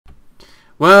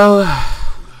Well,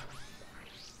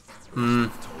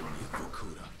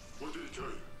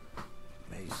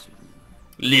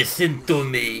 listen to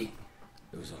me.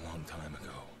 It was a long time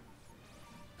ago.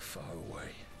 Far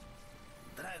away.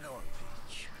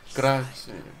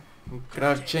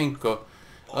 Kravchenko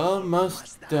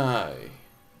almost died.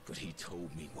 But he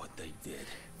told me what they did.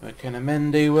 What kind of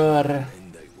men they were.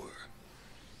 And they were.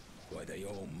 Why they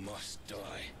all must die.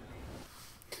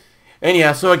 And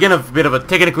yeah, so again, a bit of a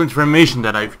technical information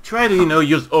that I've tried to,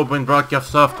 use open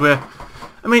broadcast software.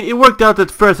 I mean, it worked out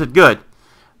at first at good.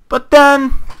 But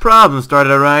then, problems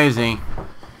started arising.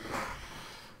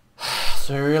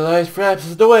 So I realized perhaps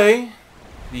it's the way.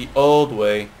 The old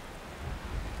way.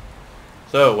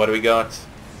 So, what do we got?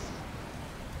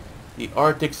 The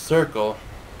Arctic Circle.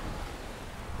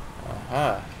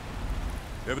 Aha.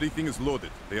 Everything is loaded.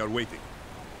 They are waiting.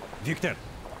 Victor,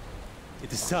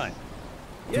 it is time.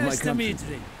 Yes,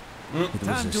 Dmitri.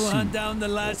 Time to hunt down the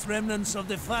last remnants of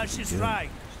the fascist Reich.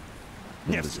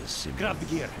 Yes, grab the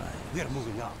gear. We are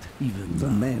moving out. Even the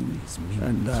men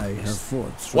and I have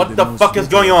fought through What the fuck is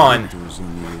going on?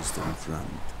 On the Eastern Front.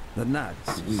 The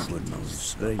Nazis, we were no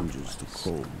strangers to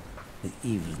cold.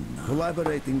 Even now,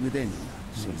 collaborating with anyone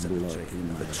seems a blood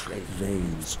in my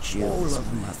veins, chills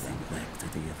of nothing back to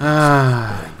the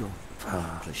I go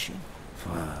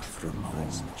far from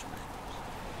home.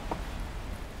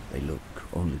 They look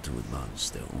only to advance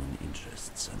their own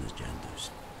interests and agendas.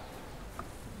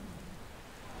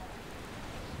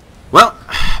 Well,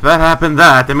 that happened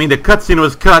that. I mean, the cutscene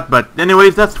was cut, but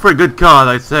anyways, that's for a good cause,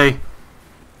 I'd say.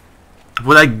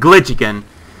 For that glitch again.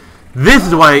 This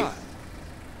is why...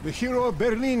 The hero of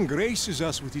Berlin graces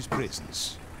us with his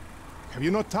presence. Have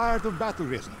you not tired of battle,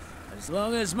 Reznov? As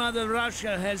long as Mother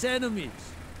Russia has enemies.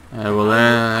 I will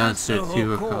answer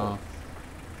to a call.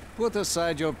 Put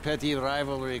aside your petty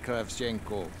rivalry,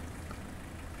 Kravchenko.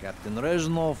 Captain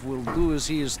Reznov will do as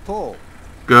he is told.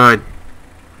 Good.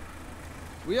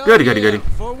 We are Goody. here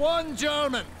for one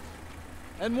German,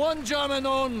 and one German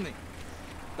only.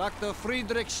 Dr.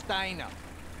 Friedrich Steiner.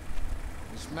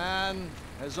 This man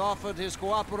has offered his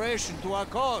cooperation to our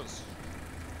cause.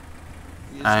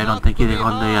 I don't think he's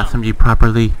on the SMG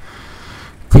properly.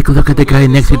 Take a look at the guy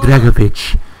next to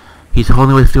Dragovich. He's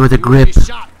holding with a grip,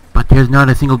 but there's not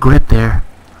a single grip there.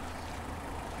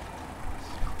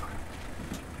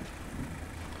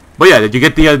 But yeah, did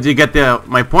you get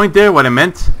my point there? What I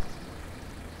meant?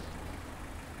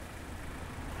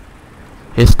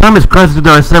 His thumb is crossed to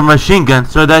the submachine gun,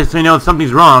 so that you know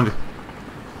something's wrong.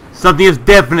 Something is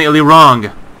definitely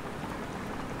wrong.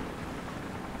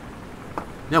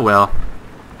 Yeah, well.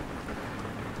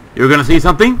 You were gonna see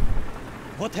something?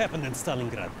 What happened in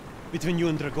Stalingrad between you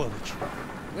and Dragovich?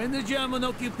 When the German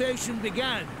occupation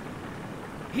began,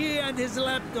 he and his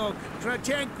lapdog,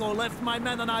 Kravchenko, left my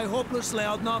men and I hopelessly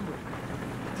outnumbered.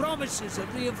 Promises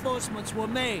of reinforcements were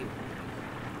made,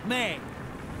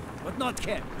 but not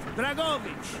kept.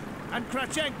 Dragovich and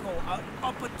Kravchenko are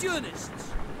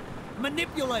opportunists,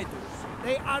 manipulators.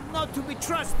 They are not to be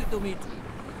trusted, Dmitri.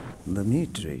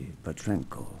 Dmitri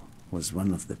Petrenko was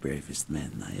one of the bravest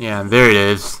men I Yeah, ever there it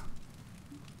is.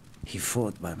 He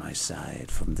fought by my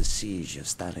side from the siege of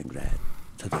Stalingrad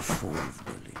to the fall of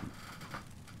Berlin.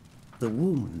 The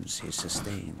wounds he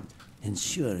sustained,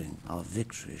 ensuring our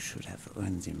victory, should have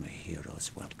earned him a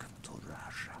hero's welcome to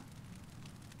Russia.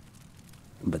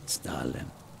 But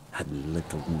Stalin had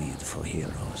little need for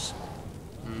heroes.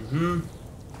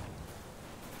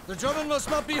 The German must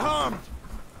not be harmed.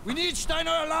 We need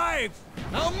Steiner alive.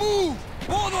 Now move,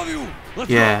 both of you.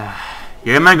 Yeah.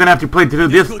 You're not gonna have to play through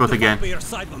this both again. By your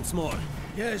side once more.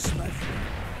 Yes, my friend.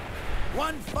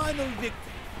 One final victory.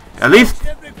 At least.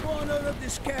 Every corner of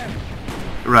this camp.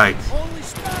 Right. Only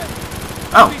Steiner.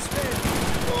 Oh.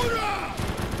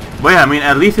 Well, yeah, I mean,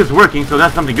 at least it's working, so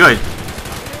that's something good.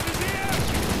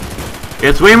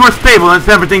 It's way more stable and it's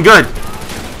everything good.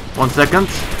 1 second.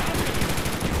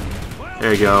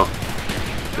 There you go.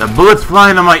 The bullets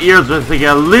flying on my ears was like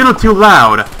a little too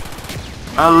loud.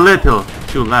 A little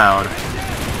too loud.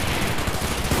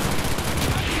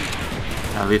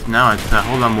 At least now it's a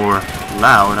whole lot more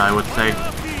loud, I would say.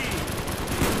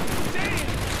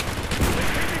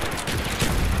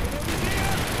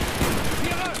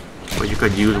 But you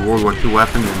could use World War II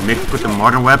weapons and mix with the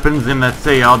modern weapons in, let's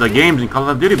say, all the games in Call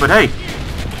of Duty. But hey,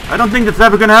 I don't think that's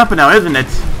ever gonna happen now, isn't it?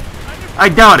 I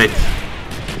doubt it.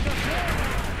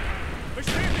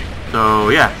 So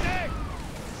yeah,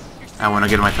 I want to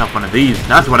get myself one of these.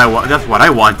 That's what I want. That's what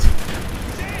I want.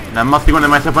 And I must be getting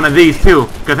myself one of these too,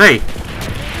 because hey,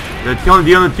 that's the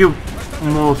only two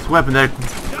most weapons that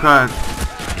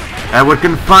would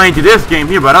confine to this game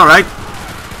here. But all right.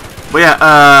 But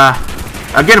yeah,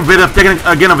 Again, with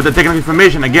the technical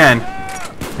information again.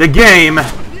 The game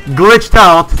glitched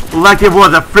out like it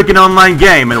was a freaking online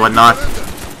game and whatnot.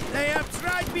 They have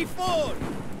tried before.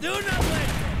 Do not let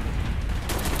them.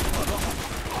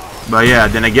 But yeah,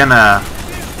 then again,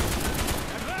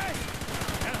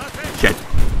 shit.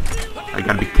 I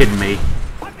gotta be kidding me.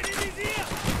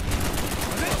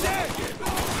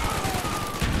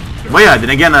 But yeah, then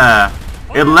again,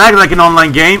 it lagged like an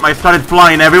online game. I started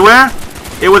flying everywhere.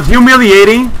 It was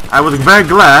humiliating. I was very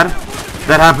glad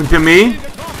that happened to me.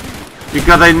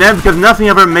 Because nothing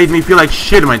ever made me feel like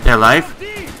shit in my entire life.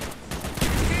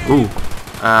 Ooh.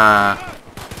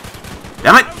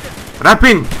 Damn it!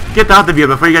 Rapin! Get out of here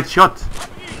before you get shot.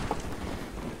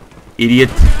 Idiot.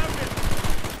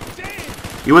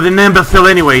 He was an imbecile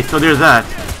anyway, so there's that.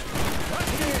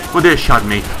 Who dare shot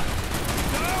me?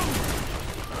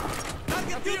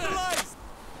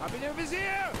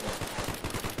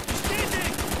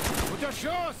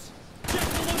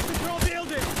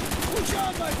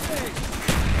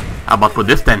 How about for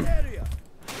this then?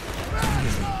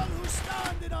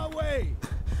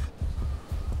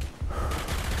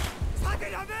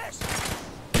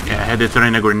 Yeah, I had to throw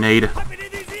in a grenade.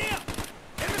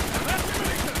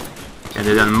 And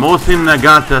then Mosin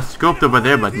got scoped over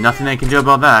there, but nothing I can do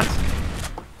about that.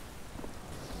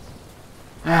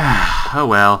 Oh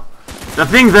well. The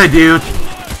things I do.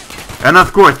 And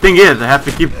of course, thing is, I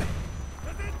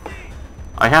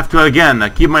have to again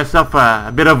keep myself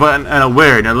a bit of an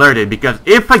aware and alerted, because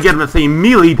if I get, let's say,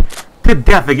 meleeed to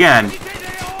death again,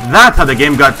 that's how the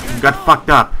game got fucked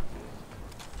up.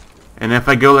 And if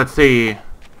I go, let's say,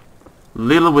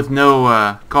 little with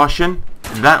no caution,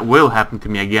 that will happen to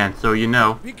me again. So you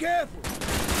know, be careful.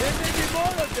 There may be more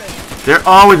of them. There are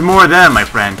always more of them, my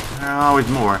friend. There are always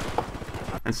more.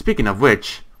 And speaking of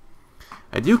which,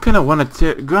 I do kind of want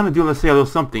to do, let's say, a little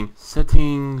something.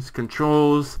 Settings,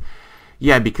 controls.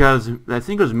 Yeah, because I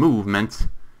think it was movement.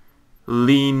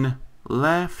 Lean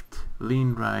left,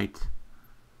 lean right.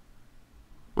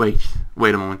 Wait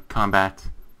a moment. Combat.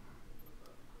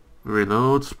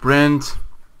 Reload, sprint.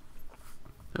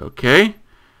 Okay.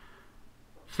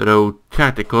 So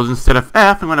tacticals, instead of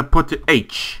F, I'm gonna put the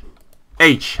H.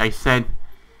 H, I said.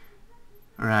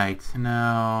 Right,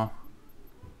 now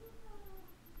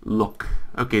look.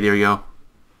 Okay, there we go.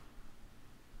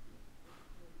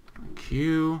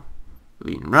 Q.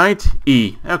 Lean right.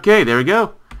 E. Okay, there we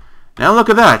go. Now look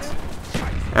at that.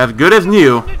 As good as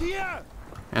new.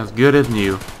 As good as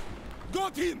new.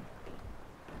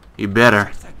 You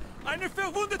better.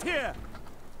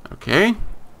 Okay.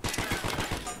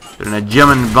 There's a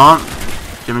German bomb.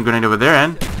 German grenade over there,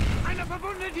 and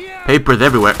papers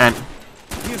everywhere, and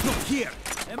He's not here.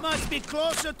 It must be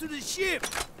closer to the ship.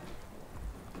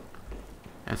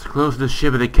 As close to the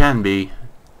ship as they can be.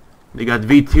 They got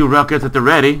V2 rockets at the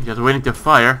ready, just waiting to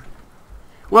fire.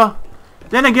 Well,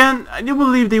 then again, I do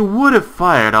believe they would have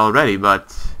fired already,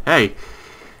 but hey,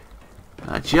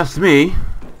 that's just me.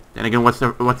 Then again, what's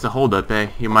the holdup, eh?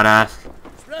 You might ask.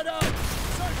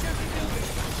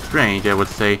 Strange, I would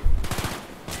say.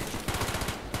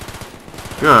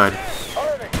 Good.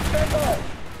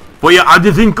 Feuer an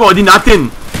den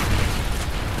Koordinaten!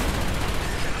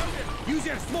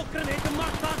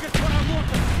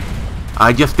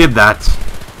 I just did that.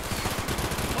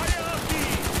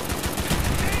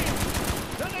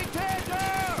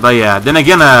 But yeah, then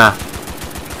again,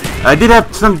 I did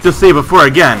have something to say before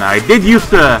again. I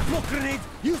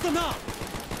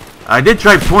did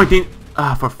try pointing.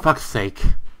 Ah, for fuck's sake.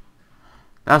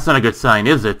 That's not a good sign,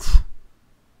 is it?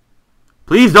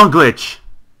 Please don't glitch.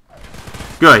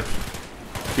 Good.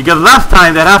 Because last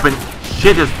time that happened,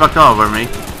 shit just fucked all over me.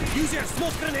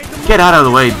 Get out of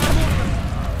the way.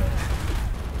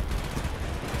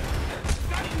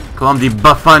 Clumsy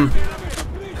buffon.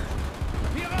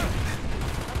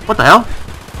 What the hell?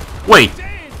 Wait.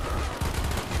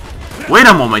 Wait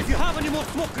a moment.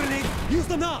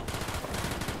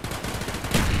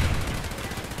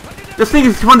 This thing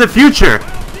is from the future.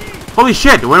 Holy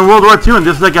shit, we're in World War II and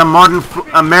this is like a modern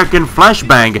American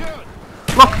flashbang.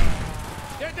 Look.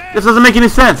 This doesn't make any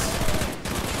sense.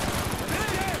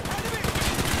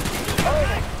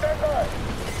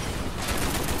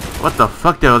 What the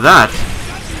fuck was that?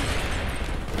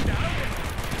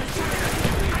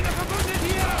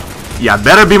 Yeah,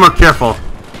 better be more careful.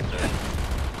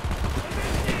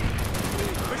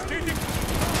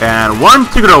 And 1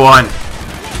 to go 1.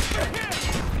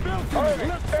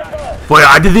 Feuer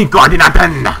an den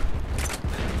Koordinaten!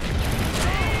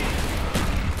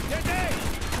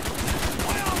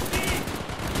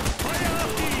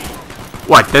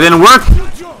 What? That didn't work?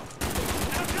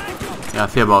 Yeah,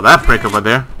 see about that prick over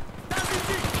there.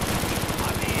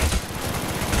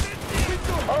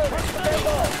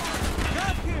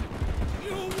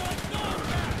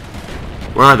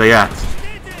 Where are they at?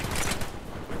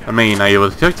 I mean, I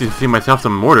was expecting to see myself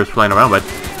some mortars flying around, but...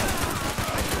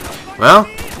 Well...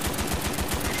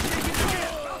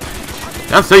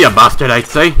 Don't say you bastard, I'd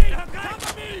say.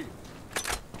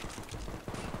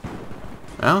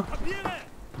 Well...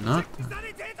 Not...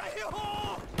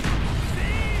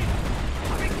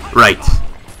 Right.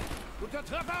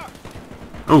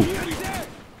 Oh.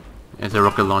 There's a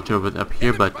rocket launcher over up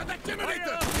here, but...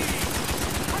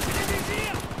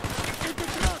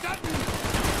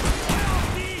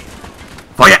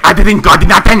 Feuer alle den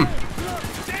Koordinaten!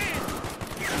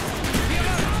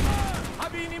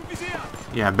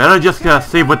 Yeah, better just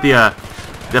save with the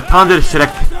Pounder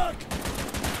Shrek.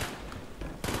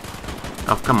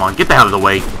 Oh, come on, get the hell out of the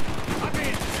way.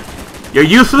 You're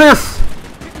useless!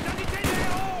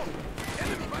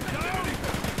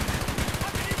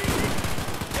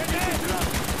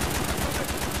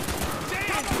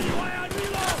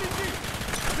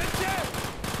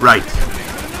 Right.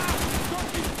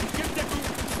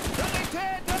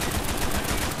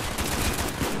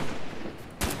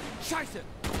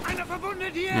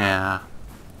 Yeah.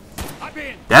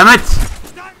 Damn it!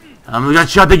 I'm got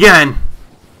shot again.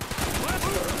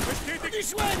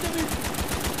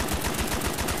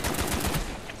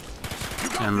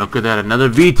 And look at that, another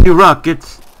V2 rocket.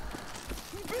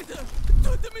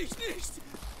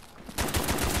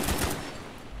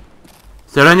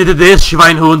 Surrender to this,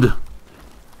 Schweinhund.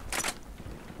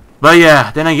 But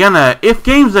yeah, then again, if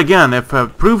games again, if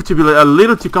prove to be a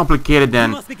little too complicated, then...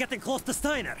 You must be getting close to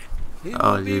Steiner.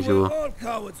 Oh, as usual. All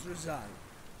cowards reside.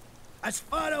 As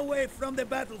far away from the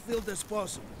battlefield as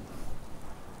possible.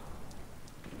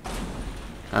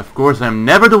 Of course, I'm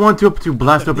never the one to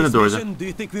blast open the doors. Do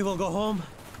you think we will go home?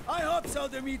 I hope so,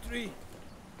 Dmitri.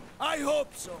 I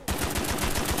hope so.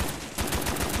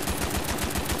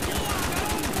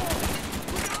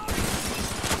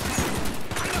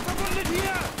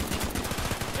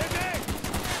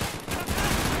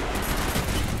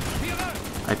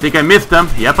 I think I missed them.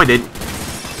 Yep, I did.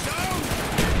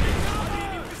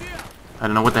 I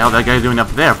don't know what the hell that guy's doing up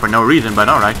there for no reason, but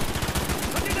alright.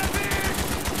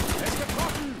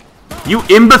 You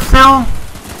imbecile!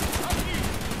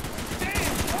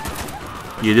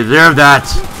 You deserve that.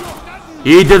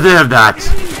 He deserved that.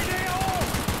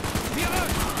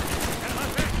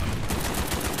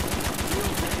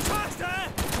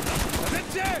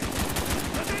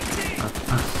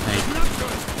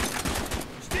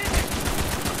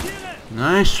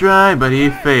 Nice try, but he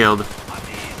failed.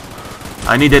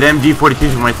 I need that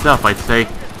MG42 for myself, I'd say.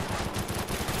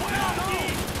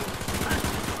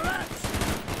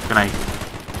 Can I?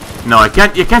 No, I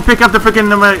can't. You can't pick up the freaking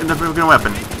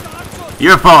weapon.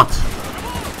 Your fault.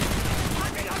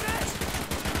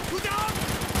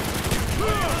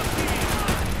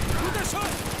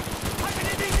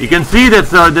 You can see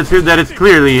that it's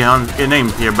clearly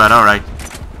named here, but all right.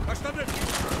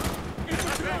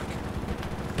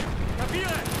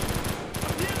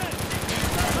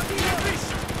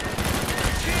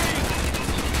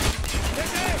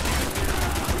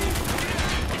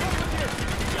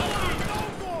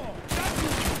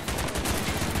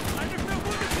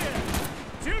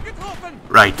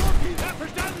 Right.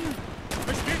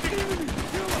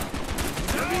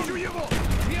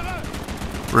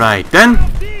 Right, then.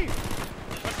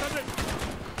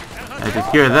 I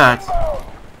just hear that.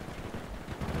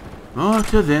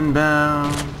 Mortars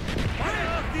inbound.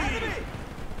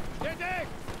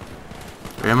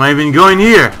 Where am I even going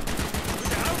here?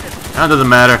 That doesn't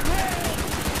matter.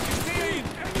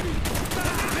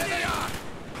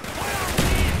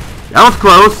 That was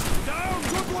close.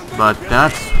 But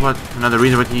that's what another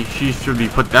reason why she should be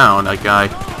put down, that guy.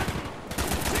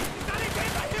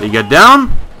 Did he get down?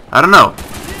 I don't know.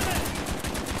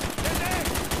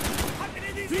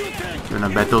 I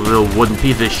bet those little wooden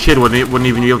pieces of shit wouldn't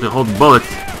even be able to hold bullets.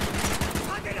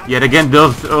 Yet again,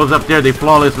 those up there, they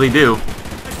flawlessly do.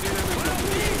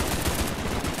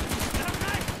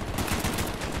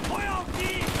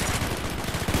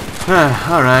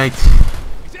 Alright.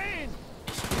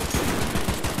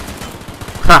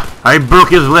 Ha! I broke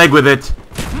his leg with it.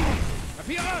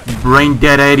 Brain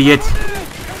dead idiot.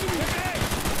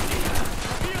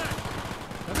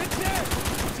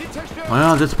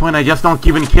 Well, at this point, I just don't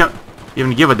even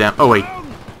give a damn. Oh wait,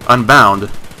 Unbound.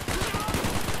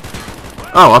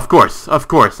 Oh, of course, I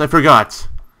forgot.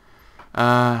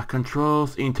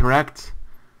 Controls, interact,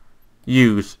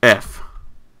 use, F.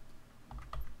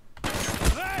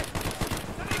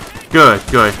 Good.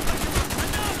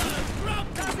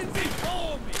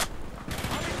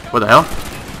 What the hell?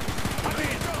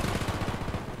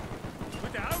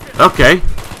 Okay.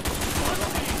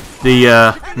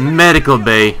 The medical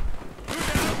bay.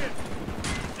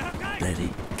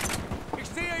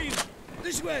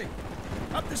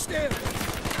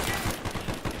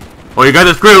 Oh, you guys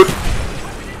are screwed.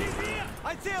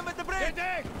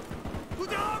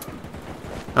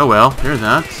 Oh well, there's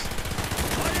that.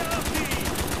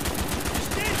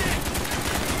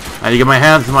 I had to get my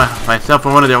hands, myself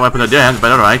on one of their weapons of their hands,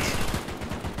 but alright.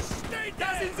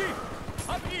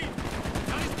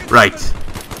 Right.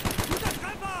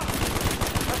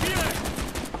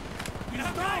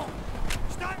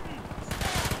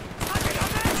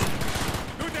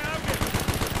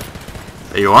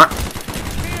 There you are.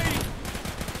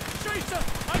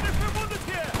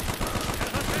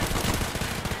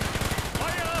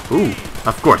 Ooh,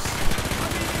 of course.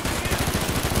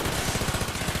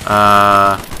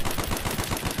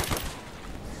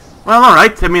 Well,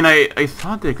 alright. I mean, I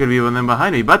thought there could be one of them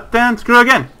behind me, but then screw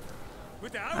again.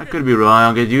 I could be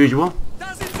wrong as usual.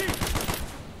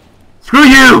 Screw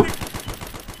you!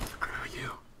 Screw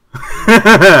you.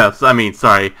 So, I mean,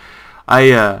 sorry.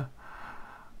 I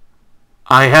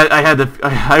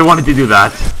wanted to do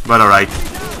that, but alright.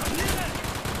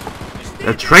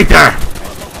 A traitor!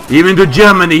 Even to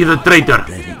Germany, he's a traitor.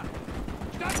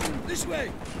 This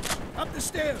way, up the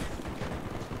stairs.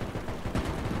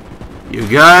 You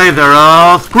guys are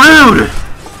all screwed!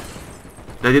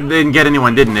 They didn't get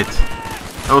anyone, didn't it?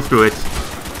 Oh, screw it.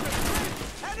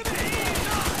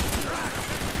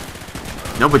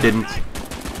 Nope, it didn't.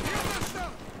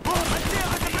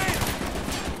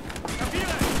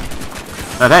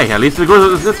 But hey, at least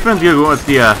this friend's gonna go with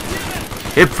the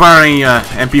hip-firing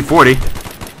MP40.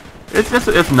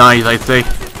 It's nice, I'd say.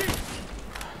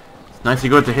 It's nice to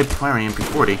go with the hip-firing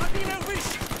MP40.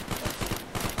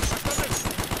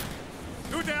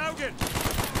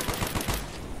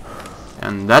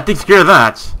 And that takes care of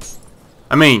that.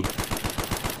 I mean,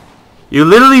 you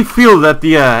literally feel that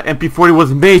the MP40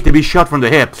 was made to be shot from the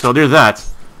hip, so there's that.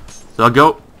 So I'll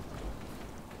go.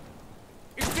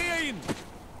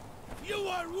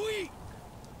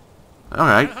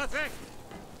 Alright.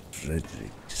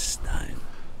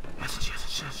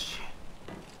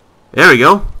 There we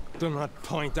go. Do not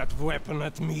point that weapon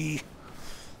at me,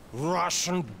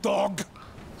 Russian dog.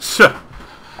 Sure.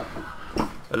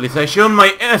 At least I shown my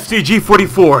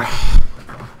STG-44.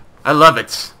 I love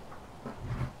it.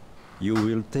 You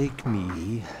will take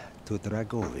me to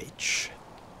Dragovich.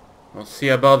 We'll see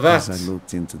about that. As I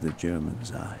looked into the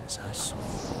German's eyes, I saw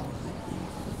all the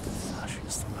evil of the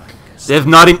fascist Marcus. There's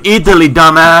not in Italy,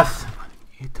 dumbass.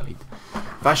 Italy.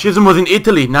 Fascism was in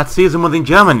Italy. Nazism was in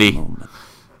Germany.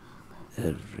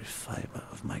 Every fiber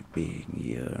of my being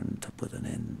yearned to put an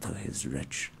end to his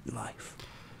wretched life.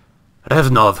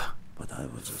 Reznov. But I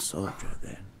was a soldier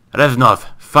then. Reznov.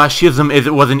 Fascism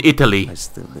was in Italy. I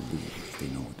still believed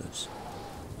in orders.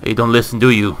 You don't listen, do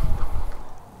you?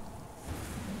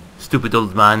 Stupid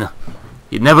old man.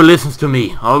 He never listens to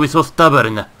me. Always so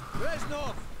stubborn.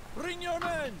 Reznov, bring your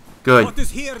men. Good. What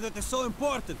is here that is so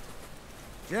important?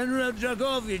 General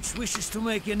Dragovich wishes to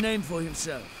make a name for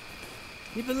himself.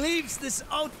 He believes this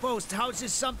outpost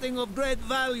houses something of great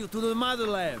value to the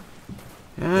motherland.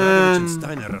 And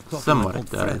Steiner are talking somewhat like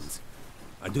it old does. friends.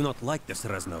 I do not like this,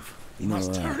 Reznov. We No,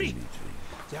 must hurry. Dimitri.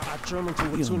 There are Germans who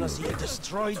would sooner see it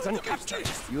destroyed than captured.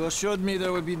 You assured me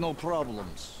there would be no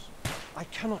problems. I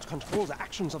cannot control the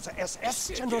actions of the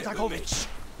SS, General Dragovich.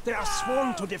 They are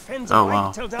sworn to defend the Oh, right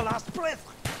wow. till their last breath.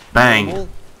 Bang. Noble,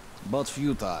 but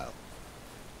futile.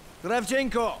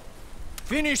 Kravchenko,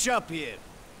 finish up here.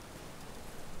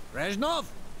 Reznov,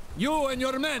 you and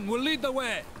your men will lead the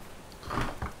way.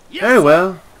 Yes, Very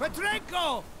well.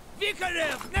 Petrenko,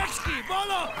 Vikarev, Nevsky,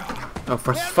 Bolo. Oh,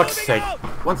 for They're fuck's moving sake. out.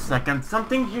 1 second.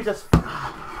 Something here just...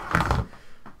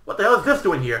 What the hell is this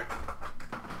doing here?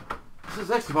 This is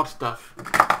Xbox stuff.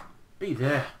 Be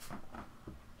there.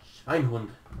 Schweinhund.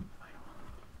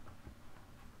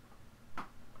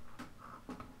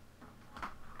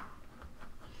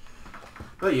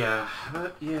 But yeah,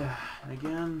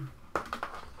 again.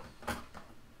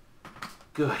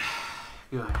 Good.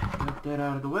 Get that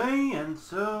out of the way, and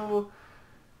so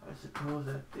I suppose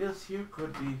that this here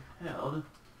could be held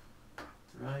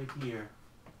right here.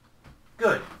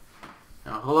 Good.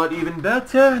 Now a whole lot even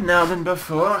better now than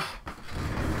before.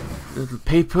 Little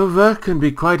paperwork can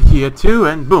be quite here too,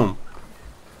 and boom.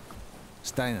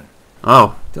 Steiner,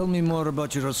 Oh, tell me more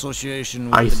about your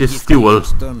association with ISIS the Stewell.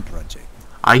 Stern project.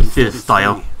 ISIS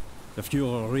style. The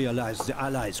Fuhrer realized the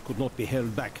Allies could not be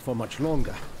held back for much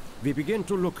longer. We began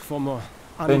to look for more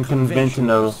Unconventional.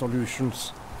 unconventional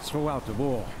solutions. Throughout the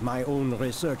war, my own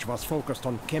research was focused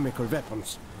on chemical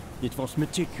weapons. It was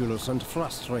meticulous and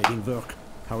frustrating work.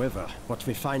 However, what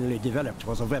we finally developed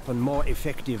was a weapon more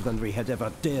effective than we had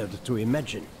ever dared to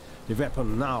imagine. The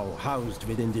weapon now housed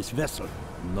within this vessel.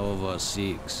 Nova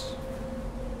 6.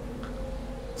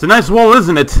 It's a nice wall,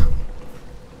 isn't it?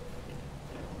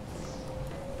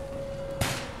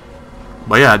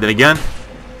 But yeah, then again,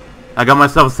 I got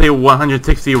myself, say,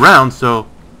 160 rounds, so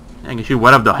I can shoot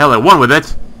whatever the hell I want with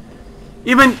it.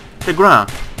 Even the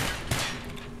ground.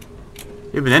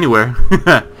 Even anywhere.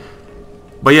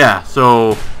 But yeah,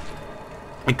 so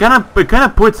it kind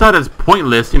of puts out as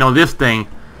pointless, you know, this thing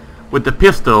with the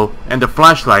pistol and the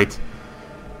flashlight.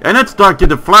 And it's dark to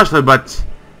the flashlight, but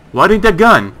why do you need a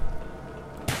gun?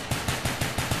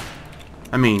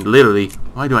 I mean, literally,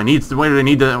 why do I need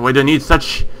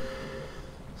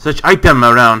such item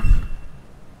around?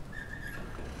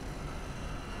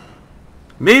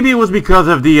 Maybe it was because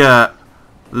of the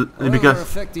However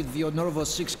effective the Nerva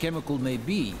 6 chemical may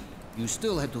be, you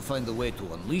still had to find a way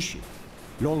to unleash it.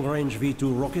 Long-range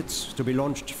V2 rockets to be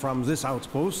launched from this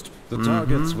outpost. The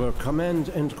targets were command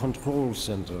and control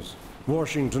centers.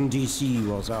 Washington, D.C.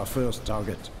 was our first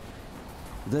target.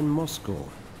 Then Moscow.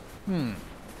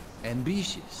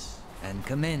 Ambitious and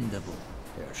commendable,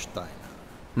 Herr Steiner.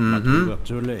 But we were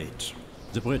too late.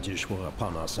 The British were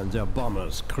upon us and their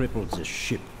bombers crippled the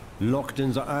ship. Locked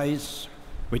in the ice,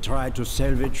 we tried to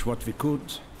salvage what we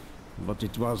could, but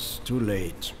it was too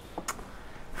late.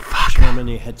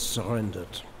 Germany had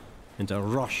surrendered, and a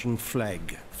Russian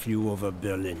flag flew over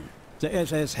Berlin. The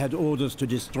SS had orders to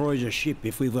destroy the ship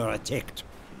if we were attacked.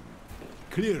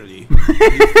 Clearly,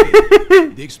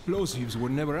 the explosives were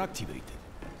never activated.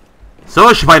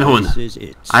 So, Schweinhund, This is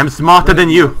it. I'm smarter than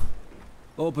you.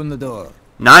 Open the door.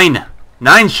 Nine,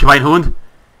 Schweinhund.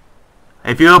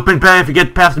 If you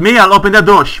get past me, I'll open the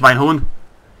door, Schweinhund.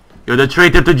 You're the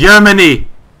traitor to Germany.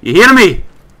 You hear me?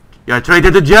 You're a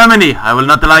traitor to Germany. I will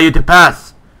not allow you to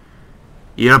pass.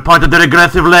 You're a part of the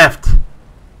regressive left.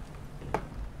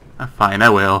 Fine, I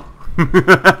will.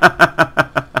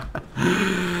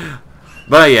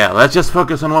 But yeah, let's just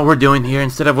focus on what we're doing here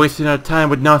instead of wasting our time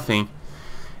with nothing.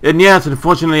 And yes,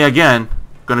 unfortunately, again,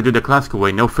 gonna do the classical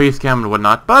way, no face cam and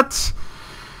whatnot, but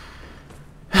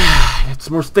it's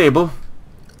more stable.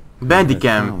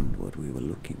 Bandicam. Found what we were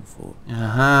looking for.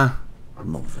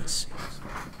 Novices.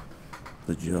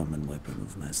 The German weapon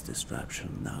of mass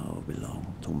destruction now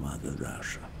belonged to Mother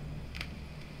Russia.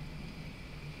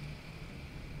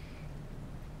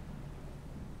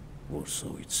 Or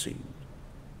so it seemed.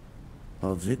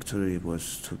 Our victory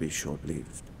was to be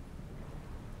short-lived.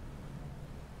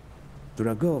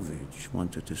 Dragovich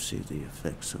wanted to see the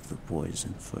effects of the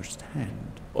poison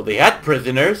firsthand. Well, they had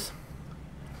prisoners.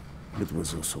 It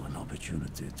was also an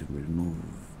opportunity to remove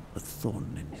a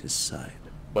thorn in his side.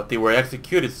 But they were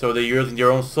executed, so they're using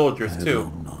their own soldiers I had too.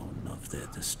 long known of their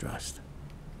distrust.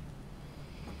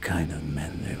 What kind of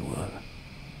men they were.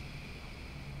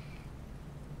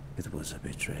 It was a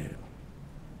betrayal.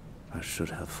 I should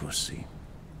have foreseen.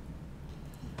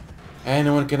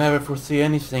 Anyone can never foresee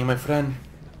anything, my friend.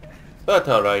 But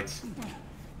alright.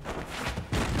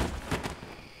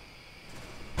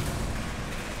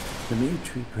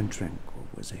 Dmitri Penchenko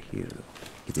was a hero.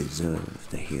 He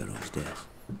deserved a hero's death.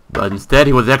 But instead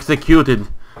he was executed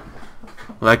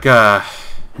like a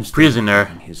prisoner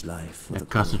In his life for in a the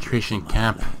concentration cause of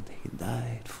camp. motherland, he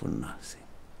died for nothing.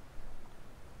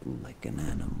 Like an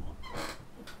animal.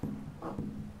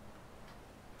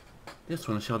 This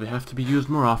one shall have to be used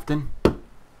more often.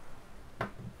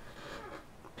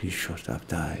 He should have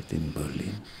died in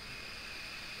Berlin.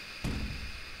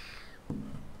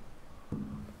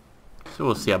 So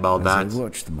we'll see about that. As I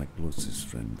watched my closest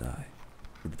friend die,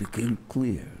 it became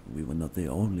clear we were not the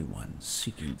only ones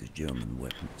seeking the German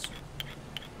weapons.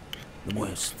 The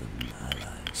Western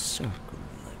allies circled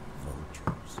like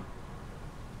vultures.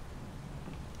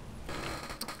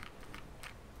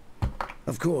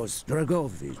 Of course,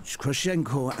 Dragovich,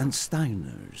 Krashenko, and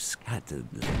Steiner scattered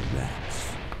like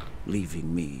rats,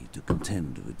 leaving me to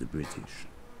contend with the British.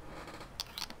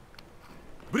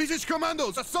 British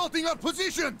commandos assaulting our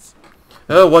positions!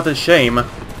 Oh, what a shame.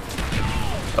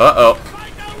 Uh-oh.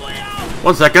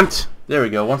 1 second. There we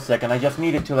go, 1 second. I just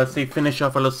needed to, let's say, finish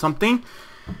off a little something.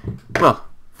 Well,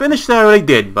 finish I already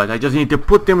did, but I just need to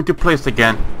put them into place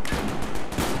again.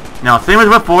 Now, same as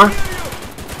before.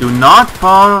 Do not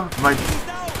fall right...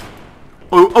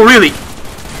 Oh, really?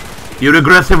 You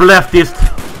regressive leftist.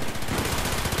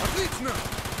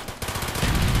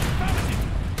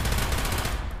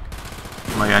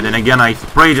 Oh yeah, then again I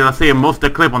sprayed, let's say, most of the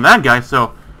clip on that guy,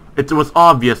 so it was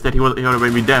obvious that he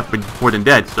already be dead before than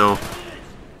dead, so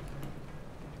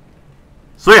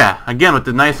yeah, again with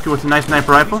the nice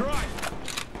sniper rifle.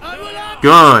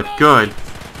 Good, good.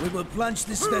 We will plunge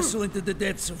this vessel into the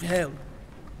depths of hell.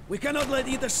 We cannot let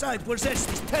either side possess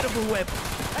this terrible weapon.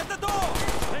 At the door!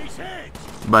 Place heads!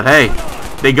 But hey,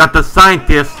 they got the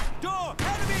scientists. Door!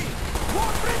 Enemy!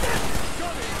 War Britain!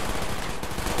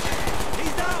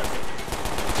 He's down!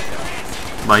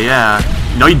 But yeah.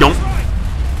 No, you don't.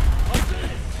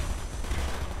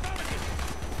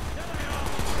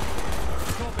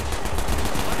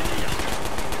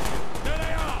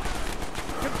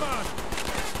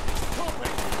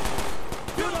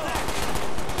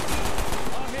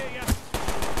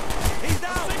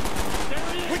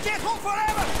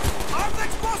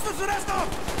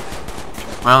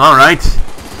 Well, alright.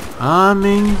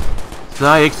 Arming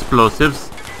the explosives.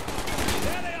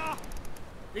 There they are!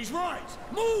 He's right!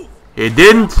 Move! He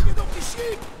didn't. Get up the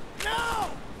sheep!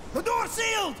 Now! The door's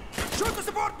sealed! Shoot the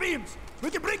support beams! We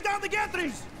can bring down the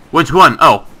gantries! Which one?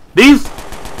 Oh, these?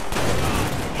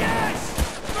 Yes!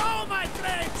 Go, my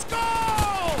friends! Go!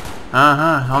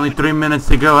 Uh-huh. Only 3 minutes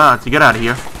to go out to get out of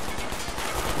here.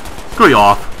 Screw you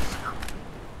off.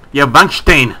 Yeah,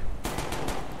 Bankstein.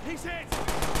 He's hit!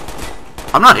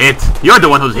 I'm not hit. You're the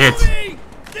one who's hit. Moving!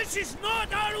 This is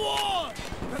not our war!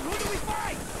 Then who do we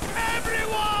fight?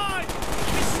 Everyone!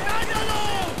 We stand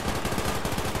alone!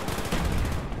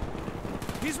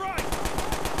 He's right!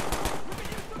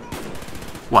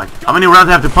 What? How many rounds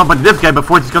do I have to pump on this guy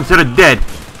before he's considered dead?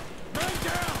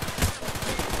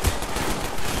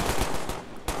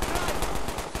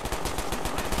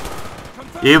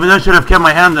 Even though I should have kept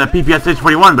my hand on the PPS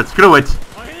H41, but screw it.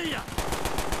 I hear ya!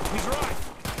 He's right!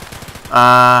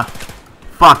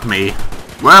 Fuck me.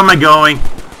 Where am I going?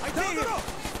 I take it up!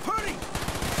 Hurry!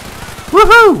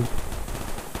 Woohoo!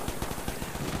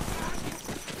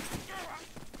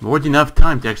 More than enough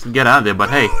time to actually get out of there,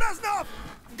 but hey. Go, that's enough!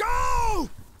 Go!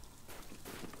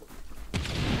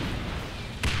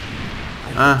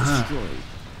 I destroyed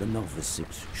the Nova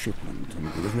 6 shipment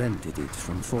and prevented it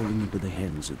from falling into the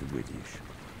hands of the British.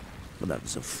 But I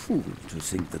was a fool to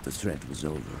think that the threat was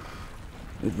over.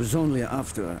 It was only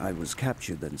after I was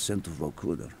captured and sent to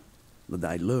Vokuda that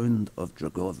I learned of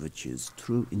Dragovich's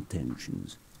true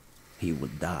intentions. He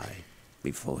would die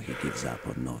before he gives up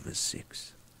on Nova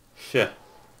 6. Sure.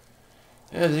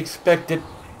 As expected.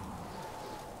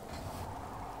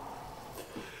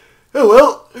 Oh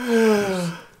well.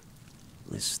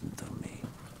 Listen to me.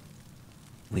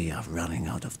 We are running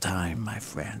out of time, my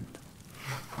friend.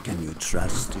 Can you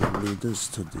trust your leaders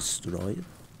to destroy it?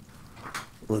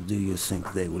 Or do you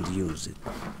think they will use it?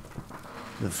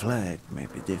 The flag may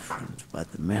be different,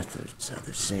 but the methods are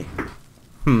the same.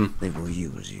 They will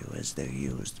use you as they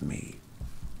used me.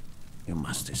 You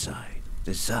must decide.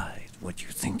 Decide what you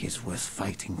think is worth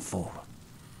fighting for.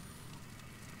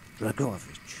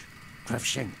 Dragovich,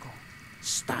 Kravchenko,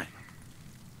 Stein.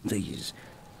 These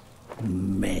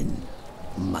men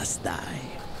must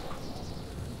die.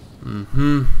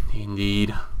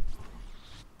 Indeed.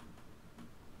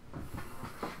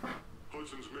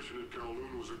 Hudson's mission at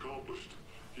Kowloon was accomplished.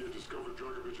 He had discovered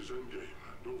Dragovich's endgame,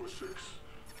 Nova 6. A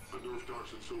nerve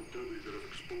toxin so deadly that if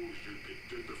exposed, you'd be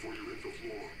dead before you hit the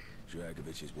floor.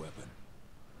 Dragovich's weapon.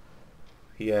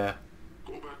 Yeah.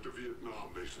 Go back to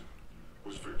Vietnam, Mason.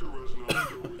 Was Victor Reznov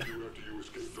still with you after you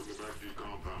escaped from the MacD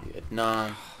compound?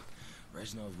 Vietnam.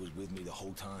 Reznov was with me the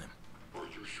whole time. Are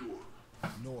you sure?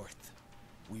 North.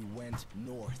 We went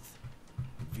north.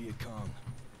 Viet Cong.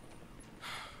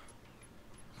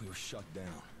 We were shut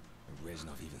down. And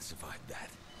Reznov even survived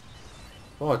that.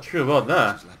 Oh, true about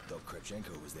that. His lapdog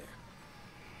Kravchenko was there.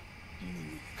 He knew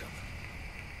we were coming.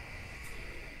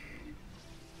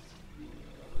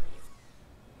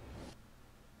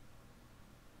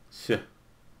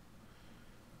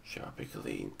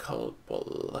 Tropically and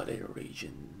cold-blooded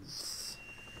regions.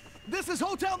 This is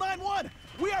Hotel 9-1!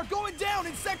 We are going down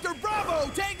in Sector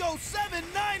Bravo! Tango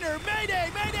 7-9er! Mayday!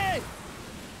 Mayday!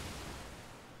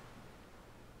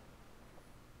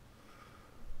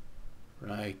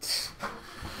 Right.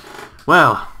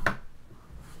 Well.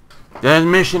 That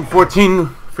mission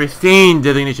 14-15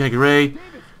 designation accurate.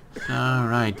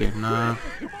 Alright, then. Come on,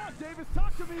 Davis,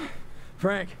 talk to me!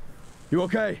 Frank, you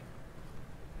okay?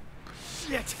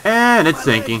 Shit! And it's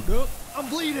sinking. I'm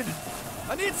bleeding!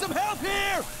 I need some help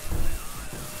here!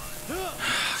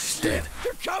 He's dead.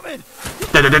 They're coming!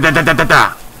 Da, da, da, da, da, da,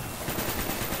 da.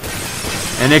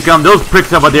 And here come those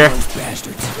pricks over there. Those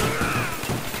bastards.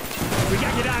 We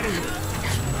gotta get out of here!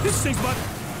 This thing's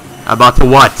About to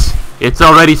what? It's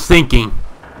already sinking.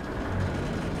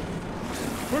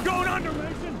 We're going under,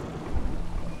 Mason!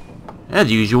 As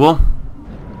usual.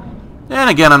 And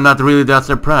again, I'm not really that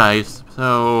surprised.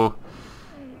 So...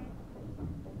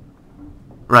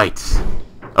 Right.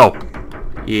 Oh.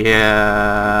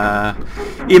 Yeah.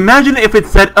 Imagine if it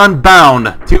said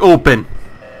unbound to open.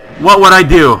 What would I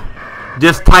do?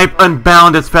 Just type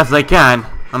unbound as fast as I can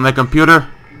on my computer.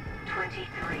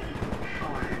 23,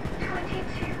 4,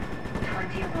 22,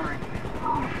 21,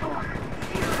 4,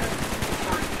 0,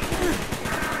 14.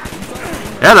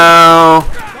 Hello.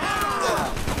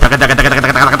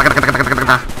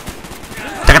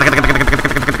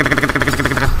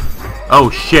 Oh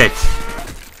shit.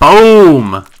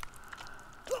 Boom.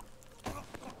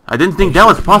 I didn't think that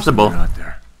was possible.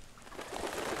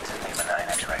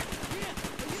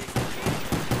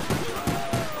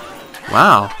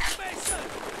 Wow.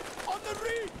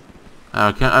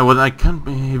 I can't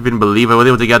even believe I was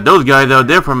able to get those guys out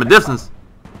there from a distance.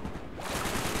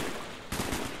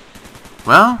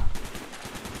 Well,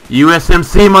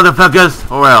 USMC motherfuckers,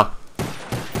 or well,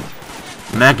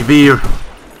 MacV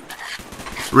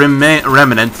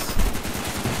remnants.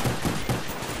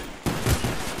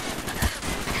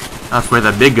 That's where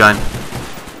the big gun.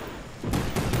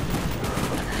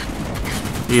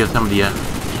 Here's some of the.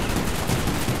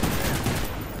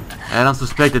 I don't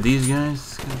suspect that these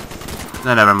guys.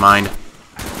 No, never mind.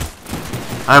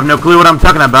 I have no clue what I'm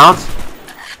talking about.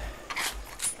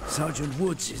 Sergeant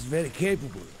Woods is very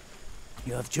capable.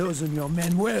 You have chosen your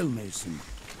men well, Mason.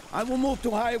 I will move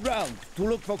to high ground to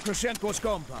look for Krashenko's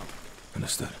compound.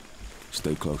 Understood.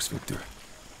 Stay close, Victor.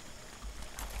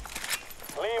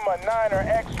 Lima 9er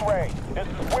X-ray. This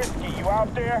is Whiskey. You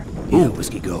out there? Yeah,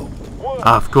 Whiskey, go. Woods.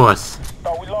 Of course.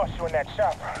 Thought we lost you in that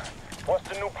chopper. What's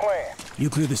the new plan? You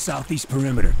clear the southeast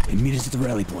perimeter and meet us at the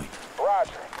rally point.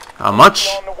 Roger. How much?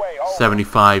 On the way.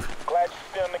 75. Glad you're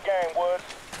still in the game, Woods.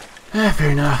 Fair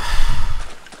enough.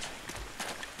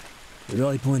 The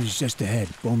rally point is just ahead.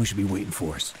 Bowman should be waiting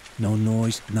for us. No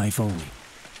noise, knife only.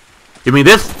 You mean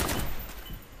this?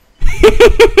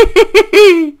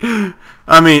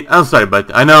 I mean, I'm sorry,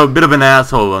 but I know a bit of an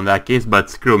asshole in that case, but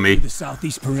screw me. The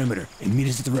southeast perimeter and meet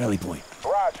us at the rally point.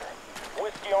 Roger.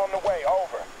 Whiskey on the way.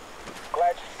 Over.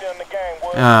 Glad you're still in the game,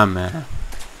 Woods. Ah, man.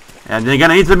 And then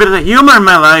again, I need a bit of humor in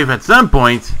my life at some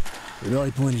point. The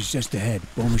rally point is just ahead.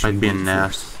 Bowman should be waiting for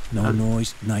us. No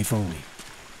noise, knife only.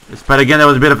 Despite again, that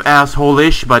was a bit of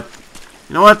asshole-ish, but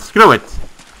you know what? Screw it.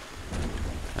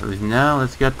 At least now,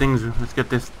 let's get things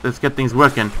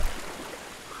working.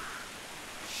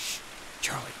 Shh,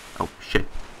 Charlie. Oh shit.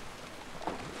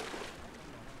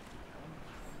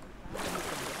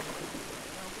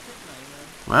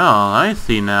 Well, I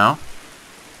see now.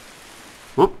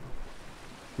 Whoop.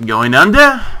 Going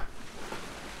under.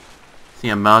 See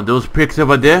about those pricks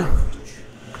over there.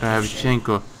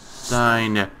 Kravchenko,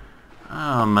 Steiner.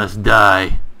 I must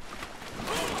die.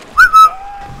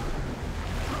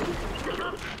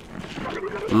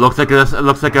 Looks like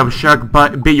a shark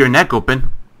bit your neck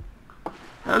open.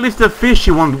 At least the fish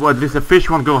won't. At least the fish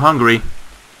won't go hungry.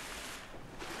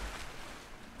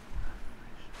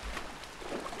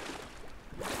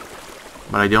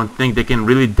 But I don't think they can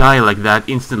really die like that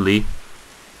instantly.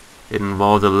 It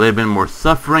involves a little bit more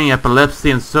suffering,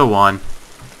 epilepsy, and so on,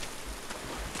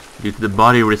 due to the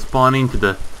body responding to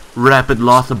the rapid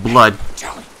loss of blood.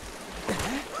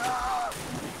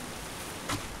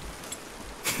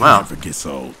 Wow. Never gets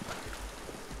old.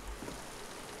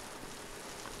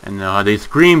 And they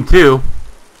scream too.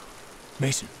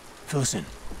 Mason, fill us in.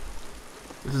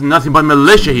 This is nothing but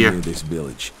militia here. Near this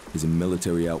village is a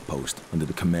military outpost under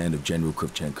the command of General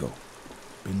Kravchenko.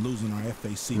 Been losing our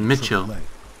FAC. Mitchell.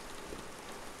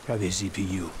 Probably a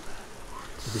CPU.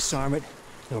 We'll disarm it,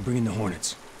 then we'll bring in the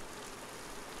Hornets.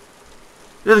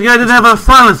 This guy doesn't have a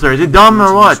silencer. Is he dumb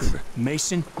or what?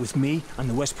 Mason with me on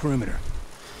the west perimeter.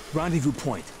 Rendezvous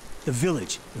point. The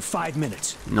village in 5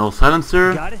 minutes. No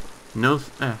silencer. Got it? No.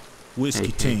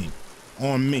 Whiskey team.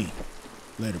 On me.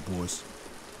 Later, boys.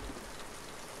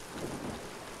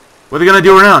 What are they gonna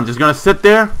do around? Just gonna sit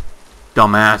there?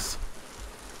 Dumbass.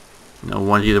 No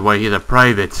wonder either way he's a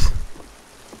private.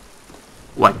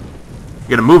 What? You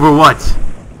gonna move or what?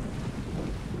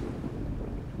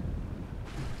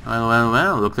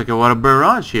 Well, looks like a water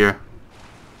barrage here.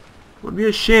 Would be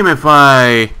a shame if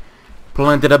I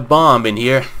planted a bomb in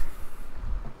here.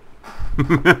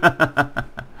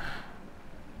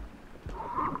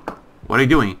 What are you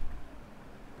doing?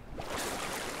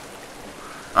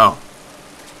 Oh.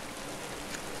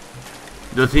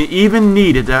 Does he even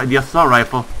need the assault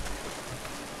rifle?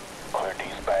 Clear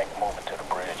D's bank, moving to the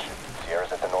bridge.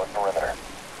 Sierra's at the north perimeter.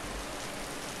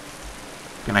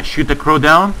 Can I shoot the crow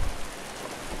down?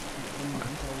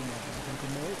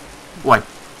 What?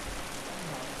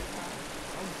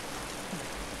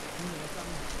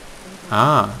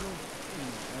 Ah.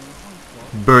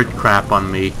 Bird crap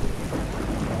on me.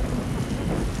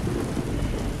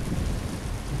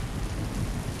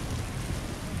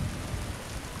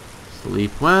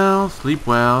 Sleep well,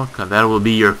 cause that will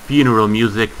be your funeral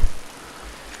music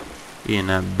in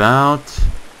about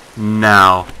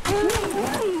now.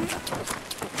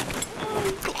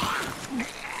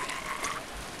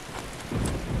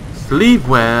 Sleep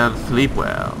well, sleep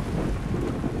well.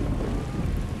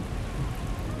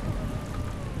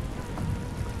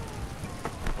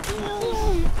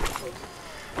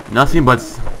 Nothing but...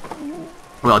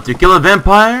 Well, to kill a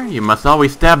vampire, you must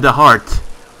always stab the heart.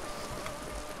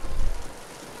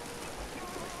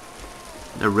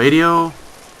 The radio...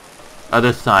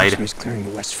 Other side. Is clearing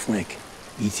the west flank.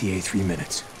 ETA 3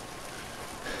 minutes.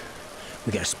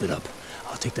 We gotta split up.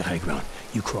 I'll take the high ground.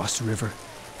 You cross the river.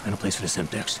 Find a place for the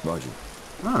Semtex. Roger.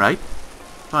 Alright.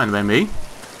 Fine by me.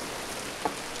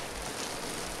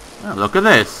 Well, look at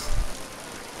this.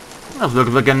 That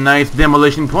looks like a nice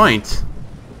demolition point.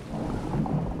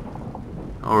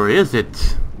 Or is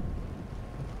it?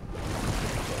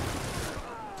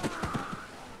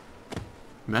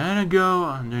 Better go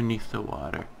underneath the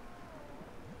water.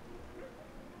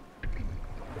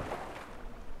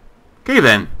 Okay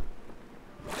then.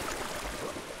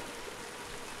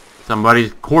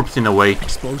 Somebody's corpse in the way.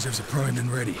 Explosives are primed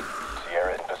and ready.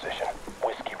 Sierra in position.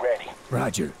 Whiskey ready.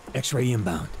 Roger. X-ray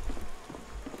inbound.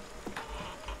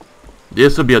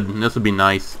 This'll be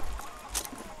nice.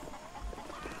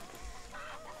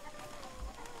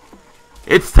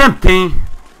 It's tempting.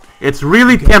 It's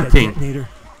really tempting.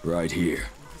 Right here.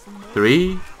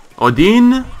 3.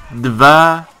 Odin, 2,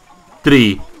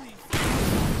 3.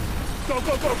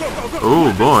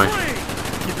 Oh boy.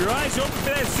 Keep your eyes open for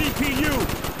that CPU.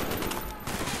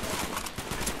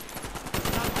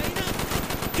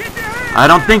 I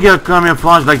don't think he'll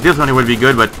camouflage like this one. It would be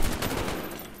good, but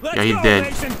yeah, he's dead.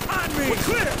 Mason, on me. We're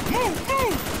clear. Move.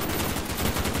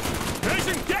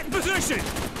 Mason, get in position.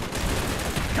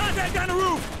 Contact on the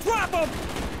roof. Drop him.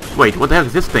 Wait, what the heck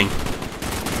is this thing?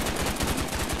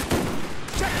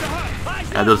 Check the hut.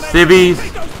 Yeah, those civvies.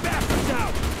 Take those bastards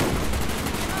out.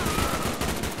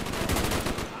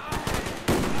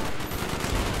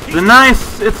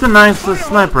 It's a nice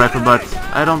sniper rifle, but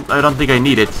I don't think I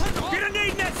need it. You're gonna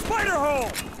need that spider hole.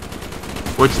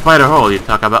 Which spider hole you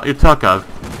talk of? 1010,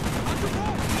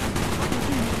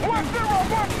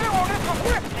 this is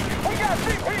Whiskey. We got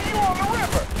CPU on the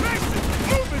river. Mason,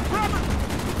 move it, brother.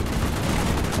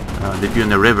 DP in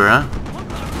the river, huh?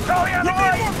 Charlie on the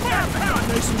right. Come on,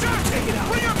 Mason, take it out.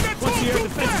 Bring up that Once the air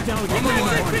defense is down, we'll bring them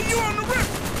out. CPU on the river.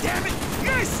 Damn it.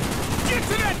 Mason, get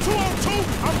to that 202.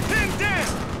 I'm pinned down.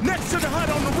 Next to the hut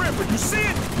on the river. You see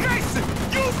it? Mason,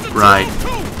 use the 202. Right.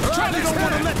 Charlie don't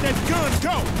want to let that gun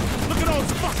go. Look at those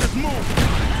fuckers move.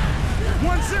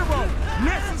 1-0.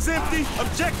 Nest is empty.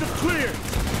 Objective clear.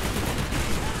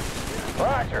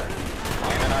 Roger.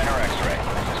 Clean the 9er X-ray.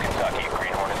 This is Kentucky.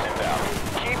 Green Hornets inbound.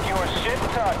 Keep your shit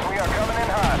tucked. We are coming in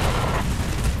hot.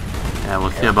 Yeah,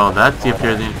 we'll see about that. See if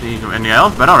there's anything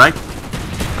else. But all right.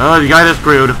 Oh, the guy is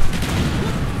screwed.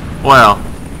 Well,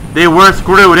 they were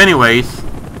screwed anyways.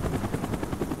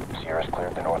 Sierra's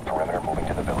cleared the north perimeter, moving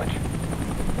to the village.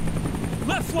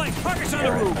 Left flank, targets on the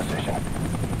Sierra in roof. position.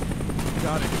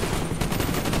 Got it.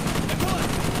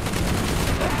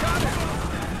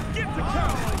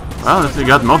 Well, this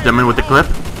got most of them in with the clip.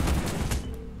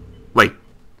 Wait.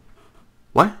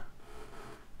 What?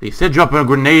 They said drop a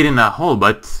grenade in a hole,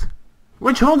 but...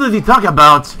 Which hole did he talk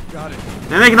about? Got it.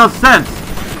 They make no sense.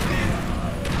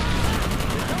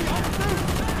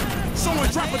 Someone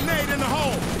drop a grenade in the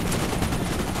hole.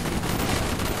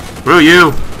 Screw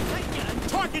you.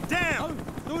 Target down.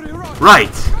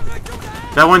 Right.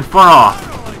 That went far off.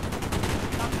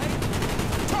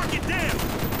 Target down.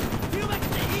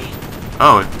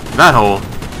 Oh, that hole.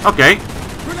 Okay.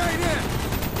 Grenade in.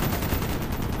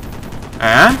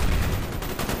 And?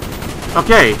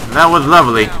 Okay, that was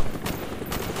lovely.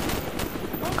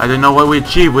 I didn't know what we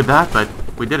achieved with that, but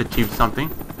we did achieve something.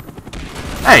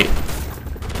 Hey!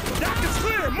 Doctor's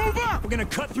clear. Move up. We're gonna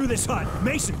cut through this hut.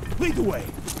 Mason, lead the way.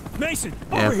 Mason,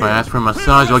 Yeah, over if here. I ask for a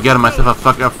massage, I'll get myself a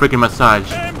freaking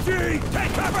massage. MG,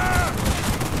 take cover!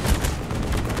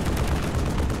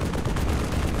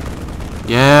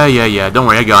 Yeah. Don't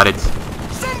worry, I got it.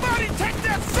 Somebody take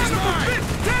that son of a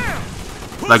bitch down.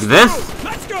 Like this?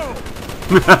 Let's go!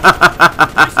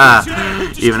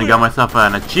 Even got myself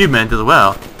an achievement as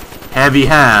well. Heavy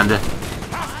hand.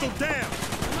 Hostile down.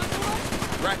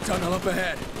 Rat tunnel up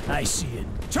ahead. I see it.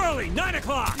 Charlie, 9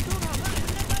 o'clock!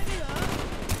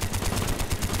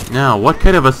 Now, what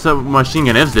kind of a submachine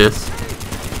gun is this?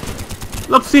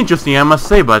 Looks interesting, I must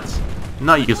say, but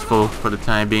not useful for the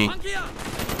time being. He's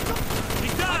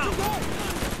down!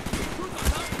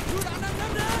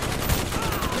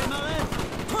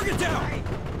 Target down!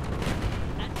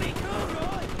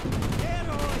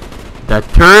 That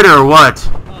turd or what?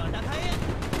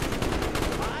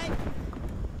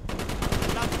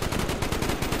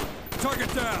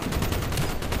 Target down!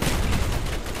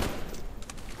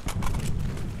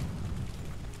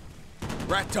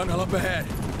 Rat tunnel up ahead.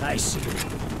 I see it.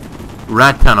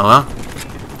 Rat tunnel, huh?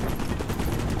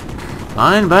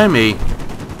 Fine by me.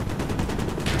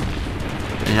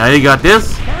 And now you got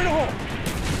this?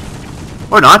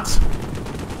 Or not.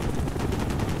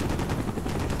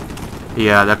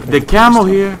 Yeah, the camel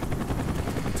here.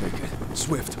 I'll take it.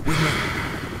 Swift, with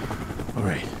me.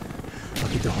 Alright. I'll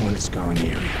get the Hornets going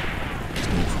here.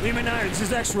 Lehman 9, this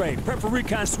is X-Ray. Prep for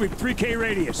recon sweep, 3K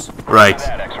radius. Right.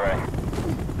 That X-Ray.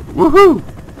 Woohoo!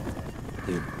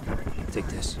 Here, take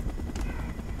this.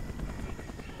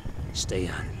 Stay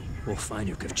on. We'll find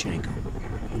your Kravchenko.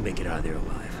 We'll make it out of there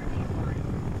alive.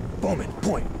 Bowman,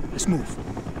 point. Let's move.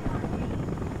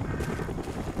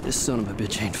 This son of a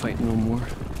bitch ain't fighting no more.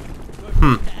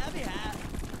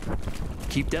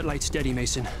 Keep that light steady,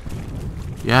 Mason.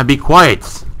 Yeah, be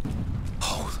quiet.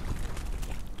 Hold.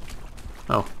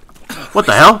 Oh. What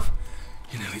the hell?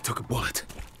 You nearly took a bullet.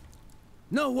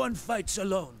 No one fights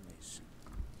alone, Mason.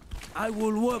 I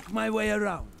will work my way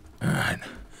around. Alright.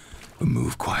 But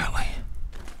move quietly.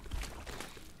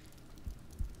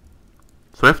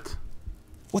 Swift?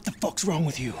 What the fuck's wrong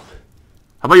with you?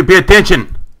 How about you pay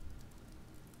attention?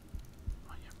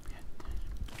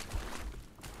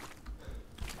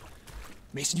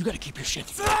 Mason, you gotta keep your shit.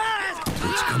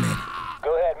 Let's come in.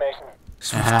 Go ahead, Mason.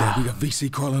 Swift dead. We got VC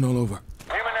crawling all over.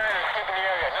 Lehman 9 is in the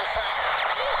area.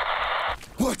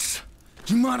 What?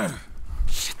 You monitor.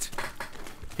 Shit.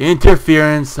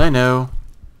 Interference, I know.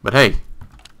 But hey.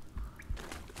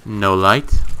 No light.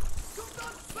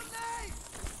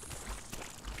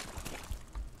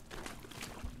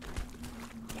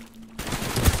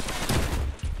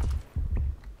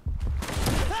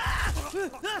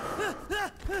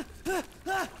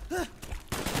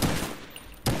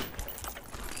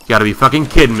 You gotta be fucking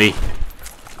kidding me.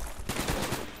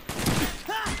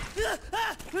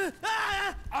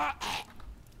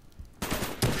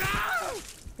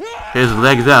 His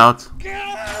legs out.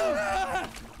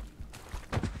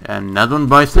 And another one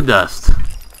bites the dust.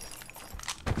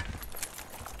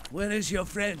 Where is your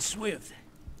friend Swift?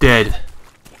 Dead.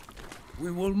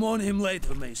 We will mourn him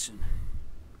later, Mason.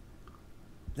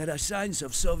 There are signs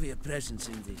of Soviet presence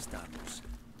in these tunnels.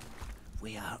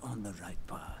 We are on the right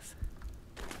path.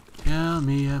 Tell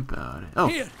me about it. Oh,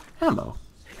 Here. ammo.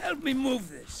 Help me move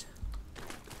this.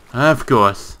 Of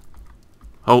course.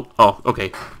 Hold. Oh, okay.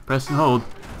 Press and hold.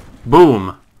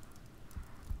 Boom.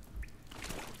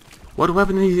 What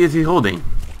weapon is he holding?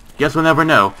 Guess we'll never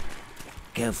know.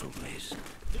 Careful, Mason.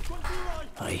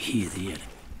 I hear the enemy.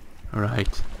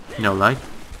 Alright. No light.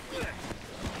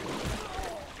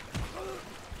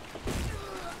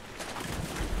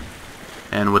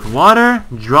 And with water,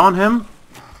 drown him.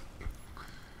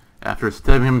 After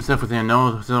stabbing himself with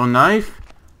his own knife,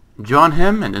 drown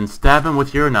him and then stab him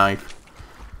with your knife.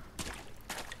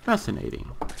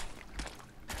 Fascinating.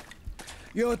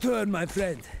 Your turn, my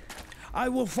friend. I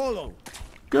will follow.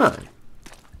 Good.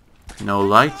 No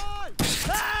light.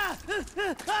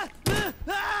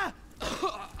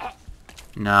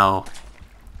 Now,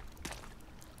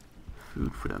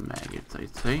 food for the maggots,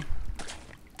 I'd say.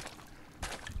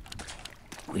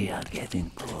 We are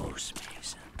getting close,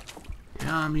 Mason.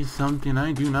 Tell me something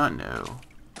I do not know.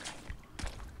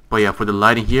 But yeah, for the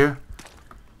lighting here,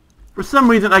 for some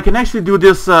reason I can actually do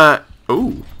this, I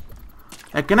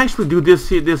can actually do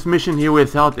this mission here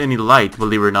without any light,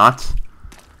 believe it or not.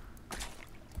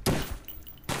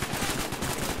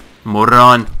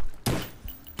 Moron.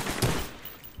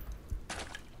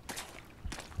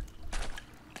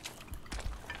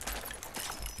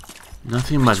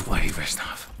 Nothing but wave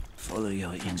stuff. Follow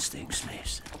your instincts,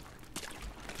 Mason.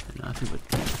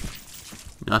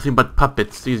 Nothing but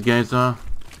puppets, these guys are.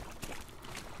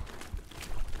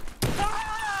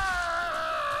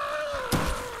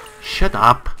 Shut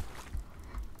up.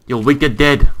 You'll wake the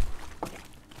dead.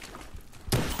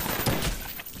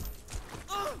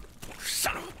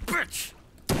 Son of a bitch!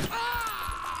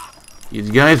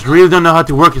 These guys really don't know how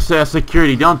to work as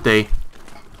security, don't they?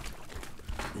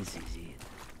 This is it.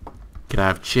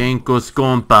 Kravchenko's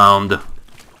compound.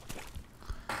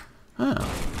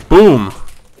 Oh. Boom!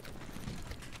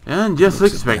 And just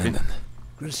like expected.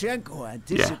 Grushenko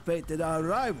anticipated our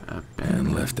arrival.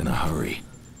 And left in a hurry.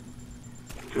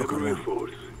 February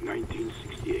 4th,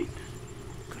 1968.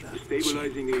 The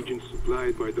stabilizing agent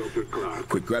supplied by Dr. Clark.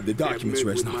 Quick, grab the documents,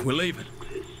 Reznov. We're leaving.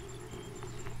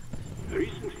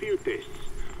 Recent field tests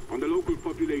on the local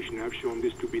population have shown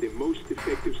this to be the most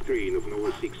effective strain of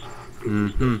Nova 6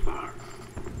 produced thus far.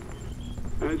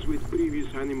 As with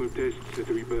previous animal tests at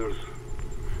rebirth,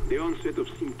 the onset of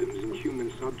symptoms in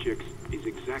human subjects is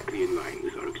exactly in line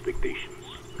with our expectations.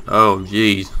 Oh,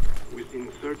 jeez. Within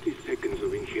 30 seconds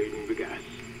of inhaling the gas,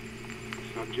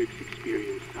 subjects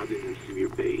experienced sudden and severe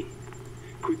pain,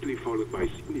 quickly followed by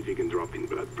a significant drop in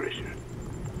blood pressure,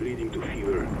 leading to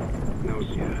fever,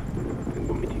 nausea, and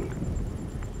vomiting.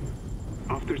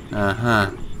 After 60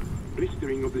 seconds,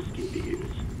 blistering of the skin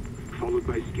begins, followed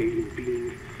by scaling,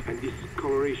 peeling, and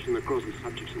discoloration across the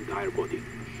subject's entire body,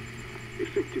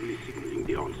 effectively signaling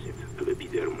the onset of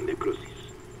epidermal necrosis.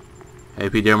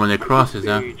 Epidermal necrosis,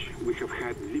 huh? We have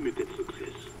had limited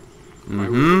success by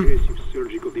aggressive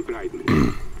surgical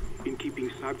debridement in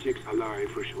keeping subjects alive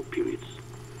for short periods.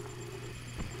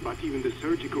 But even the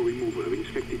surgical removal of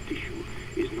infected tissue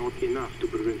is not enough to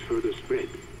prevent further spread.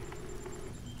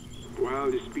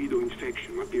 While the speed of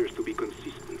infection appears to be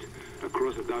consistent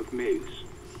across adult males,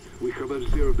 we have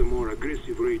observed a more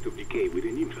aggressive rate of decay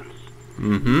within infants,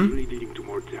 leading to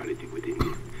mortality within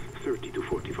 30 to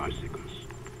 45 seconds.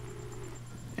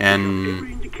 And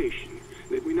every indication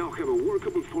that we now have a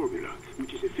workable formula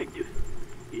which is effective,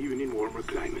 even in warmer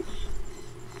climates.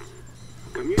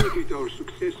 Communicate our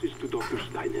successes to Dr.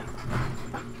 Steiner.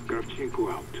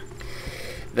 Kravchenko out.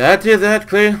 That is that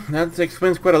clear. That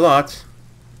explains quite a lot.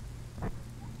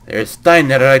 There's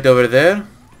Steiner right over there.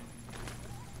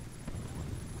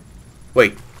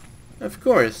 Wait. Of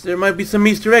course, there might be some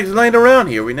Easter eggs lying around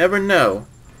here. We never know.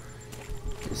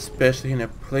 Especially in a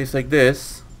place like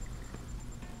this.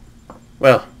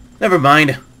 Well, never mind.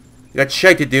 You got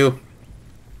shite to do.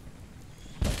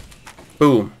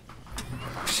 Boom.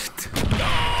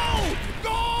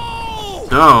 Go!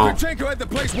 So. Kravchenko had the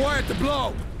place wired to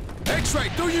blow. X-ray,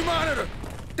 do you monitor?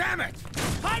 Damn it!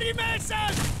 Harry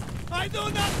Mason! I do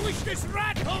not wish this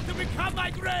rat hole to become my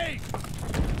grave!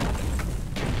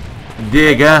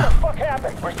 Dig, What the fuck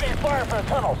happened? We're seeing fire from the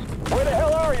tunnels. Where the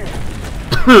hell are you?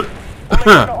 We'll make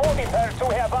the holding pattern so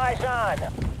we have eyes on.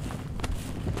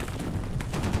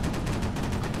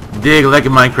 Dig like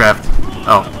in Minecraft.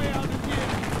 Oh.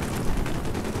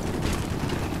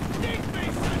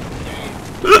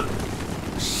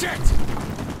 Shit!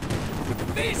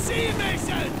 VC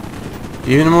Mason!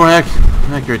 Even more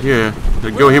accurate here. To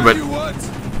go here, but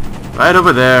right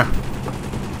over there.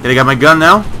 Did I got my gun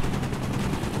now?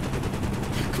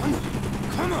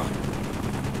 Come on.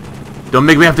 Don't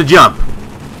make me have to jump.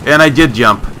 And I did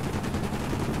jump.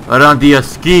 Right on the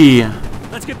ski.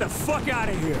 Let's get the fuck out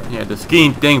of here. Yeah, the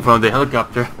skiing thing from the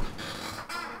helicopter.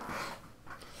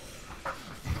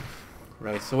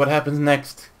 Right, so what happens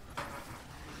next?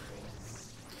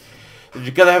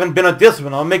 You guys haven't been on this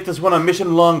one, I'll make this one a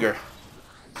mission longer.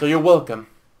 So you're welcome.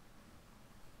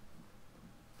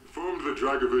 Informed that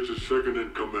Dragovich's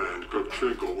second-in-command,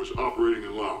 Kravchenko, was operating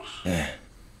in Laos. Yeah.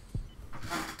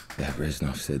 That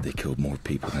Reznov said they killed more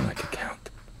people than I could count.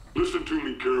 Listen to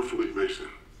me carefully, Mason.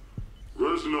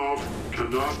 Reznov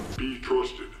cannot be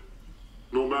trusted.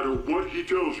 No matter what he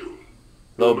tells you.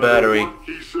 Low battery.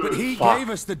 But he gave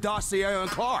us the dossier on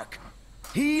Clark.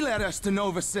 He led us to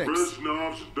Nova 6.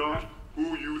 Reznov's not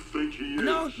who you think he is.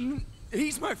 No,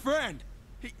 he's my friend.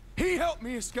 He helped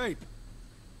me escape.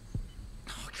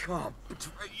 Oh, God,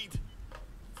 betrayed.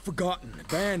 Forgotten,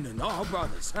 abandoned, all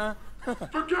brothers, huh?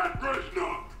 Forget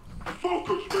Reznov!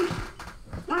 Focus, Mason!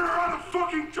 We're out of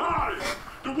fucking time!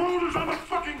 The world is on the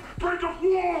fucking brink of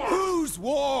war! Whose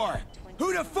war?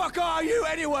 Who the fuck are you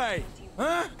anyway?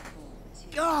 Huh?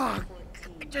 God,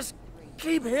 I just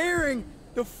keep hearing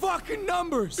the fucking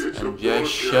numbers. And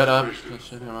just shut up. Just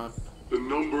shut him up. The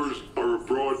numbers are a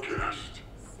broadcast.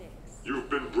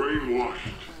 You've been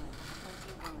brainwashed.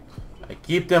 I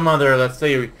keep them under, let's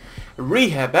say,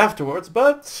 rehab afterwards,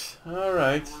 but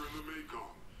alright. You were in the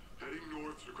Mekong, heading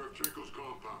north to Kravchenko's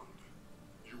compound.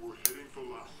 You were heading for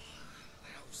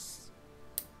Laos.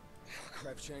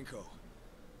 Kravchenko.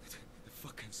 The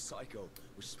fucking psycho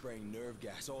was spraying nerve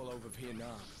gas all over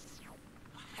Vietnam.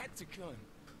 I had to kill him.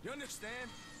 You understand?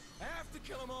 I have to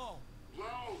kill them all.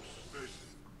 Laos, Mason.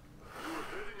 You were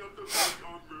heading up the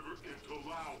Mekong River into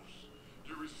Laos.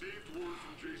 You received word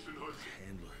from Jason Hudson.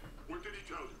 Handler. What did he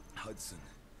tell you? Hudson.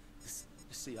 The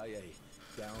CIA.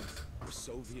 Down a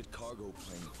Soviet cargo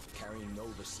plane carrying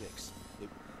Nova 6. It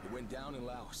went down in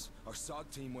Laos. Our SOG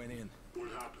team went in. What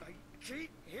happened? I keep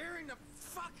hearing the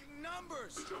fucking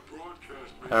numbers. It's a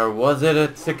broadcast, Or was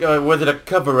it a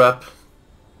cover-up?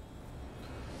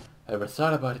 I ever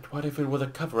thought about it. What if it was a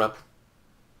cover-up?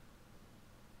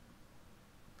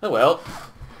 Oh well.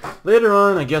 Later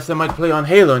on, I guess I might play on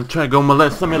Halo and try to go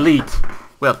molest some elite.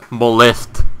 Well,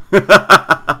 molest.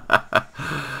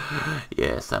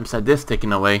 Yes, I'm sadistic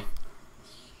in a way.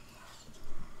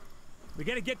 We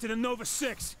gotta get to the Nova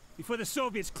 6 before the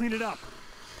Soviets clean it up.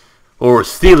 Or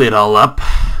steal it all up.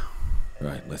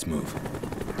 Right, let's move.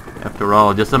 After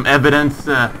all, just some evidence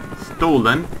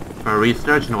stolen for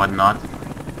research and whatnot.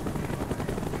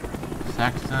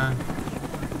 Saxon.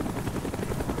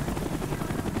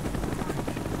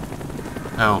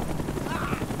 Oh.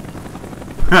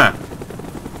 Huh.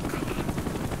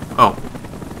 Oh.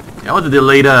 That was a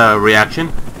delayed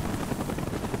reaction.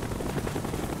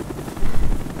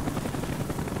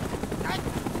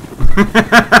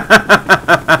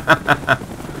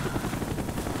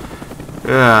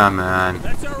 Yeah, man.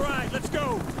 That's all right. Let's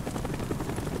go.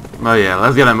 Oh yeah,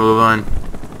 let's get a move on.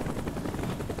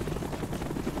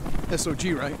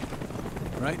 SOG, right?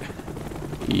 Right?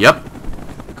 Yep.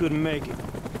 Couldn't make it.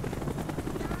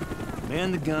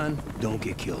 Man the gun, don't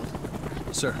get killed.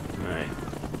 Sir. Alright.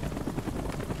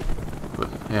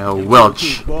 Yeah,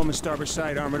 Welch. Bowman starboard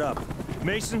side armored up.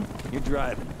 Mason, you're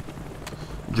driving.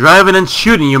 Driving and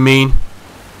shooting, you mean?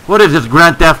 What is this,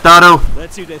 Grand Theft Auto?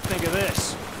 Let's see what they think of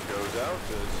this. Goes out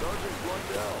to Sergeant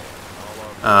Guil.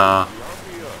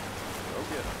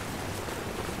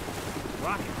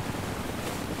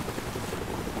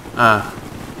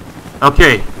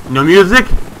 Okay, no music?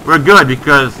 We're good,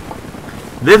 because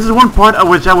this is one part of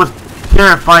which I was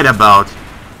terrified about.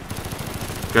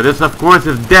 Because this, of course,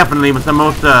 is definitely the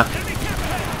most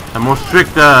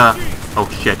strict, oh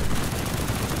shit.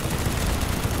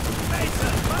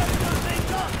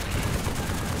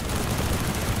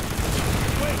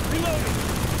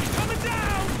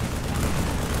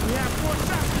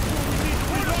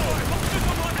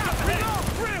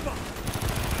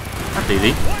 That's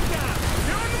easy.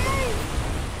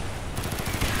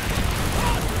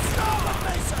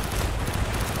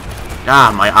 Ah,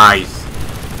 my eyes.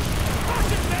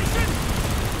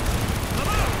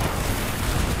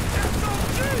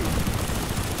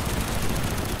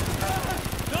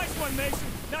 Nice one, Mason.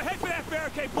 Now head for that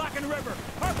barricade blocking the river.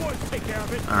 Our boys will take care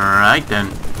of it. Alright then.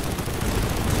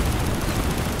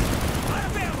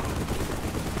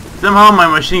 Somehow my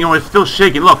machine gun was still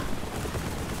shaking. Look.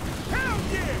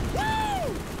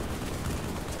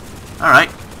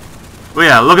 Alright. Oh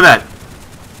yeah, look at that.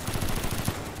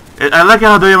 I like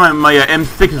how my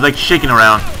M6 is like shaking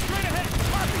around.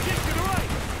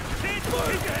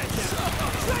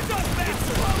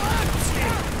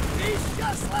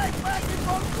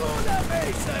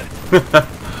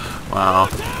 Wow.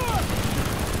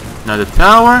 Another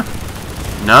tower.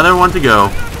 Another one to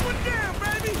go.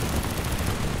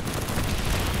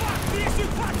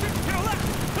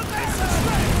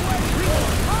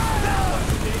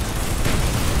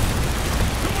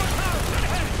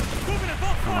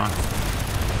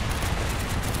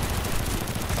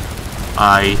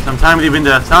 Sometimes even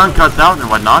the sound cuts out and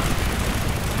whatnot.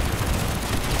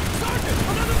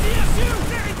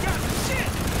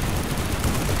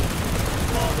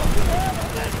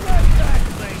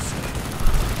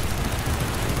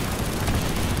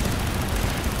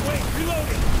 Wait,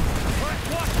 reloading. Alright,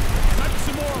 watch. Time for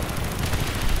some more.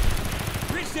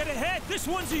 Reset ahead. This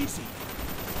one's easy.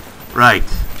 Right.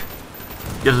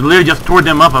 Just literally just tore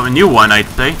them up of a new one, I'd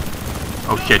say.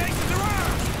 Oh shit.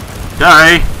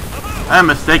 Sorry. I'm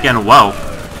mistaken. Whoa.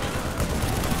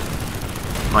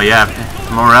 Well, yeah,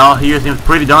 morale here seems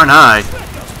pretty darn high.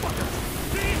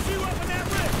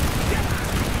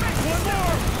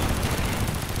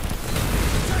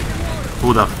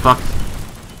 Who the fuck?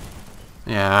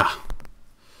 Yeah.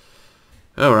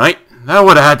 Alright. That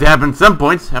would have had to happen at some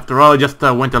points. After all, I just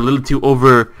went a little too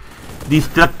over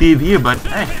destructive here, but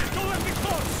hey.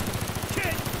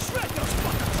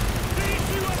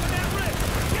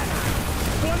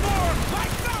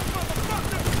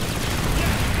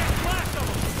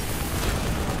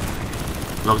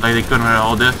 Looked like they couldn't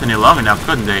hold this any longer now,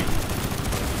 couldn't they?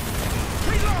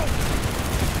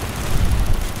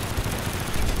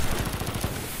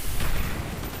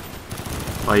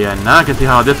 But yeah, now I can see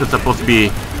how this is supposed to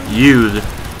be used.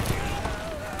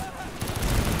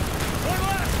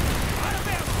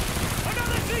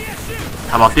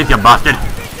 How about this, you bastard?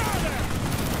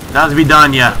 That's be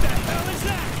done, yeah.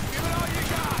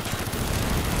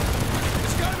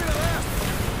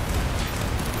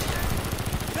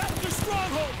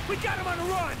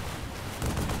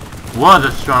 Was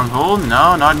a stronghold?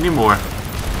 No, not anymore.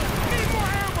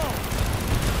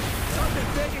 Something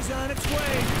big is on its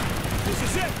way. This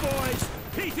is it, boys.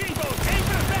 PT boats. Aim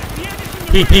for the back. The engine's in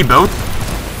the PT boats?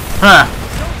 Huh.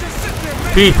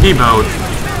 PT boats.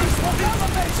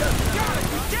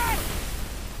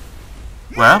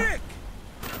 Well?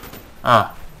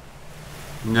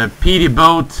 The PT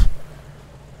boat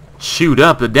chewed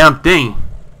up the damn thing.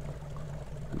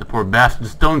 The poor bastard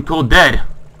is stone cold dead.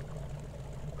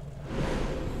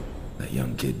 That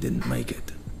young kid didn't make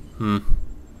it. I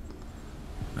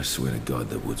swear to God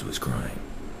that Woods was crying.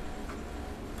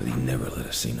 But he never let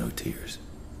us see no tears.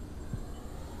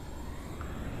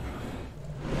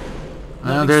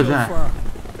 Well, there's that. Far.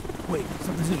 Wait,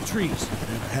 something's in the trees.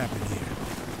 Whatever happened here?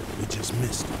 We just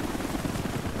missed it.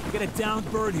 I got a downed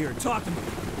bird here. Talk to me.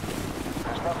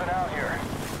 There's nothing out here.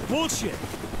 Bullshit.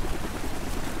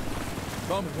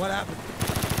 Tell me, what happened?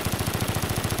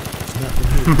 There's nothing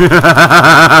here.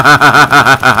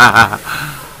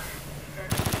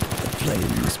 The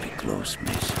plane must be close,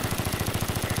 Mason.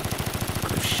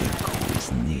 Kravchenko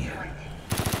is near.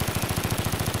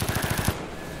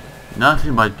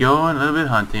 Nothing but going a little bit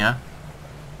hunting, huh?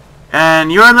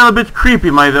 And you're a little bit creepy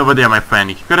over there, my friend.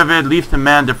 You could have at least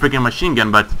manned the freaking machine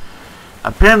gun, but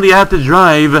apparently I have to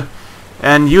drive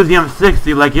and use the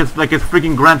M60 like it's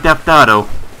freaking Grand Theft Auto.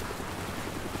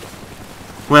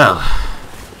 Well.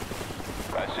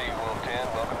 I see you, Wolf 10.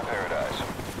 Welcome to paradise.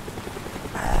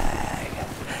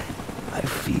 I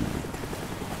feel it.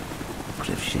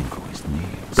 Kravchenko is near.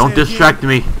 Don't distract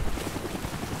me.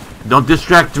 Don't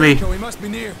distract me. He must be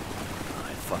near.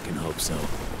 I fucking hope so.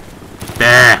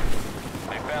 There.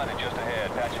 They found it just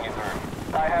ahead, patching it through.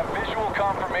 I have visual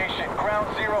confirmation.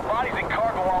 Ground zero, bodies and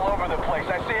cargo all over the place.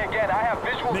 I say again, I have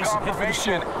visual Mason, head for the confirmation.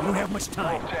 ship. We don't have much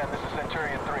time. Wolf 10, this is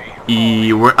Centurion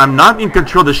 3. I'm not in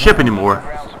control of the ship anymore.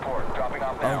 Ground support, dropping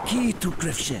off now. Our key to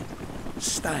Kravchenko.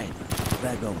 Stein,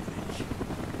 Dragovich.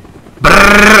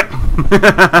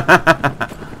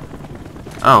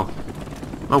 Oh.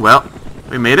 Oh well.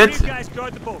 We made it. You guys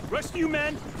guard the boat. Rest of you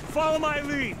men, follow my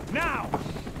lead. Now!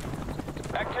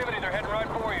 Activity, they're heading right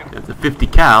for you. It's a 50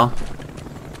 cal.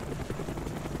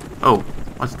 Oh,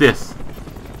 what's this?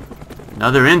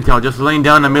 Another intel just laying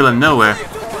down in the middle of nowhere.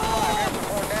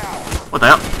 What the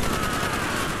hell?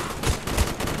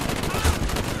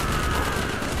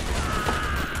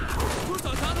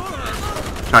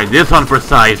 Try this one for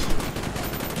size.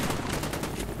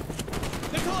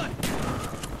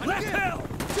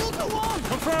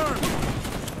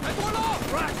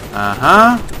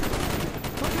 Uh-huh.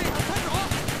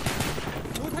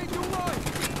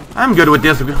 I'm good with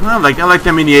this. I like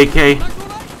them in the AK.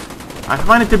 I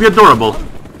find it to be adorable.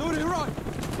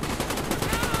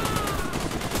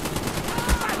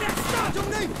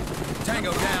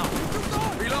 Tango down.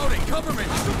 Reloading. Cover me.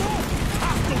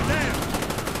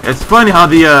 It's funny how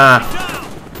the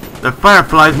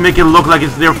fireflies make it look like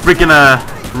they're freaking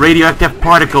radioactive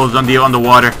particles on the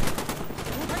water.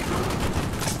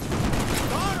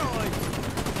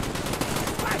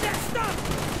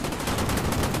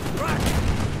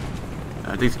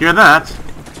 Takes care of that.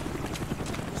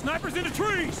 Snipers in the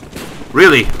trees.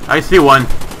 Really, I see one.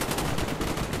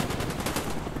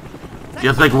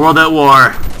 Just like World at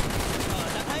War.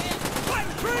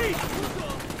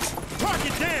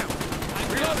 Target down.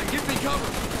 Reloading. Give me cover.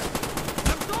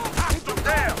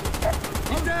 Down.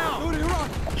 He's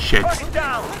down. Shit. Target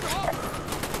down.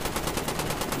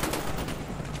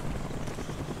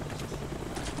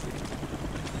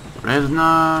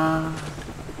 Resna.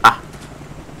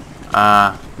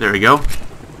 There we go.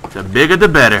 The bigger the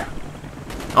better.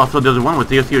 Also, there's one with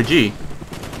the SUG.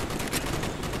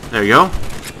 There you go.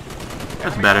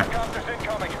 That's better.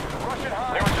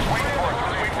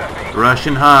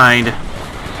 Russian hind.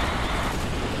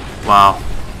 Wow.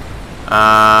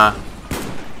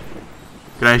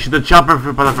 Can I shoot the chopper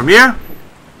from here?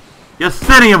 Just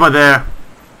sitting over there.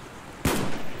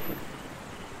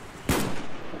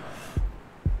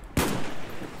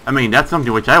 I mean, that's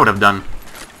something which I would have done.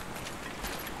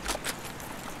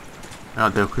 Oh,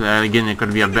 again, it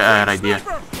could be a bad idea.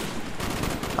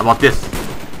 How about this?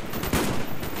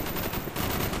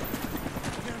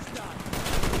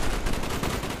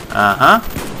 Uh-huh.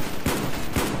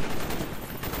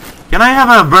 Can I have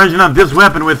a version of this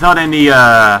weapon without any,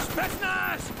 Why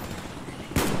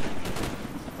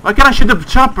can't I shoot the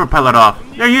chopper pilot off?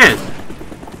 There he is.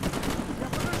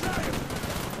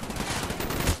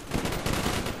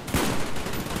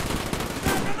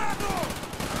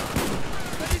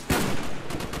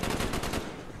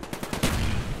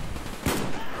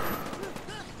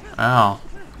 Ow.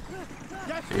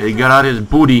 He got out his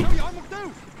booty.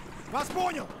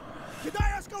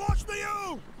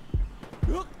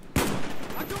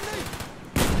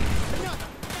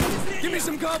 Give me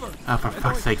some cover. Oh, for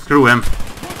fuck's sake, screw him.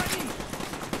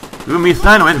 Screw me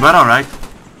sideways, but alright.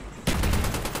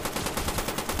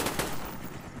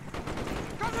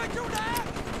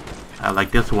 I like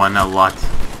this one a lot.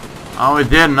 Always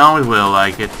did and always will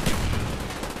like it.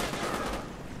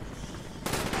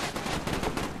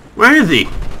 Where is he?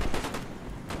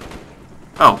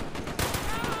 Oh.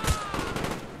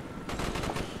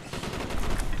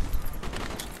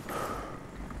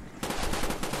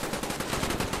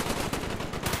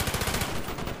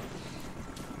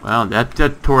 Well,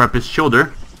 that tore up his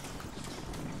shoulder.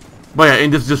 But yeah,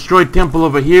 in this destroyed temple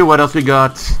over here, what else we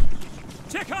got?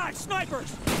 Check high,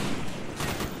 snipers.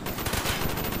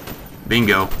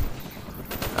 Bingo.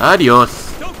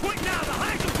 Adios. Don't quit now. The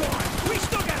hides are gone. We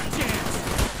still got a chance.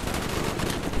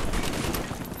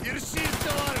 You're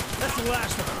still on it. That's the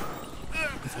last one.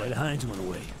 That's why the Hinds went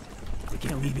away. They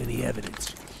can't leave any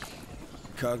evidence.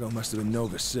 Cargo must have been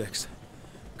Nova 6.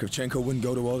 Kravchenko wouldn't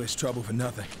go to all this trouble for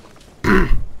nothing.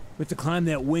 We have to climb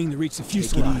that wing to reach the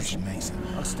fuselage. Take it easy, Mason.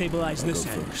 I'll stabilize this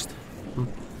end. First.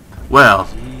 Well,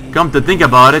 come to think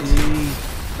about it,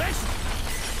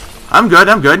 I'm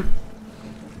good.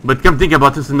 But come think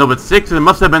about this in Nova 6, it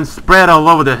must have been spread all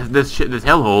over this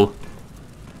hellhole.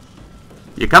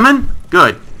 You coming?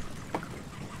 Good.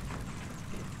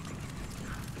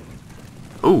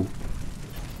 Ooh.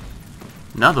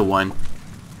 Another one.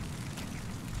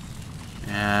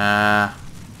 Yeah.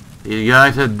 These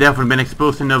guys have definitely been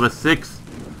exposed to Nova 6.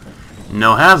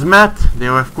 No hazmat. They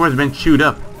were of course been chewed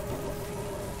up.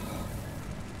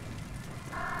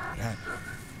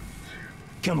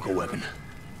 Chemical weapon.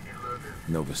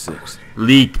 Nova 6.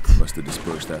 Leaked. Must have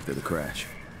dispersed after the crash.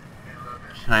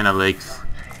 China Lakes.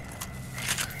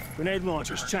 Grenade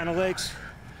launchers, China Lakes.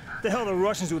 What the hell are the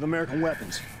Russians do with American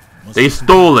weapons? They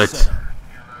stole it.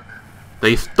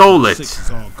 They stole it. 6 is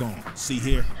all gone. See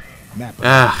here? Map of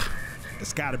Ah.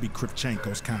 It's gotta be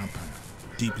Kravchenko's compound.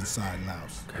 Deep inside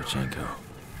Laos. Kravchenko.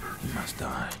 He must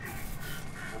die.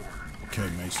 Okay,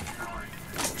 Mason.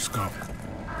 Let's go.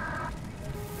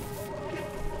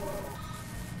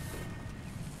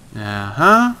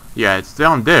 Uh-huh. Yeah, it's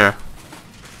down there.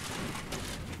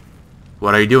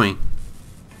 What are you doing?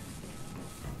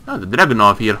 Oh, the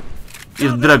Dragunov here. It's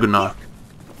Dragunov.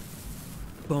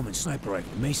 Bowman sniper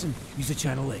rifle. Mason, use the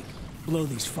China Lake. Blow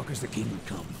these fuckers the kingdom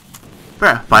come.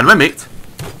 Fair, fine with me.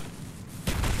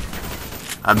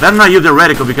 I better not use the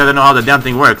reticle because I know how the damn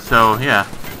thing works, so yeah.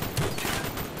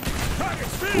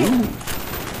 Ooh.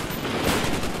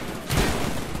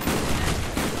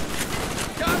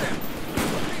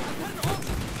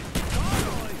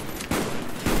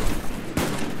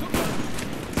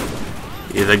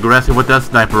 He's aggressive with that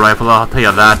sniper rifle, I'll tell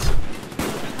you that.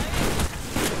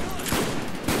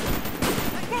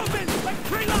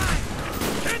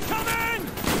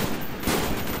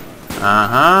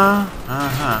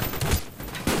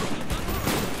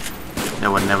 That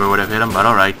one never would have hit him, but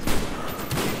alright.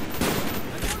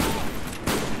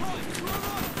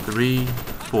 3,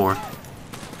 4.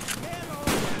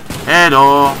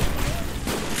 Hello.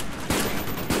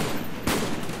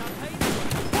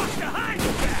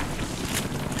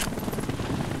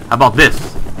 How about this?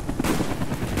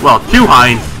 Well, 2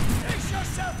 Hinds.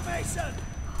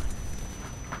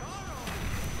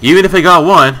 Even if I got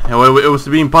one, it was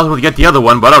to be impossible to get the other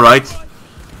one, but alright.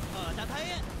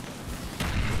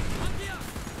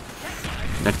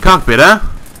 The cockpit, huh?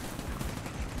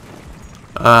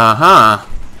 Uh-huh.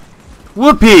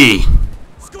 Whoopee!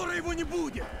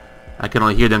 I can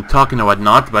only hear them talking or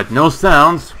whatnot, but no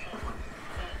sounds.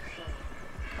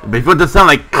 Before the sound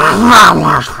like...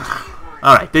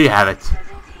 Alright, there you have it.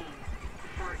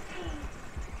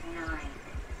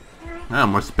 Oh,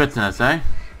 more spits in us, eh?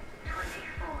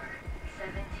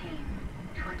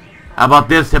 How about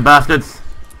this, you bastards?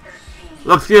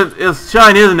 Looks good, it's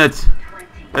shiny, isn't it?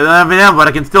 I don't have an ammo, but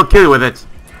I can still kill you with it.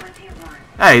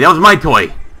 Hey, that was my toy.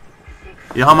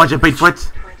 You know how much I paid for it?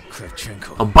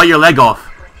 I'll bite your leg off.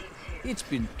 It's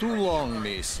been too long,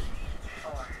 Mason.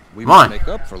 We Come on. must make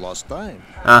up for lost time.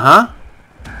 Uh-huh.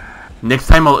 Next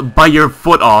time I'll bite your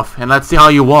foot off, and let's see how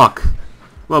you walk.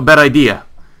 Well, bad idea.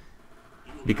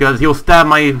 Because he'll stab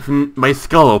my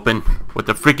skull open with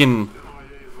the freaking,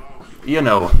 you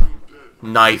know,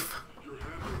 knife.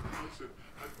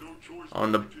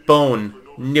 On the bone.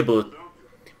 Nibble.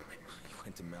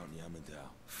 Went to Mount Yamantau.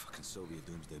 Fucking Soviet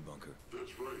doomsday bunker.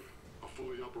 That's right. A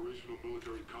fully operational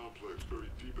military complex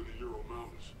buried deep in the Ural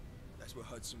Mountains. That's where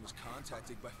Hudson was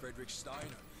contacted by Friedrich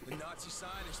Steiner, the Nazi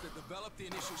scientist that developed the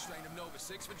initial strain of Nova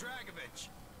 6 for Dragovich.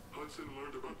 Hudson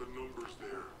learned about the numbers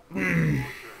there.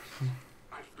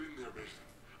 I've been there, Mason.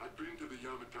 I've been to the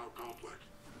Yamantau complex.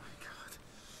 Oh my God.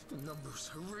 The numbers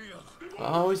are real.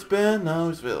 Always been,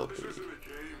 always will be. This isn't a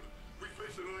game. We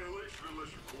face annihilation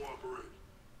unless you cooperate.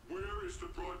 Where is the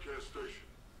broadcast station?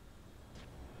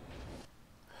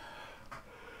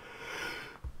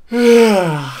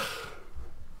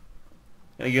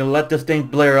 You let this thing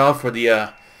blare off for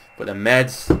the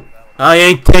meds? I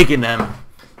ain't taking them.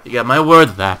 You got my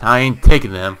word for that. I ain't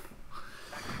taking them.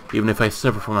 Even if I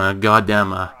suffer from a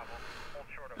goddamn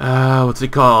what's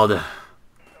it called?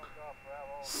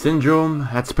 Syndrome,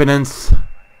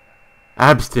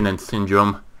 abstinence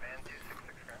syndrome.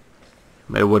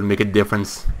 But it wouldn't make a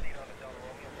difference.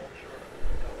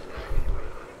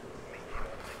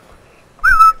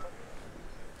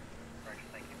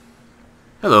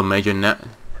 Hello, Major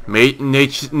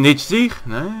Nitschzig.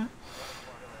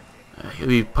 He'll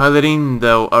be piloting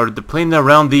the plane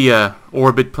around the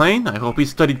orbit plane. I hope he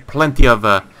studied plenty of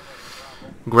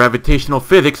gravitational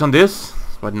physics on this,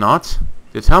 but not.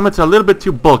 This helmet's a little bit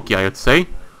too bulky, I'd say.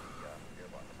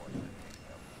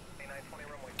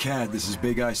 CAD, this is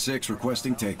Big I-6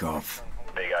 requesting takeoff.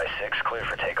 Big I-6, clear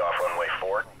for takeoff, runway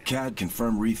 4. CAD,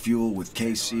 confirm refuel with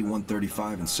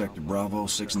KC-135 in Sector Bravo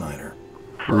 69er.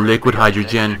 Liquid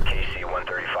hydrogen.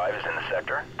 KC-135 is in the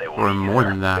sector. They will or more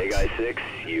than that. Big I-6,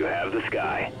 you have the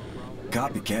sky.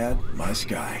 Copy, CAD, my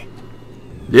sky.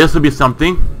 This will be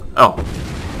something. Oh.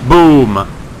 Boom.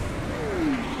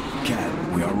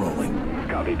 CAD, we are rolling.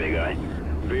 Copy, Big I.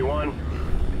 V1,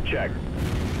 check.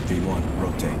 V1,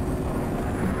 rotate.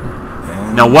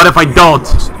 And now what if I don't?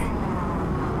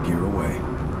 Gear away.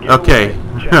 Okay.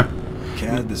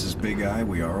 CAD, this is Big I,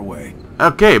 we are away.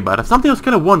 Okay, but something I was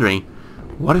kind of wondering.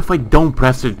 What if I don't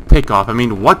press the takeoff? I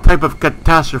mean, what type of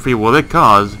catastrophe will it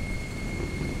cause?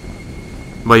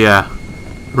 But yeah.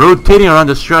 Rotating around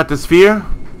the stratosphere.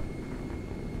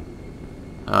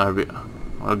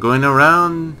 We're going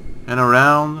around and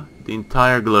around the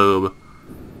entire globe.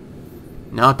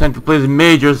 Now time to play the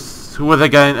majors. Who was that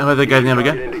guy? Who was that guy's name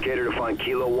again? Indicator to find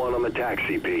Kilo 1 on the TAC,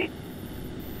 CP.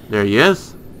 There he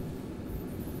is.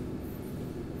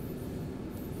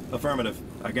 Affirmative.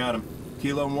 I got him.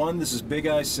 Kilo 1, this is Big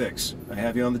I-6. I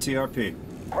have you on the TRP.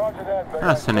 Roger that, Big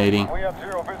Fascinating. We have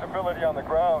zero visibility on the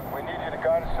ground. We need you to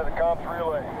guide us to the comms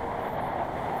relay.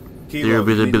 Zero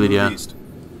visibility, yeah.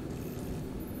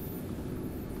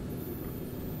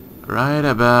 Right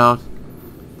about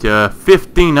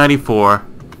 1594.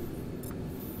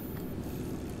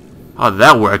 How'd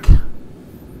that work?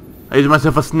 I used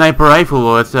myself a sniper rifle,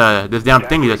 or it's this damn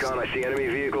thing is. I see enemy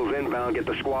vehicles inbound. Get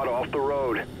the squad off the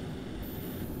road.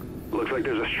 Looks like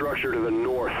there's a structure to the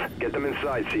north. Get them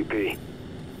inside, CP.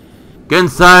 Get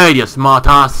inside, you smart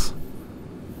ass.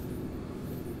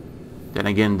 Then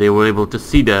again, they were able to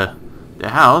see the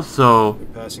house, so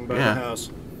They're passing by yeah. the house.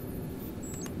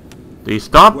 They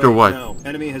stopped Wait, or what? No,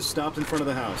 enemy has stopped in front of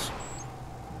the house.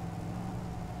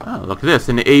 Oh, look at this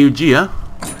in the AUG, huh?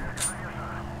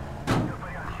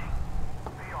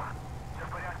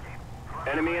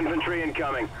 Enemy infantry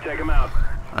incoming. Take them out.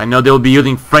 I know they'll be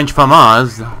using French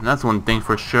FAMAS. That's one thing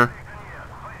for sure.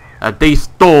 That they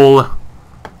stole.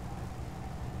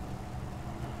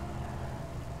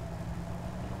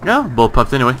 Yeah,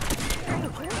 bullpups anyway.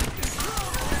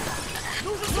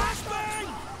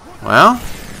 Well.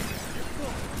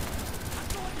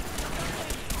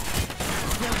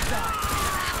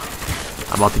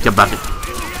 How about the back?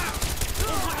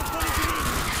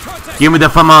 Give me the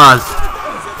FAMAS.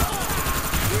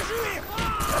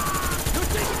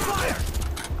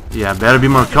 Yeah, better be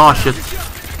more cautious.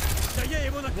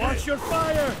 Watch your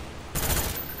fire.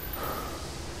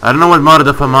 I don't know what model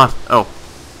the FAMAS. Oh.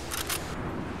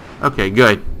 Okay,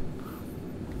 good.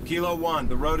 Kilo 1,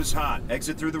 the road is hot.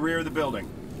 Exit through the rear of the building.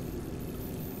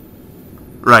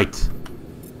 Right.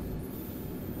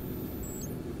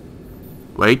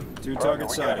 Wait. 2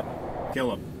 targets sighted.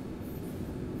 Kill him.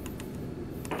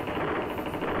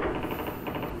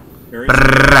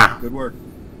 Good work.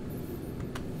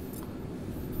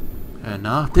 And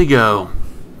off they go.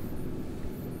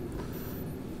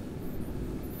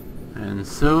 And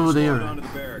so they are. Onto the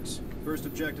barracks. First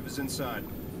objective is inside.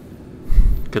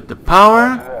 Get the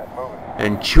power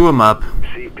and chew them up.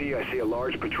 CP, I see a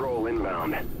large patrol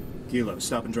inbound. Kilo,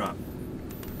 stop and drop.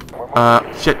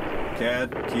 Shit.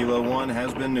 CAD, Kilo 1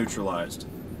 has been neutralized.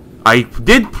 I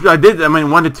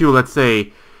wanted to, let's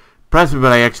say, press it,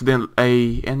 but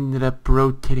I ended up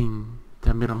rotating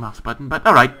the middle mouse button, but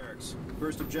alright.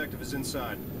 First objective is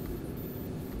inside.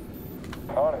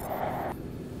 On it.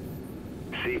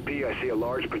 CP, I see a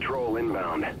large patrol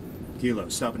inbound. Kilo,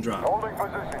 stop and drop. Holding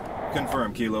position.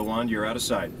 Confirm, Kilo 1, you're out of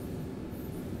sight.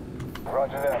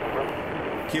 Roger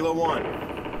that. Kilo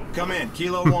 1, come in,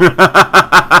 Kilo 1.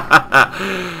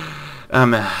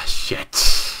 Shit.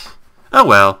 Oh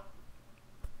well.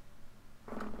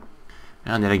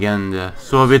 And then again, the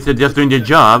Soviets are just doing their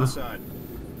job.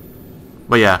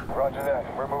 But yeah. Roger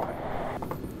that, we're moving.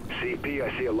 CP,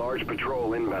 I see a large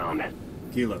patrol inbound.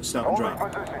 Kilo, stop and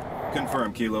drop.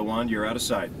 Confirm, Kilo 1, you're out of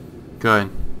sight. Good.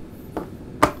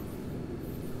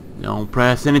 Don't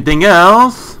press anything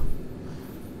else.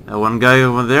 That one guy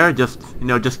over there just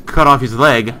cut off his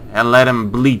leg and let him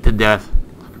bleed to death.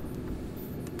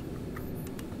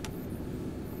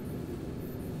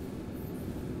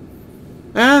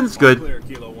 And it's good. Clear,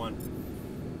 Kilo 1.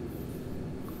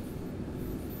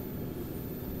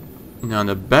 Now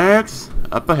the barracks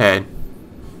up ahead.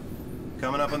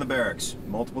 Coming up on the barracks.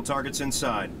 Multiple targets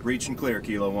inside. Breach and clear,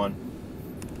 Kilo 1.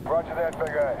 Roger that, big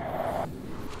eye.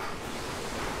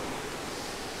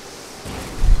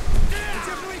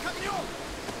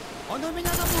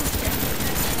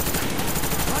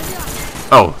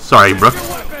 Oh, sorry, Brooke.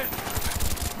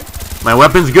 My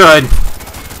weapon's good.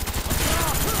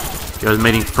 There's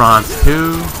mating France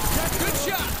too.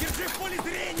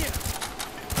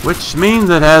 Which means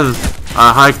it has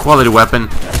a high quality weapon.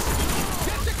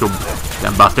 So,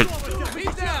 damn bastard.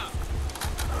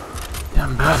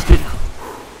 Damn bastard.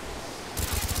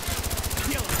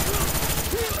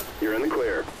 You're in the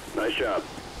clear. Nice job.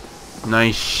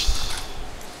 Nice.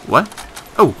 What?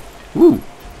 Oh, woo.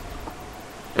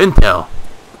 Intel.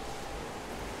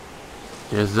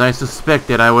 Yes, I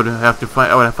suspected I would have to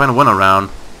find. I would find one around.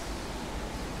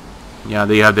 Yeah,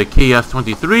 they have the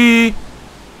KS-23.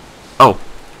 Oh,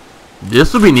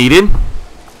 this will be needed.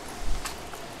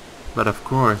 But of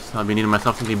course, I'll be needing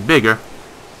myself something bigger.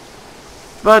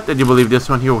 But I do believe this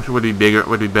one here would be bigger.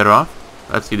 Would be better off.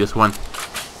 Let's see this one.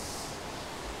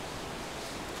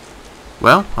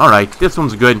 Well, all right. This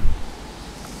one's good.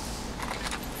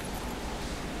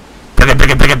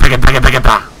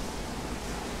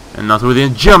 And also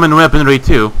within German weaponry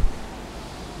too.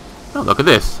 Oh, look at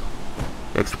this.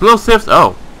 Explosives.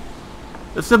 Oh,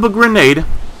 a simple grenade.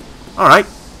 All right.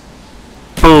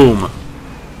 Boom.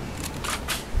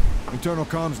 Internal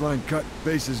comms line cut.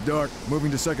 Base is dark. Moving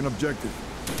to second objective.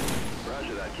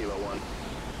 Roger that, Kilo 1.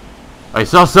 I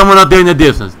saw someone out there in the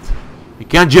distance. You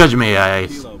can't judge me,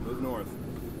 guys. Kilo, move north.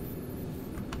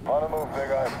 On the move,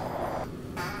 big eye.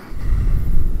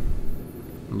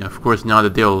 And of course, now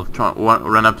that they'll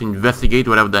run up to investigate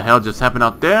whatever the hell just happened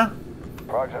out there.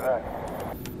 Roger that.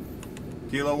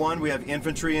 Kilo 1, we have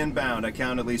infantry inbound. I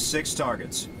count at least 6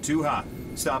 targets. Too hot.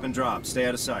 Stop and drop. Stay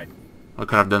out of sight. I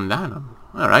could have done that.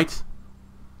 All right.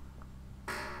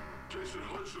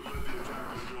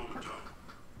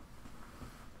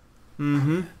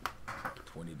 Mm-hmm.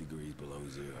 20 degrees below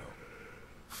zero.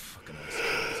 Fucking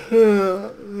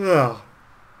awesome.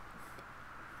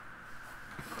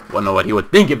 Wonder what he would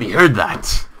think if he heard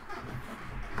that.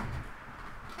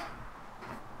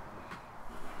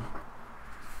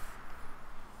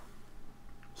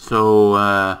 So,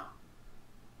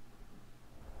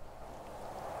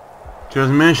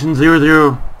 transmission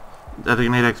 00,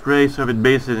 designate X-ray, Soviet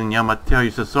bases in Yamato,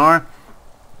 USSR.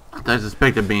 I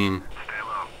suspect of being.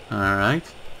 Alright.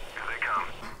 Here they come.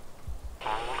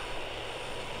 Hold.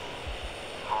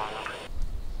 Hold.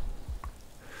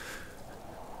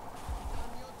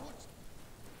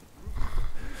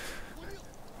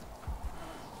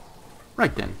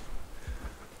 Right then.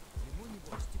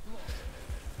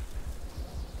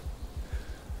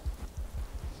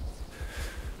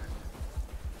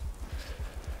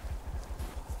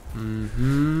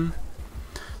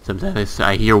 Sometimes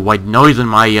I hear white noise in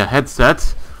my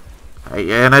headset.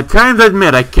 And at times I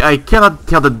admit I cannot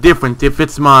tell the difference if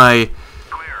it's my...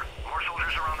 Clear. More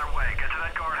soldiers are on their way. Get to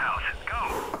that guardhouse.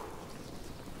 Go!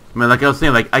 I mean, like I was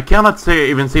saying, like I cannot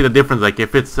even see the difference, like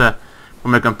if it's from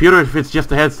my computer, if it's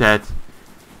just a headset.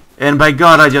 And by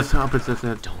God, I just hope it's a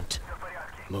headset. Don't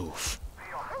move.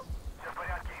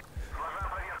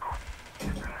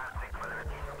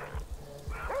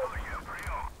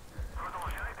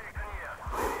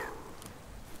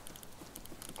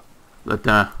 That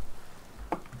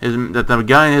the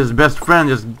guy and his best friend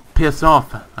just piss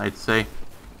off, I'd say.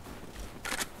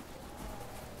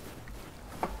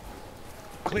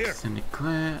 Clear.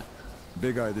 Clear.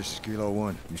 Big Eye, this is Kilo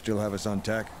 1. You still have us on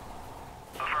tack?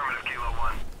 Affirmative, Kilo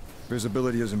 1.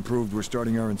 Visibility has improved. We're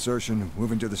starting our insertion,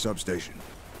 moving to the substation.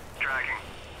 Tracking.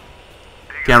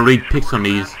 Can't read pics on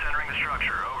these. Centering the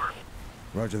structure. Over.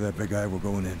 Roger that, Big Eye. We're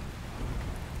going in.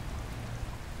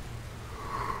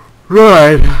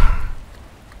 Right.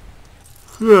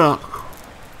 Yeah.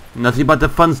 Nothing but the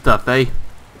fun stuff, eh?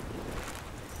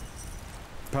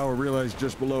 Power realized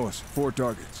just below us. 4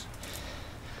 targets.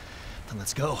 Then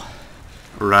let's go.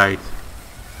 Right.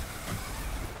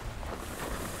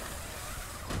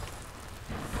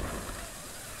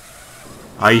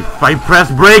 If I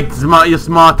press brake, you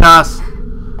smart ass.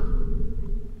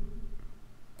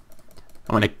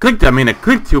 When I clicked, I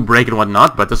clicked to brake and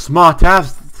whatnot, but the smart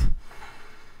ass,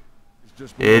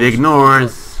 it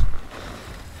ignores.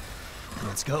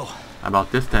 Let's go. How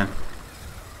about this then?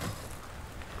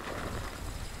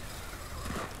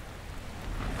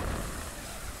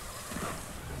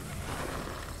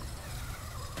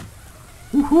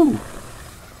 Woohoo!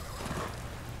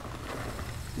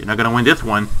 You're not gonna win this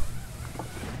one.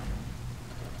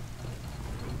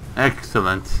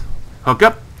 Excellent. Hook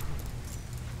up.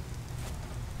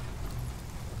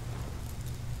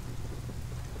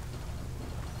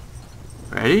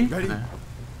 Ready? Ready?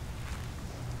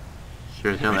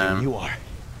 Sure as hell am. You are.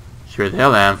 Sure as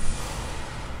hell am.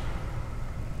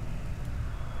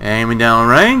 Aiming down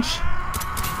range.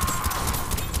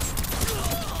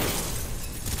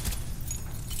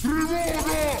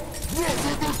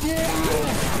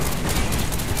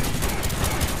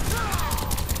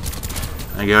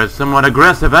 I guess somewhat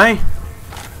aggressive, eh?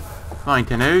 Fine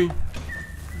to know.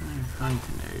 Fine to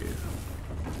know.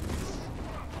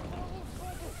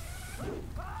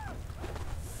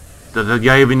 Does the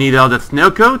guy even need all that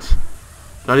snow coat?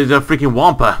 That is a freaking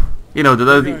Wampa. You know,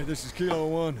 This is Kilo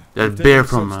 1. that bear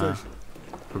from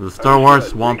the Star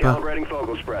Wars Wampa. Calibrating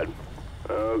focal spread.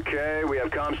 Okay, we have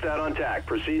Comstat on tack.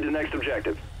 Proceed to next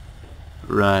objective.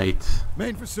 Right.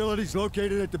 Main facility's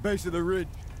located at the base of the ridge.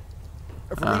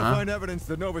 If we're gonna find evidence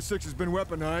that Nova 6 has been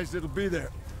weaponized, it'll be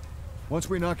there. Once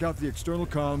we knock out the external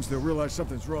comms, they'll realize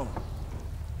something's wrong.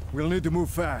 We'll need to move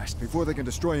fast before they can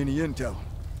destroy any intel.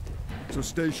 So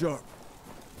stay sharp.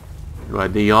 Right,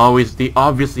 they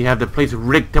obviously have the place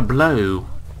rigged to blow.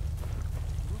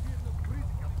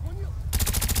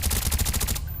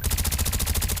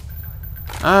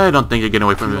 I don't think you're getting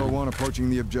away from Kilo it. 1 approaching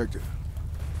the objective.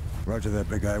 Roger that,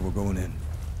 big guy. We're going in.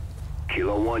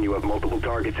 Kilo 1, you have multiple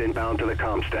targets inbound to the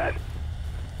Comstat.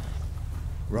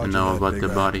 I know about the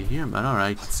body here, but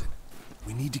alright.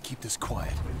 We need to keep this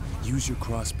quiet. Use your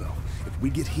crossbow. If we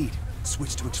get heat,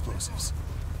 switch to explosives.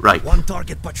 Right. One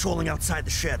target patrolling outside the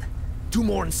shed. 2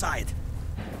 more inside.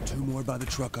 2 more by the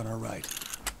truck on our right.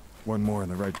 1 more in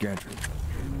the right gantry.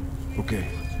 Okay,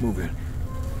 move in.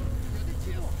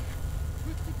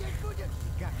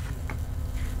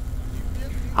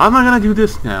 How am I gonna do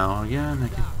this now? Again, I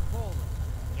can...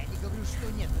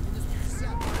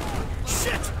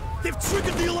 Shit! They've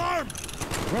triggered the alarm!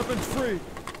 Weapons free.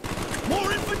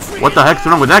 More infantry! What the heck's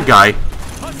wrong with that guy?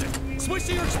 Switch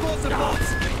to your explosive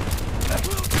bolts!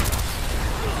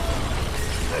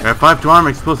 Air 5 to arm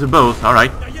explosive bows.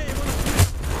 Alright.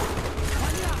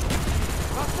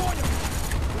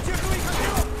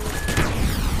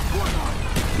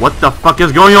 What the fuck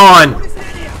is going on?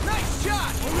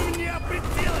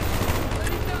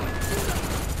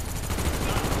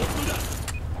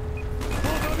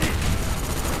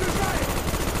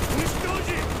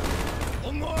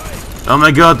 Oh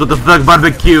my god, what the fuck,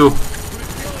 barbecue?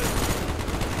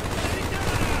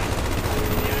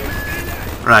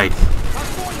 Right.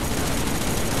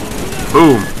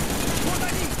 Boom.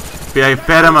 I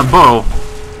fed him a bow.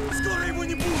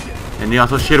 And he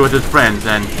also shared with his friends,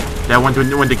 and that went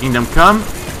to when the kingdom come.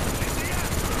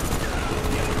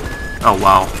 Oh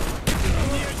wow.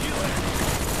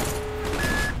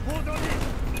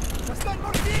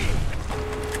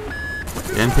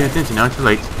 Didn't pay attention, now it's too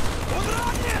late.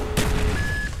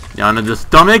 Down to the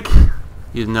stomach,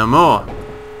 he's no more.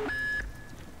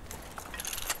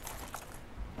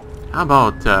 How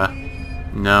about,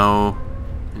 no.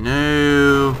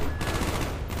 No.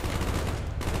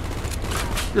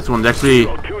 This one's actually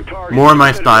more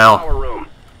my style.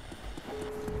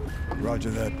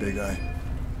 Roger that, big eye.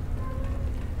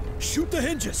 Shoot the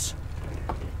hinges.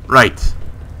 Right.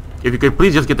 If you could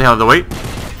please just get the hell out of the way.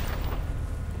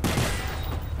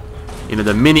 You know,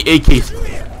 the mini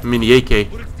AK. Mini AK.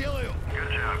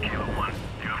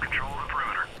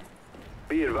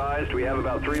 Be advised, we have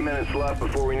about 3 minutes left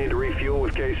before we need to refuel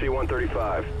with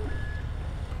KC-135.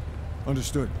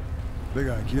 Understood. Big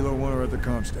eye, Kilo 1 are at the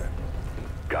Comstat.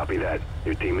 Copy that.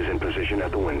 Your team is in position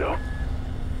at the window.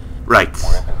 Right.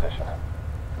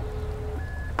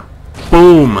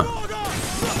 Boom.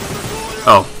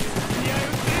 Oh.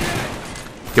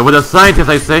 Get with the scientist,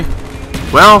 I say.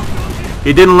 Well,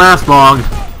 he didn't last long.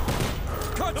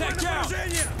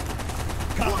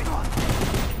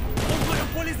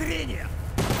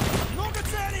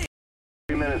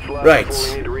 Right.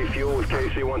 We need to refuel with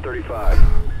KC-135.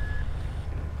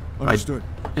 Understood.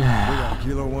 Big eye,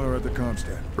 Kilo 1 are at the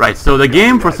Comstat. Right, so the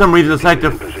game for some reason decided to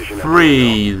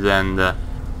freeze, and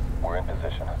we're in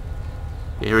position.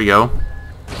 Here we go.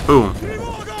 Boom.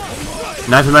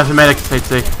 Nice mathematics, I'd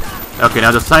say. Okay,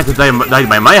 now the scientist died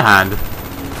by my hand.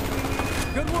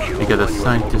 Because the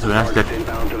scientist would actually...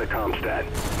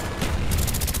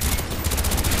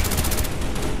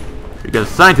 Because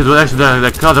scientists was actually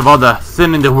the cause of all the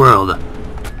sin in the world.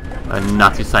 A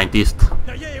Nazi scientist.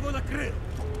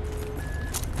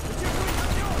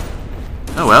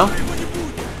 Oh well.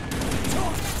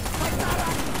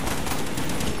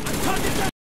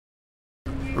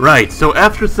 Right, so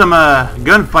after some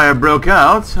gunfire broke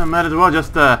out, I might as well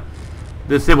just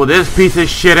disable this piece of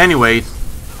shit anyways.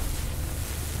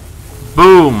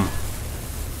 Boom.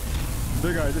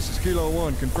 Big eye, this is Kilo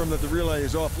 1. Confirm that the relay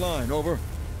is offline. Over.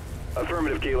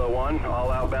 Affirmative, Kilo 1.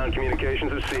 All outbound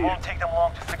communications are seized. Won't take them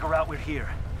long to figure out we're here.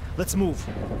 Let's move.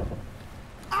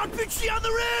 RPG on the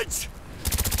ridge!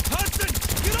 Hudson,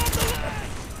 get off the ledge!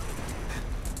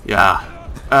 Yeah.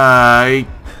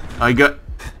 I got...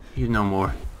 He's no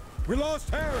more. We lost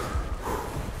Harry!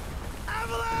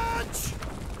 Avalanche!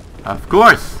 Of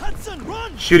course! Hudson,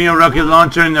 run! Shooting a rocket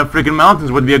launcher in the freaking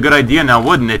mountains would be a good idea now,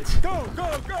 wouldn't it? Go,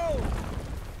 go, go!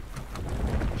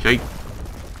 Shake.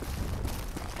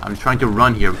 I'm trying to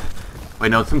run here.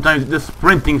 But no, sometimes the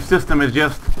sprinting system is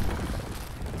just...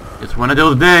 It's one of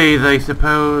those days, I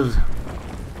suppose.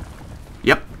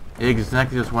 Yep,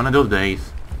 exactly just one of those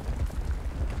days.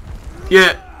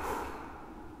 Yeah.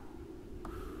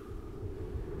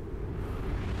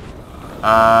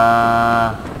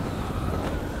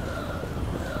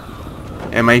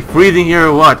 Am I freezing here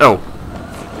or what? Oh.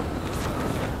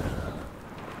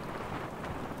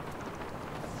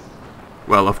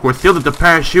 Well, of course, still that the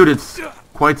parachute is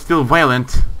quite still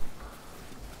violent.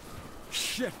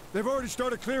 Shit, they've already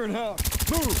started clearing house.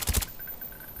 Move!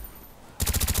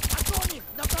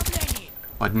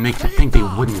 What makes you think they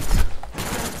wouldn't?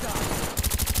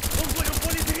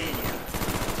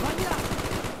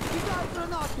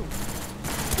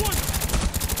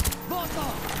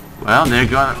 Well, they're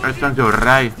starting to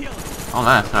arrive. Oh,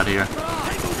 that's out of here.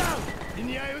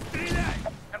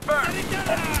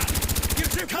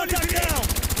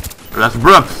 That's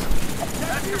Brooks.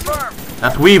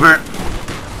 That's Weaver.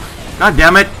 God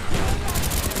damn it.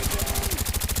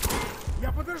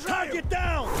 Target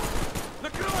down!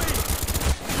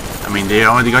 I mean, they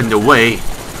already got in the way.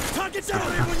 Target down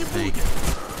when you move!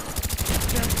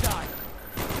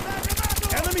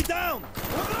 Enemy down!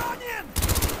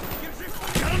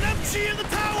 Got an MG in the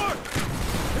tower!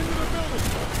 Into the building!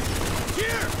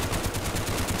 Here!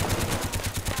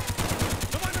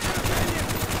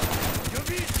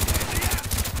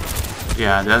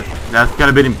 Yeah, that's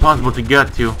gotta be impossible to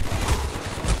get to.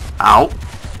 Ow.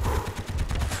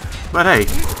 But hey,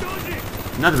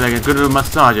 nothing like a good little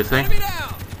massages, eh?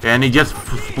 And he just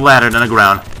splattered on the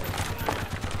ground.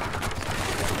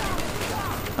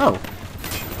 Oh.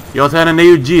 He also had an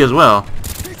AUG as well.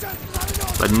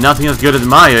 But nothing as good as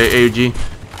my AUG.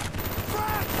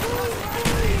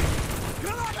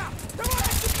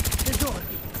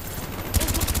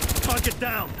 Target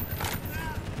down!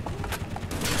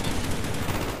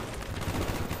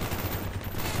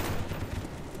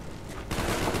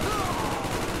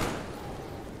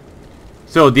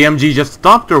 So the MG just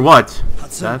stopped or what?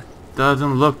 Hudson, that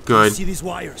doesn't look good. See these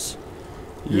wires?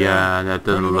 Yeah, that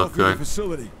doesn't look good.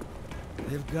 Facility.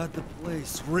 They've got the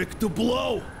place rigged to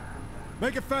blow.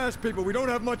 Make it fast, people. We don't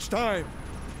have much time.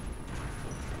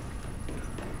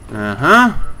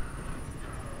 Uh-huh.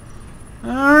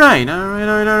 Alright.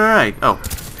 Oh.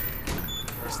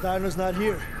 Steiner's not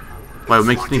here. Well, it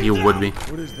makes me think he would be.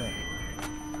 What is that?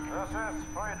 This is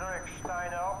Friedrich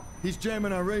Steiner. He's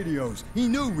jamming our radios. He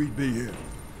knew we'd be here.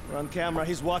 We're on camera.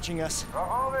 He's watching us.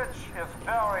 Dragovich is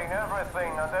burying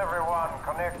everything and everyone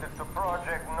connected to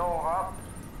Project Nova.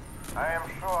 I am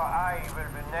sure I will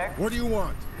be next. What do you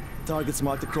want? Targets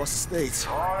marked across the states.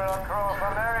 All across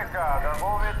America,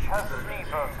 Dragovich has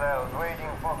sleeper cells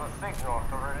waiting for the signal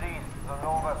to release the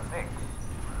Nova 6.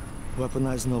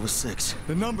 Weaponized Nova 6.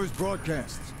 The numbers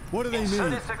broadcasts. What do they mean?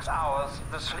 In 36 hours,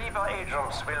 the sleeper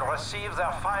agents will receive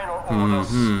their final orders.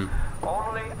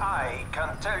 Only I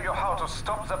can tell you how to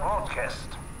stop the broadcast.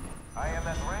 I am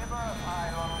at Rebirth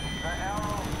Island, the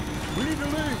Arrow. We need to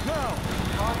leave now.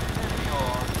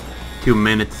 2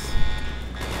 minutes.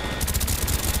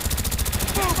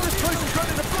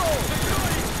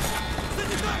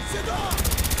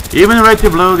 Even right to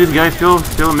blow, these guys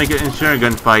still make it in sure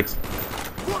gunfights.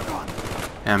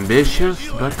 Ambitious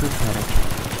but pathetic.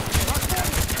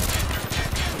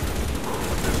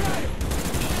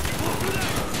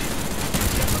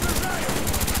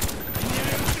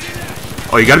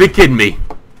 Oh, you gotta be kidding me.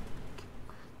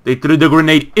 They threw the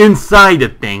grenade inside the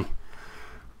thing.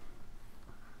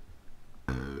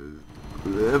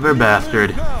 Clever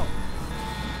bastard.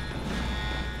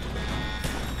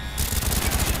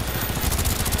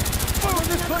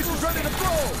 This place is ready to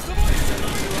blow.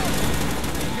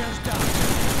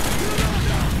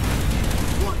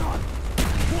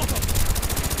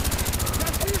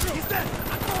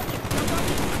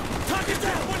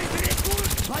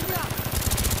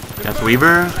 That's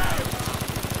Weaver.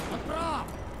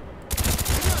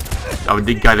 Oh,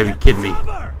 the gotta be kidding me.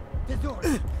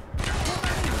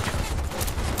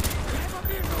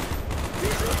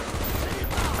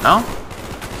 No?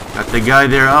 Got the guy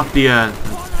there off the,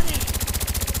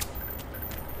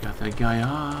 got that guy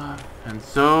off. And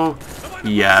so,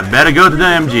 yeah, better go to the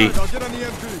MG. I'll get on the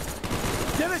MG.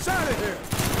 us out of here!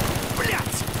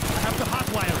 Blyat! I have the hot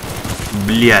wire.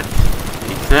 Blyat.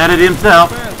 He said it himself.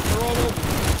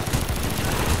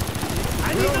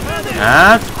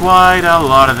 That's quite a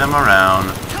lot of them around.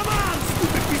 Come on,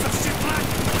 stupid piece of shit, man!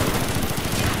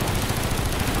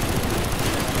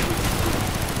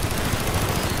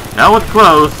 That was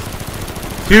close.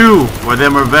 2 of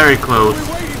them were very close.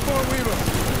 What are we waiting for, Weaver?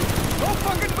 Don't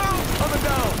fucking move! Coming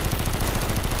down!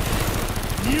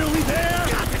 Nearly there!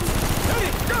 Got it! Hey,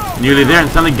 go! Nearly there and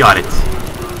suddenly got it.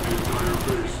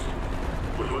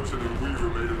 But Hudson and Weaver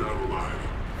made it out alive.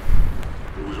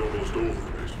 It was almost over,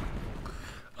 Mason.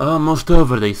 Almost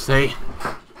over, they say.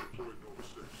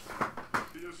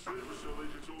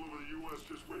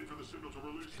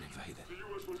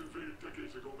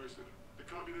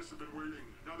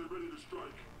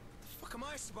 What am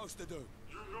I supposed to do?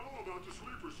 You know about the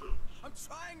sleeper cells. I'm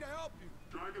trying to help you.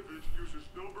 Dragovich uses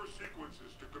number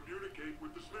sequences to communicate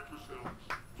with the sleeper cells.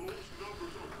 Those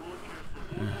numbers are broadcast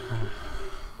from one location.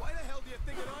 Why the hell do you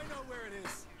think that I know where it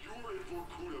is? You're in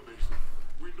Vorkuta, Mason.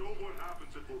 We know what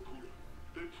happens in Vorkuta.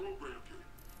 They programmed you.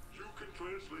 You can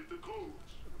translate the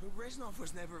codes. But Reznov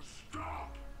was never...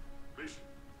 Stop! Mason,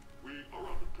 we are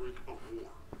on the brink of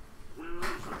war. Where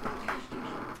is the broadcast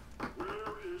station?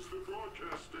 Where is the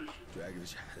broadcast station?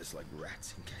 Dragovich had us like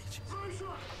rats in cages. Mason!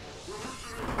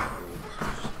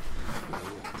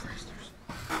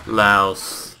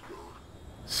 Laos.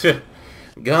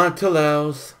 Gone to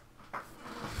Laos.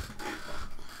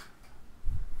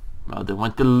 Well, they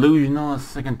went delusional a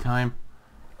second time.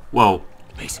 Whoa.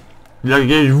 Mason. Like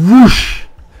a whoosh!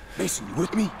 Mason, you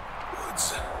with me?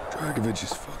 Woods. Dragovich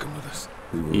is fucking with us.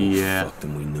 We were all fucked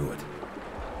and we knew it.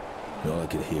 And all I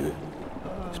could hear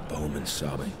was Bowman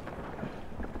sobbing.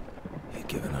 He'd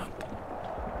given up.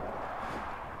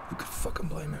 Who could fucking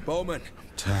blame him? Bowman. I'm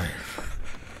tired.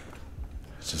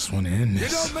 I just want to end You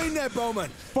this. don't mean that, Bowman!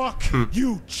 Fuck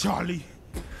you, Charlie!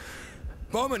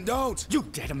 Bowman, don't! You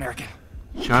dead American!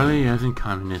 Charlie as in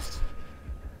communist.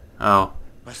 Oh.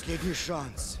 Последний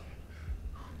шанс.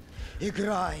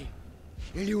 Играй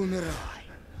или умирай.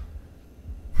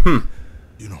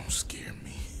 You don't scare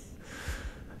me.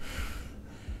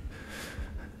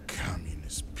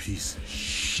 Communist piece of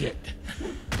shit.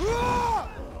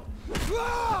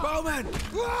 Bowman!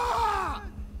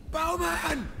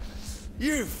 Bowman!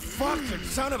 You fucking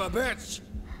son of a bitch!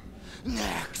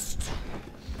 Next!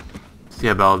 See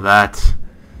about that.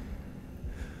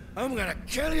 I'm gonna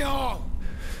kill you all!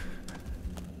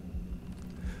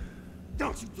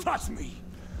 Don't you touch me!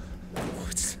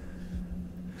 What?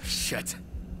 Shit.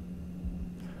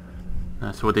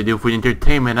 That's what they do for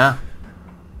entertainment, huh?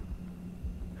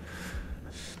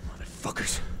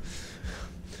 Motherfuckers.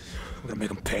 We're gonna make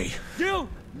them pay. You!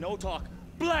 No talk.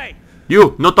 Play!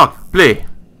 You! No talk. Play!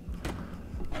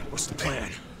 What's the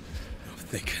plan?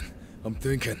 I'm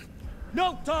thinking.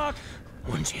 No talk!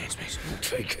 One chance, Mason. We'll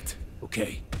take it.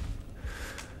 Okay.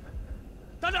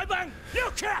 Bang!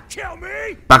 You can't kill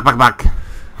me! Back.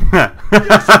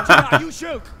 You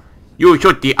shoot! You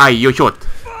shoot the eye, you shoot.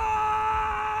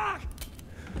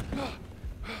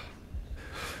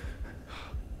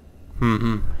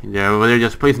 They're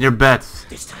just placing their bets.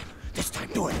 This time,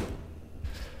 do it.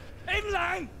 Aim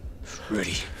line!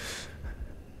 Ready.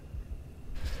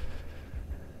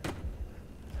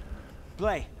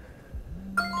 Play.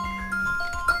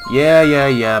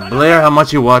 Yeah. Blair, how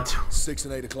much you want? 6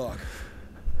 and 8 o'clock.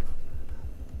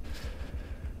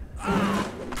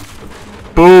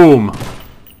 Boom!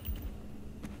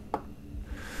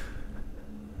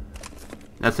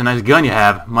 That's a nice gun you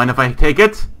have. Mind if I take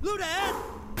it?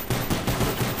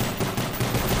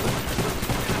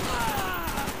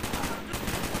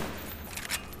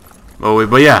 Oh,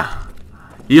 but yeah.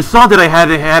 You saw that I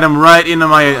had him right into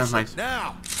my...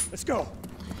 Now, let's go.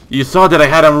 You saw that I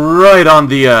had him right on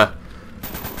the...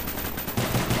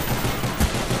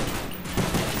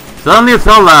 Suddenly it's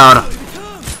so loud.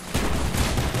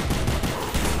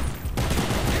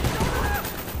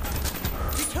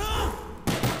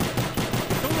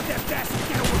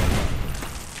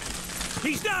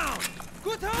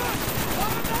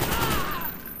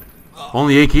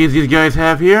 Only AKs these guys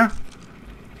have here?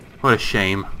 What a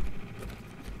shame.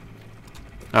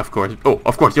 Of course. Oh,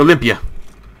 of course, the Olympia.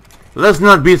 Let's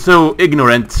not be so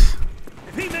ignorant.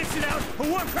 If he makes it out,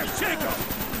 he'll work Hedgehog.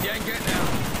 You ain't getting out.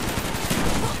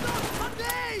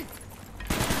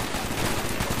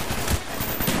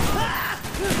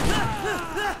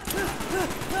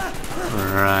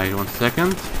 Alright, 1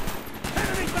 second.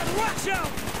 Enemies better watch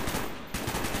out.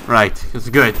 Right, that's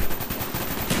good.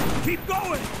 Keep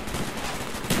going.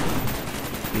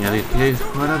 Yeah, these guys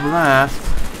quite a blast.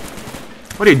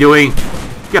 What are you doing?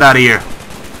 Get out of here.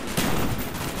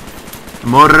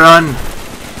 More run.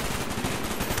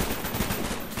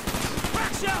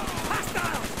 Crash out!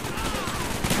 Hostiles!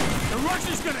 The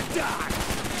Russian's gonna die!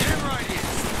 Damn right he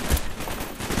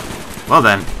is. Well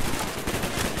then.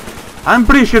 I'm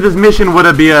pretty sure this mission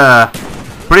would be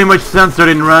pretty much censored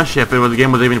in Russia if the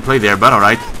game was even played there, but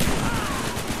alright.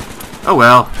 Oh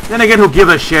well. Then again, who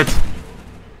gives a shit?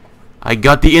 I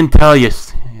got the intel,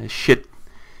 yes. Shit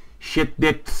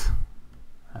dicks.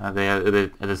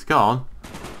 It is called.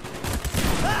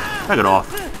 Take it off.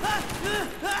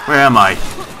 Where am I?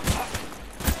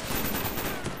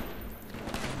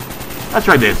 Let's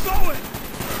try this.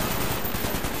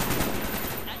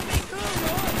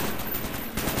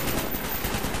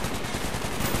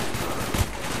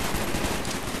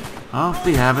 Oh,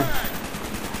 they have it.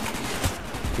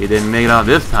 He didn't make it out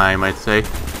this time, I'd say. The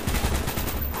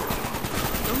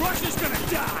Russian's gonna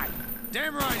die!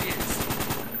 Damn right he is.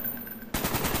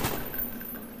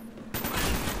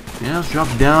 Yeah, let's drop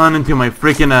down into my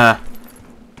freaking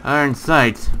iron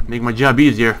sights. Make my job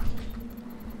easier.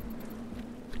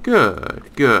 Good.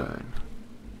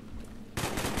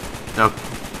 So,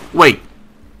 wait.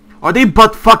 Are they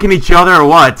butt fucking each other or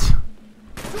what?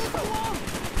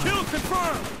 Kill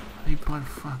confirmed! They butt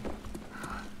fuck.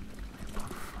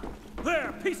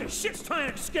 There, piece of shit's trying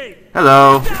to escape!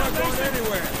 Hello. You're not going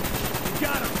anywhere. You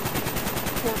got him!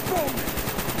 For Bowman!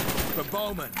 For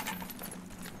Bowman.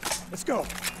 Let's go.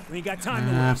 We ain't got time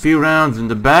to A waste. few rounds in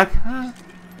the back.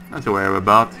 That's what we're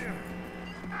about.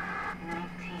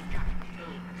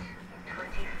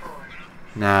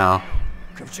 Now.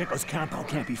 Kravchenko's compound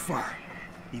can't be far.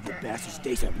 Evil bastard's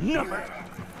days are numbered.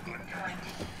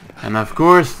 And of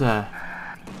course, they'll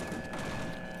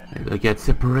get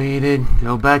separated,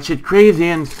 go batshit crazy,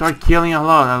 and start killing a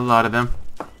lot of them.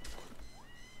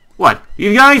 What?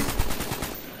 You guys?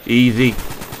 Easy.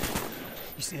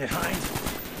 You see that, Hines?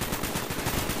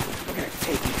 We're gonna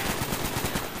take it.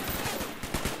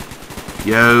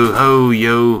 Yo ho.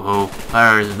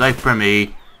 There's life for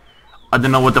me. I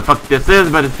don't know what the fuck this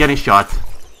is, but it's getting shot.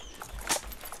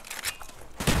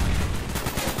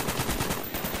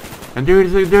 And there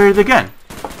it is again.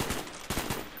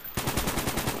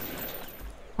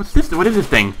 What's this? What is this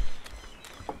thing?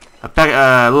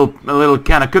 A little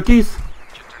can of cookies.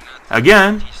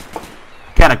 Again,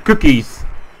 can of cookies.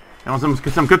 You want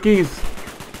some cookies?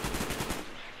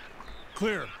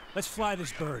 Clear. Let's fly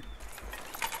this bird.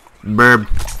 Burb.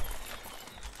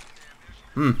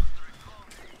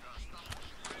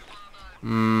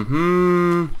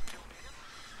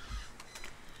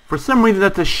 For some reason,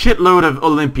 that's a shitload of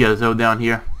Olympias down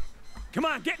here. Come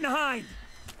on, get in the hind.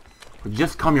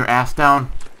 Just calm your ass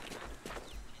down.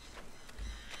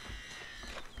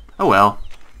 Oh well.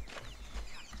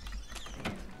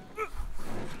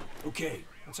 Okay,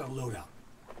 what's our loadout?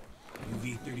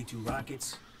 UV-32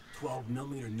 rockets,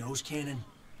 12mm nose cannon.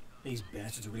 These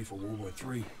bastards are ready for World War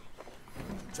III.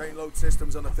 Train load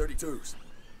systems on the 32s.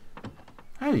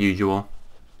 As usual.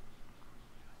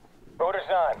 Orders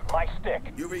on. My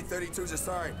stick. UV-32s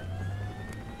assigned.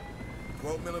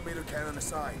 12mm cannon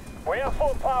assigned. We have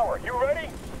full power. You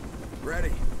ready?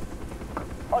 Ready.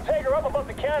 I'll take her up above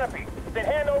the canopy, then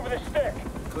hand over the stick.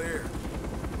 Clear.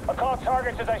 I'll call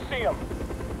targets as I see them.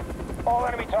 All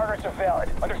enemy targets are valid.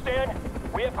 Understand?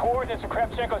 We have coordinates of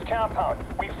Kravchenko's compound.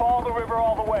 We follow the river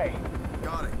all the way.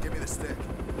 Got it. Give me the stick.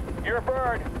 You're a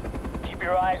bird. Keep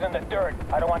your eyes on the dirt.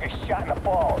 I don't want to get shot in the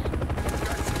balls.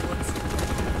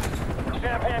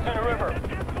 Champagne's in the river.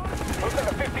 Looks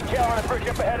like a 50 cal on the bridge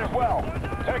up ahead as well.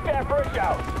 Take that bridge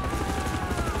out.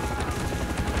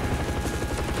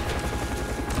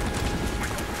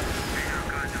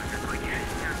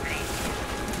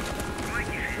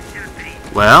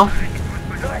 Well.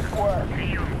 Nice work.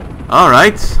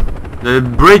 Alright. The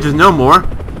bridge is no more.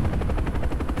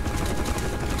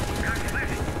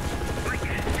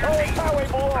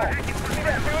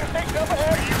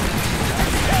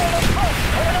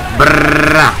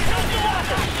 Brrrr.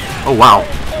 Oh wow.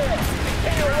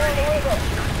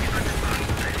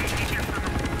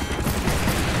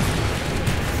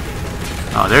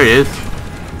 Oh, there he is.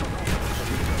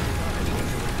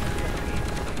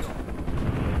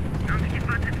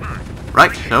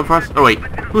 Right, so first. Oh wait,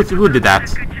 who did that?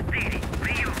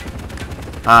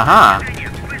 Well,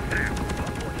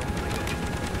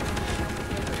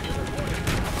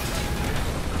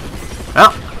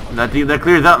 that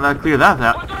clears out. That clears that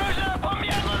out.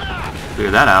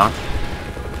 Clear that out.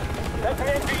 That's an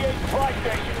NVA supply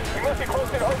station. We must be close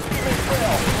to the Ho Chi Minh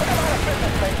Trail. What about a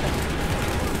business station?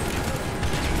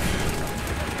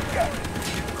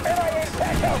 NIA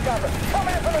attack helicopter. Come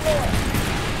in from the north.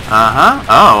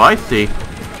 Oh, I see.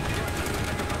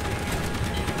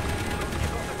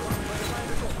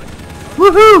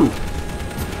 Woohoo!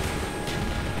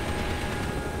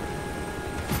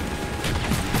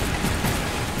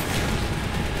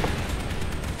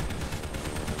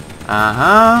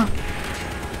 Uh-huh.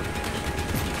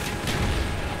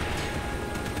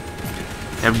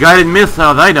 Have guided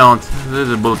missiles, I don't. This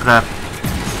is bullcrap.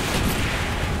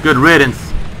 Good riddance.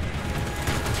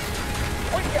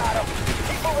 We got him.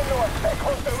 Keep moving north. Stay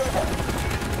close to the river.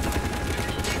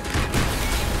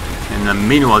 In the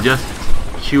meanwhile, just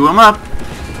chew them up.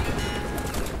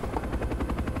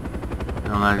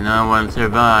 Don't let no one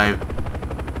survive.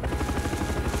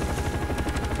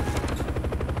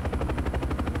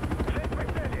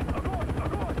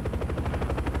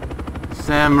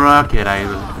 Sam Rocket,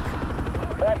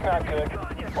 That's not good.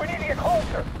 We need to get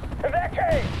closer. To that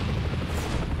cave.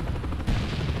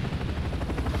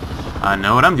 I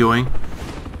know what I'm doing.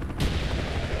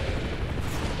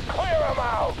 Clear them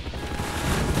out.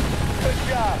 Good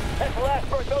job. That's the last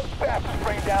bird those bastards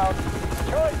bring down.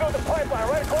 Charlie built the pipeline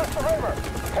right across the river.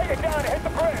 Take it down and hit the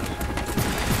bridge.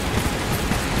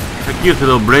 A cute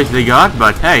little bridge they got,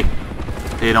 but hey,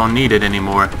 they don't need it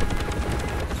anymore.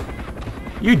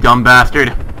 You dumb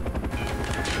bastard.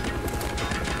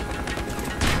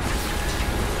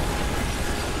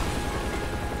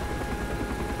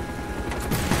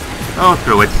 Oh,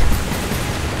 through it.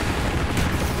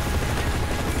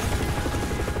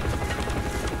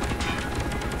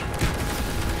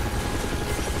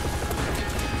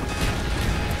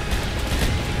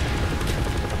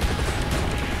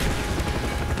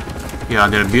 Yeah,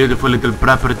 their beautiful little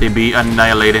property be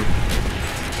annihilated.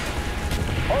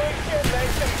 Holy shit,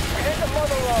 Mason. We hit the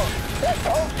mother road. That's the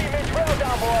whole CB trail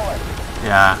down below us.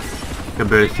 Yeah, could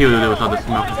barely see there was all the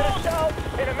smoke. In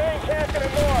the main camp to the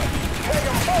north. Take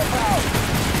them both out.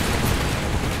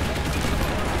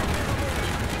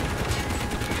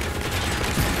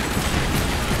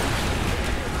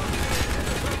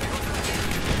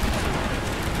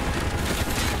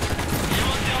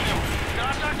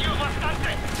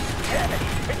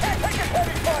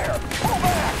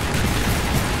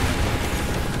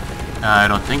 I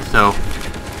don't think so.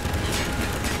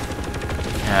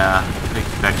 Yeah,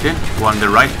 expected. One in the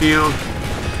right field.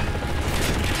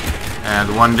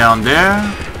 And one down there.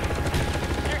 You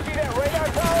see that radar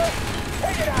tower?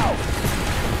 Take it out.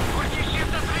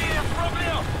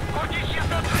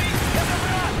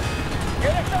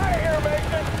 Get us out of here,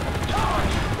 Mason.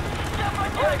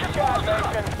 Great shot,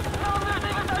 Mason.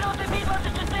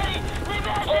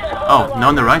 Oh, no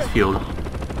in the right field.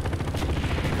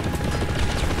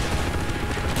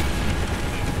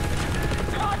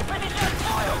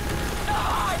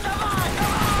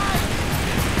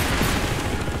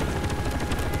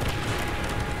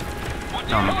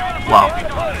 Wow.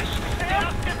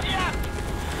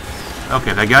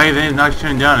 Okay, that guy is not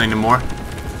shutting down anymore.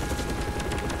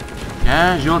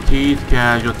 Casualties,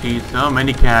 casualties, so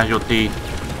many casualties.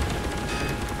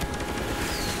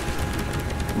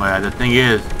 But yeah, the thing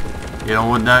is, they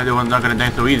were not gonna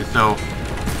die so easy, so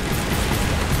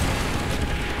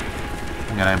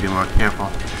I gotta be more careful.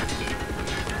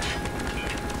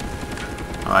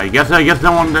 I guess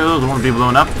those won't be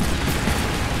blown up,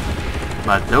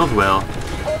 but those will.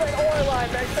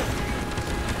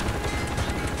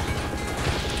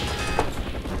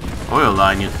 Oil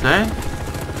line, you say?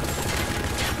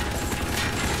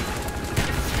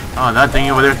 Oh, that thing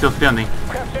over there is still standing.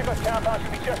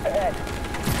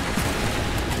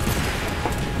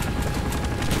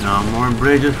 No more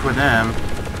bridges for them.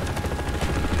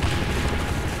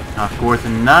 Of course, a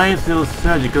nice little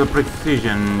surgical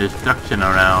precision destruction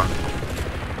around.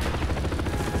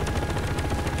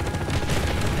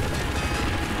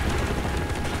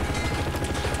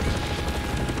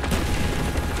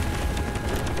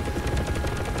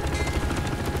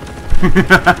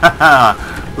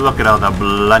 Look at all the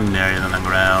blood areas on the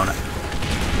ground.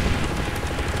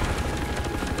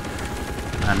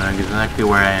 I know exactly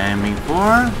where I'm aiming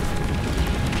for.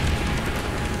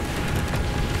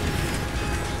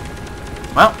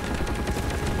 Well,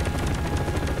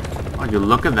 would you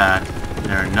look at that?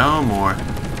 There are no more.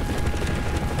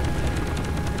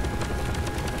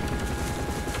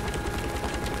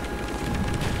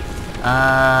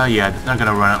 Yeah, it's not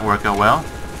gonna work out well.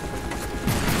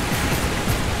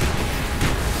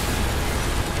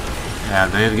 Yeah,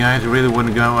 these guys really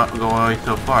wouldn't go away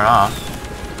so far off.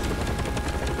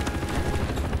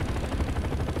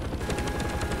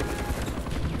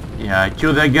 Yeah, I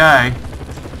killed that guy.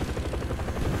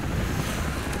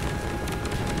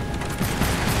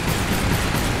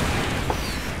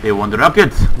 They want the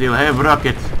rockets. They'll have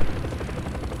rockets.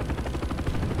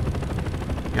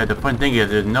 Yeah, the fun thing is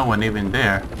there's no one even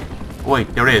there.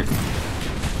 Wait, there is.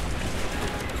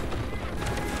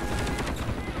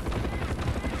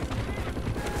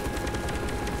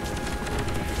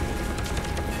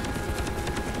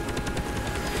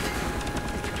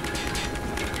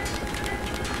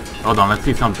 Hold on, let's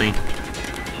see something.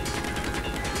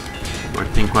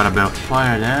 We're seeing quite a bit of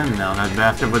fire then. Now that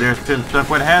bastard over there is still stuck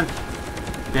with hands.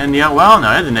 Then yeah, well,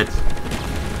 no, isn't it?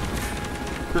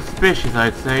 Suspicious,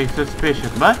 I'd say.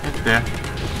 Suspicious, but it's there.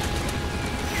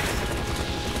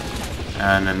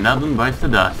 And another one bites the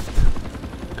dust.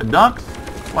 The ducks?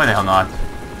 Why the hell not?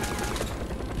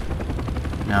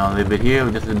 Now leave it here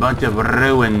with just a bunch of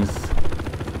ruins.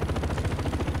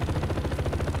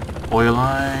 Oil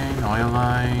line, oil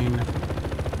line.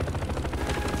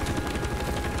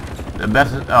 The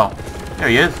best is, oh, there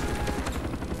he is.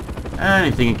 And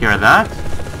he's taking care of that.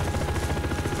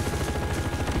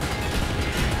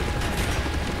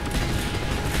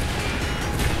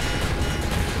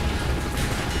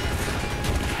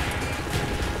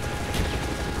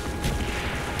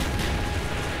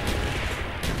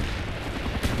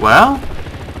 Well,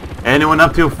 anyone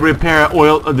up to repair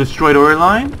a destroyed oil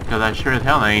line? Because I sure as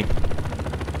hell ain't.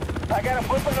 I got a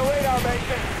flip on the radar,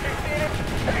 Mason. You seen it?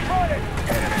 He's running!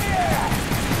 Get him in the air!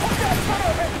 Put that son of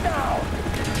a bitch down!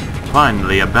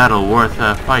 Finally, a battle worth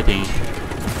fighting.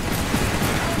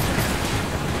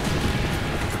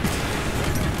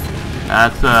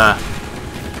 That's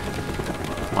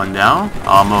one down?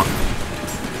 Almost.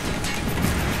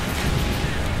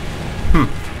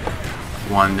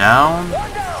 One down. One down!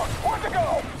 Where'd to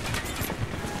go?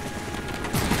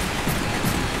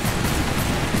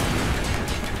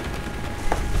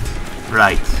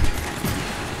 Right.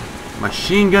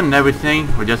 Machine gun and everything.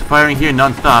 We're just firing here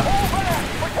non-stop.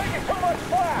 We're taking too much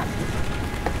flak!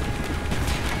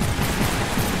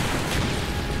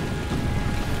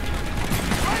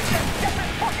 Get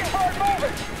this fucking bird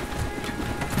moving!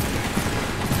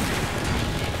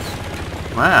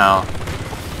 Wow.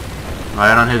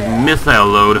 Right on his missile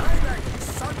load.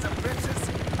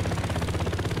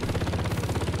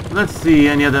 Let's see,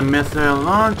 any other missile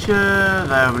launchers?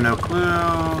 I have no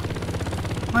clue.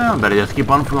 Well, better just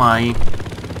keep on flying.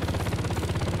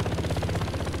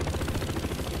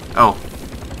 Oh,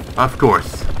 of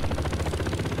course.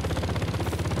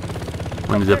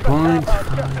 When's the point?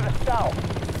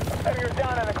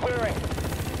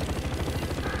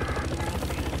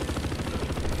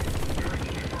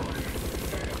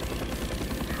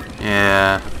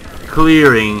 Yeah,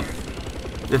 clearing.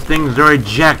 This thing's already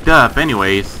jacked up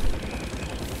anyways.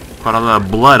 Got a lot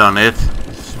of blood on it.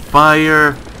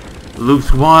 Fire,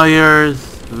 loose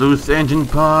wires, loose engine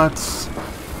parts.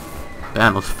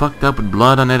 That was fucked up with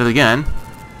blood on it again.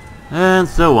 And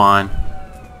so on.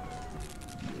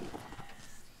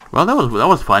 Well, that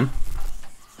was fun.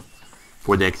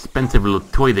 For the expensive little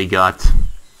toy they got.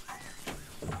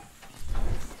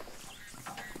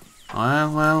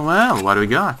 Well, what do we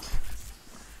got?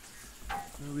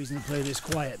 No reason to play this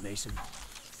quiet, Mason.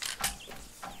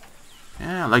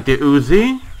 Yeah, I like the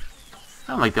Uzi.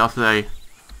 I like the also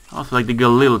like the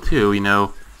Guil too, you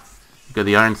know. Because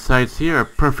the iron sights here are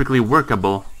perfectly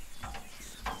workable.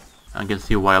 I can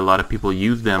see why a lot of people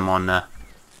use them on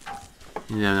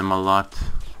use them a lot.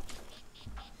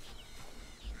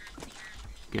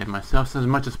 Get myself as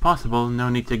much as possible. No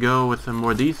need to go with some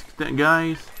more of these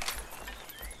guys.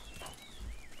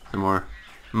 Some more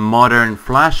modern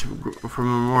flash,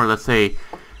 from more, let's say,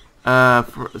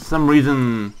 for some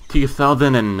reason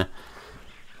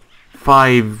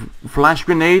 2005 flash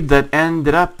grenade that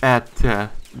ended up at the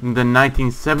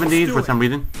 1970s for some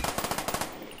reason.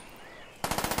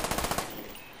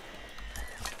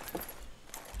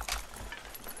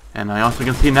 And I also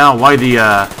can see now why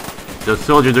the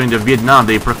soldiers during the Vietnam,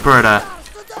 they preferred a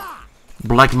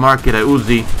black market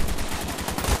Uzi.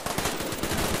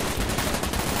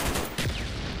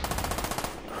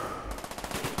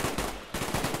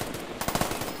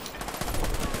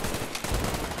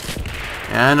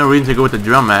 And no reason to go with the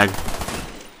drum mag.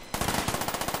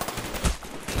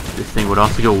 This thing would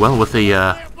also go well with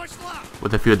a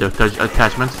few of the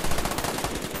attachments.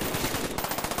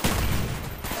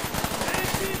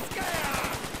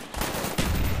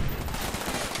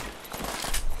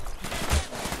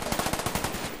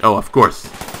 Oh, of course.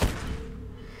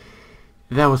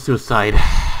 That was suicide,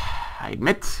 I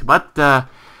admit, but well,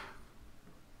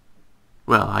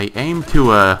 I aim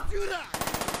to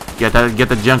get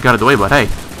the junk out of the way, but hey.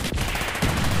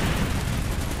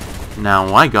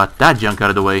 Now I got that junk out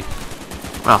of the way.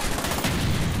 Well,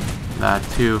 that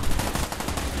too.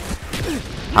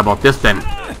 How about this then?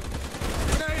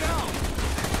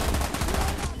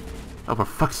 Oh, for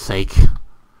fuck's sake.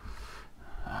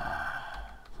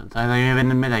 Sometimes I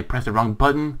even admit I pressed the wrong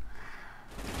button.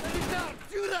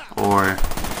 Or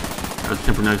there's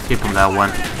simply no escape from that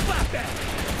one.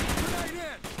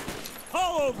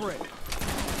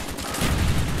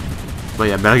 But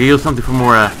yeah, better use something for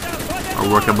more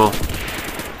more workable.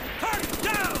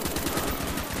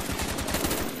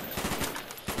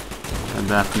 And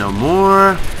that's no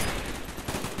more.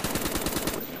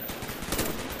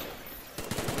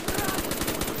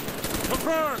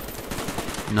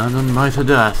 None on my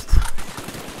dust.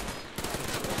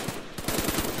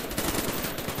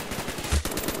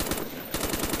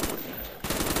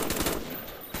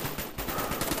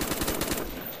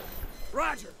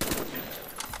 Roger.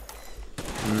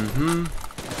 Mm-hmm.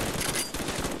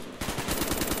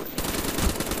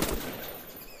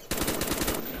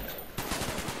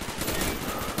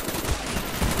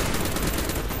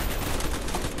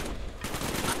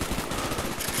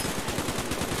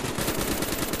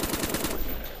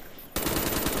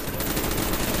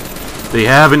 They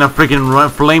have enough freaking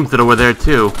flamethrower there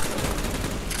too.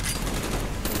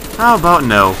 How about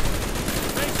no?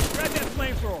 Mason, grab that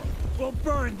flamethrower. We'll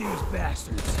burn these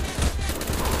bastards.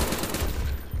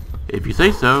 If you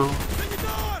say so.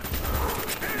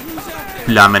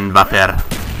 Flammenwaffe.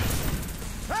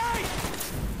 Hey!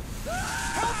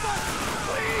 Help us,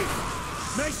 please!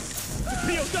 Mason,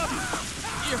 it's a POW.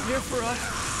 You're here for us.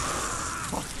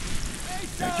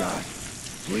 Thank God.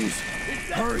 Please,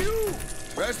 hurry.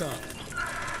 Reznov,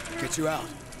 get you out.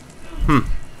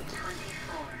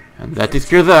 And that takes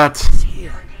care of that.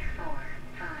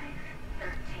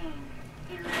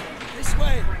 This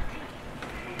way.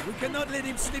 We cannot let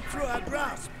him slip through our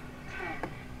grasp.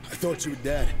 I thought you were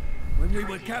dead. When we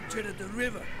were captured at the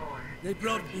river, they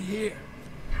brought me here.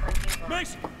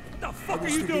 Mason, what the fuck are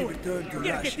you doing? We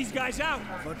gotta get these guys out.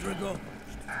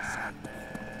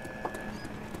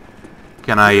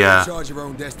 Can I, You're in charge of your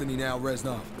own destiny now,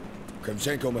 Reznov.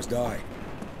 Kravchenko must die.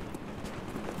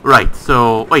 Right,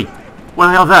 so, wait. What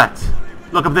the hell's that?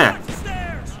 Look up there.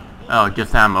 Oh,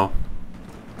 just ammo.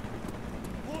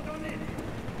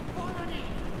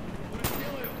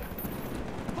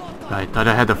 I thought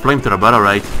I had the flamethrower, but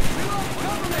alright.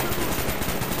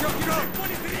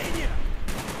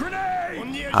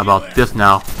 How about this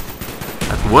now?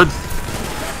 That's woods?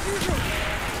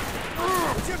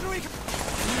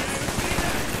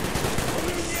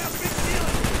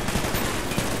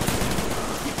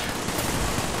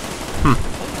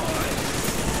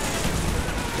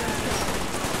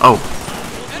 Oh.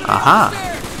 Aha.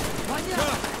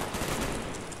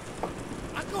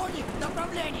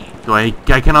 So I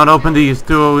cannot open these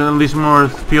to unleash more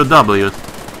POWs.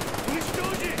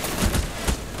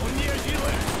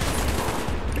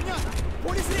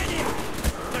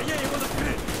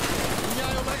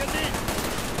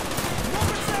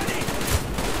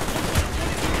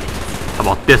 How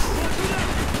about this?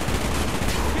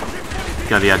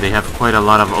 God, yeah, they have quite a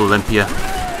lot of Olympia.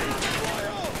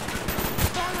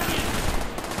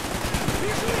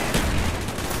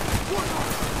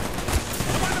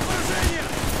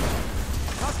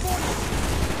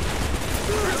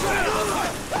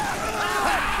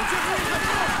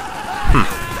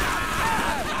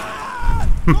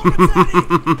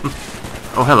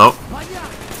 Oh, hello.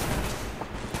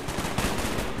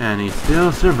 And he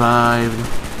still survived.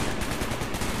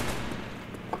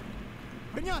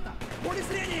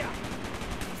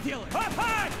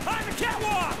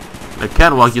 The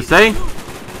catwalk, you say?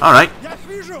 Alright.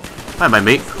 Fine by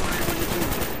me.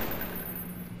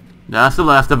 That's the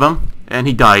last of them. And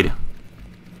he died.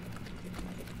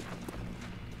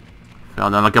 Fell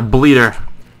down like a bleeder.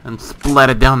 And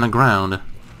splatted down the ground.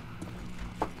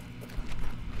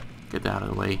 Get that out of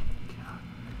the way.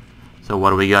 So what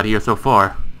do we got here so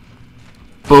far?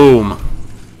 Boom.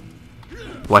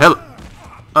 What hell?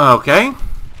 Okay.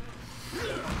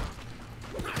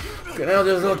 Okay, now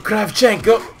there's little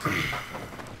Kravchenko.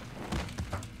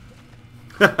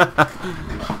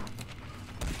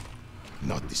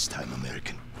 Not this time,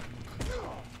 American.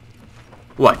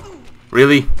 What?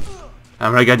 Really?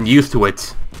 I've already gotten used to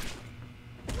it.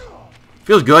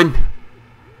 Feels good.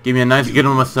 Give me a nice good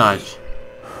massage.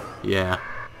 Yeah.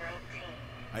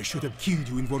 I should have killed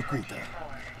you in Vorkuta.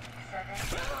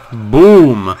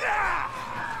 Boom.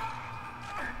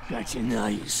 Got you now,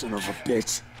 you son of a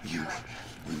bitch. You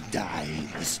will die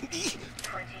with me.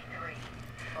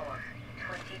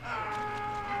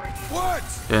 What?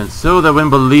 And so they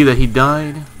wouldn't believe that he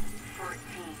died.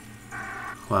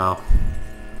 Wow.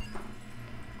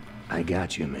 I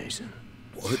got you, Mason.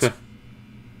 What?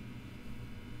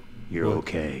 You're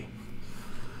okay.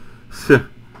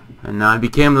 And now it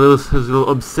became his little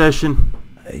obsession.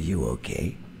 Are you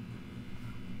okay?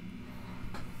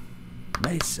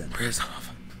 Mason.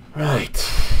 Reznov.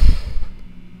 Right.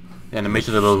 And it makes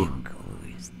it a little...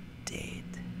 Kravchenko is dead.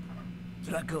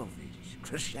 Dragovich,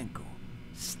 Kravchenko,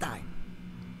 Stein.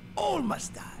 All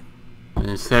must die.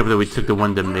 And sadly, we took the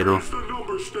one in the middle. Where's the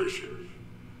number station?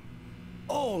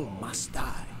 All must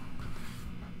die.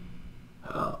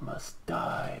 All must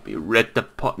die. Be ripped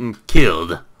apart and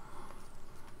killed.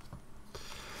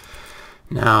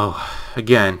 Now,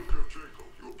 again.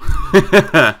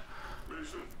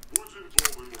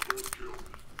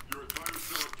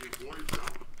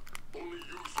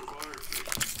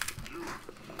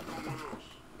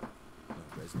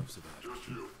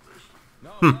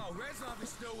 No, Reznov is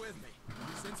still with me.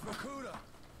 Since Vakuda.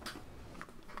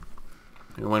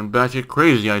 It went batshit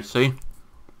crazy, I'd say.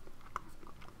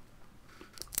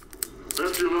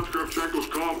 After you left Kravchenko's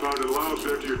compound in Laos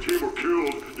after your team were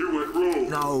killed, you went rogue.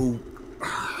 No.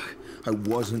 I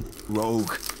wasn't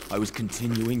rogue. I was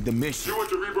continuing the mission. You went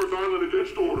to Rebirth Island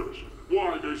against orders.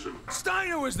 Why, Mason?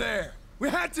 Steiner was there! We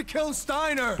had to kill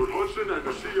Steiner! But Hudson and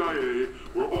the CIA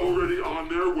were already on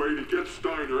their way to get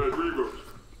Steiner at Rebirth.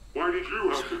 Why did you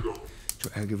have to go?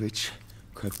 Dragovich,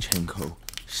 Kravchenko,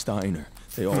 Steiner.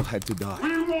 They all had to die.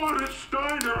 We wanted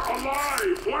Steiner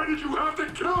alive! Why did you have to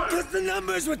kill him? Because the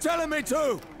numbers were telling me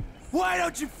to! Why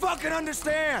don't you fucking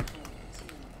understand?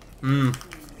 A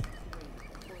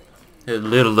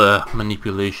little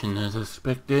manipulation as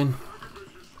expected.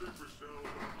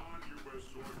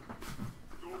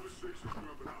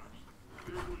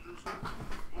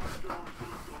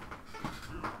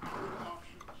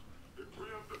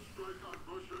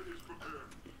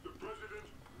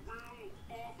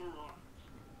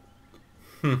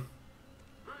 Mason,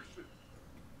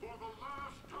 for the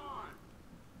last time,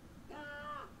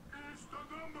 where is the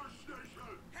number station?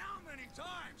 How many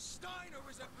times? Steiner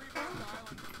was at Rebirth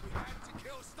Island. We had to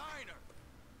kill Steiner.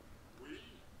 We?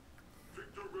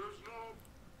 Victor Reznov?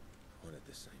 Wanted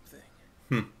the same thing.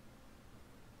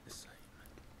 The same.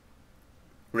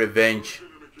 Revenge.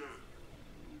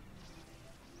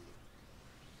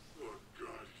 Oh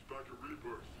God, he's back at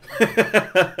Rebirth.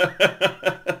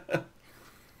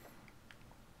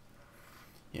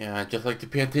 Yeah, I just like to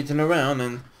pay attention around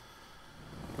and...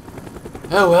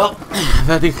 Oh well,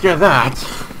 that takes care of that.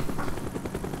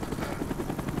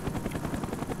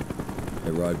 I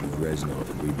arrived with Reznov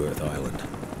at Rebirth Island.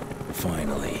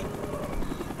 Finally.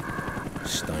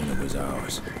 Steiner was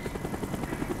ours.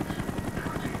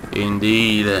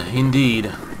 Indeed,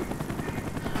 indeed.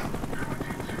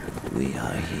 We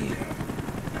are here.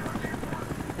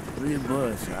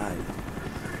 Rebirth Island.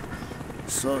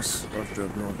 Source of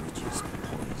Dragovich's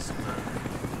poison.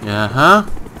 Uh-huh.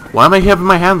 Why am I having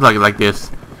my hands like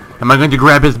this? Am I going to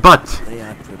grab his butt? They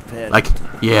are prepared. Like,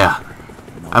 yeah.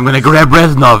 I'm gonna grab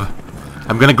Reznov.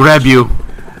 I'm gonna grab you.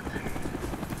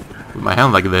 With my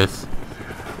hand like this.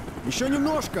 Еще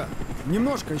немножко.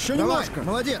 Немножко, еще немножко.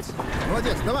 Молодец.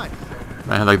 Молодец, давай.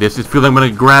 My hand like this. Just feel like I'm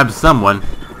gonna grab someone.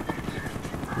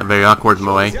 In a very awkward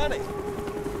way.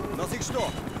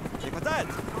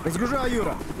 Разгружай,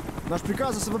 Юра. Наш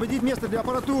приказ освободить место для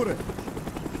аппаратуры.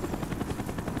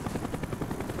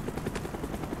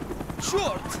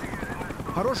 Черт!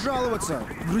 Хорош жаловаться.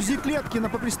 Грузи клетки на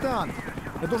попристан.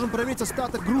 Я должен проверить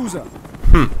остаток груза.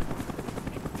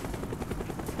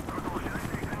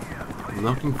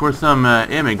 Looking for some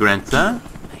immigrants, huh?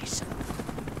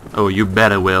 Oh, you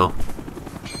bet I will.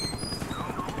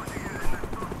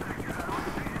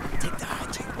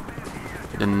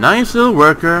 The nice little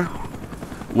worker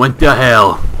went to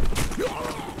hell.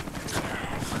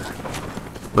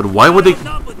 But why would they...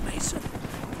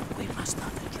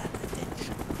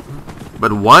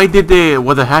 But why did they...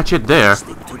 Was a hatchet there?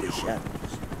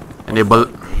 And they...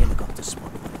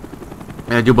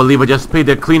 And you believe I just paid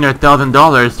the cleaner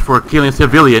 $1,000 for killing a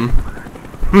civilian?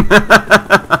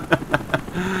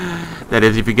 That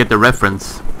is, if you get the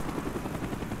reference.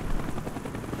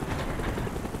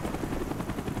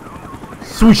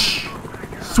 Swoosh!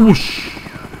 Swoosh!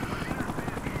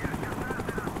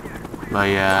 But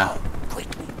yeah.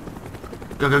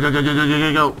 Go, go, go, go, go, go,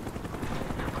 go, go.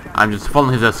 I'm just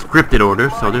following his scripted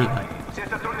orders, so there's...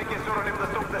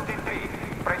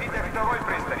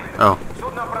 Oh.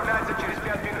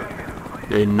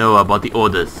 They know about the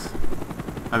orders.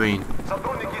 I mean...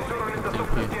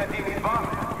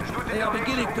 They are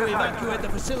beginning to evacuate the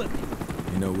facility.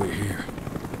 You know we're here.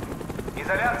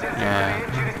 Yeah.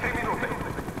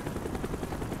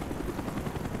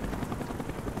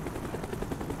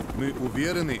 Мы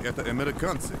уверены, это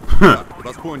американцы. Да,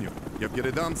 вас понял. Я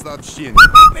передам сообщение.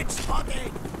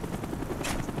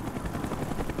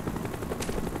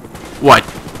 What?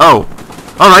 Oh.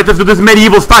 Alright, let's do this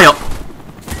medieval style.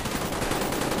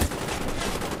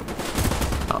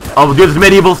 Oh, do this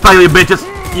medieval style, you bitches.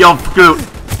 Yo, screw.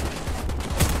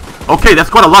 Okay, that's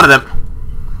quite a lot of them.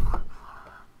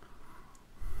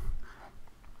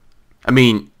 I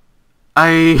mean,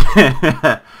 I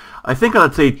think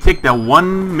I'd say take that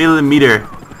 1 millimeter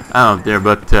out there,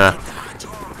 but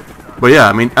yeah,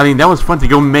 I mean that was fun to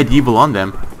go medieval on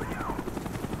them.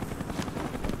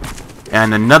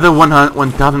 And another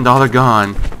 $1,000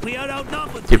 gone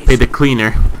to pay the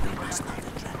cleaner.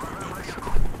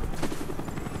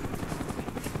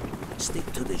 Stick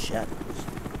to the shadows.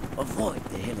 Avoid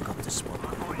the helicopter spot.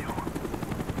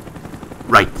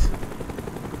 Right.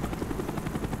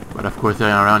 But of course,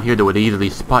 around here they would easily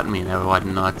spot me and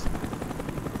whatnot.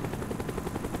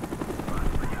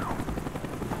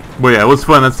 But yeah, it was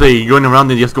fun. Let's say going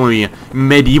around and just going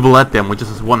medieval at them with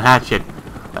just this one hatchet.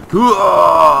 Like,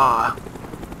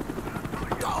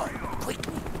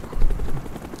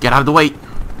 get out of the way.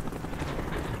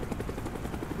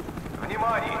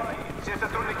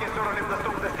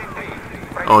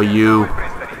 Oh, you.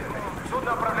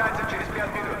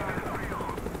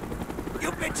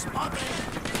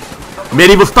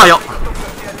 Medieval style.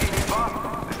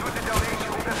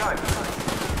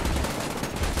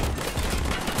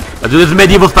 Let's do this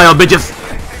medieval style, bitches.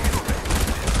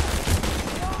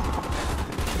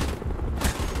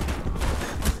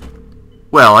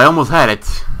 Well, I almost had it.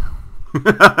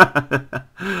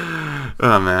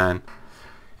 Oh man.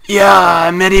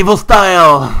 Yeah, medieval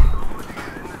style.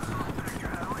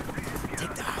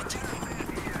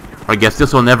 I guess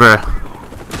this will never,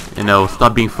 you know,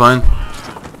 stop being fun.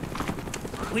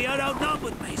 We are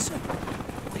outnumbered, Mason.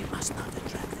 We must not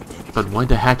attract the dead. But why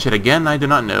the hatchet again? I do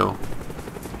not know.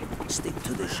 Stick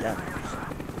to the shadows.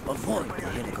 Avoid the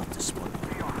helicopter spot.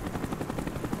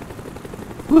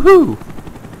 Woohoo!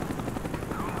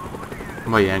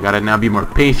 Well, yeah, I gotta now be more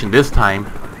patient this time.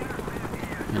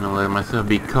 You know, let myself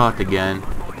be caught again.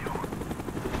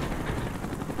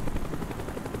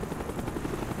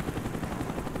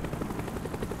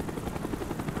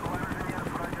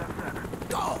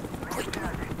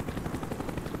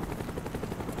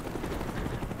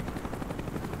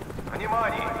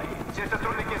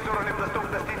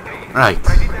 Right.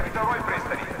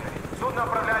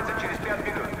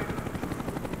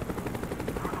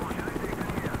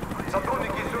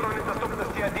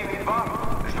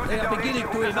 They are beginning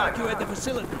to evacuate the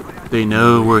facility. They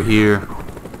know we're here.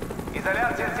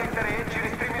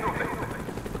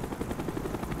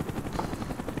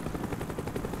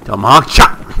 Tomahawk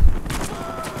shot!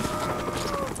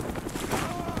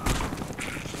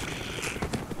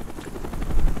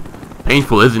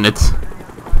 Painful, isn't it?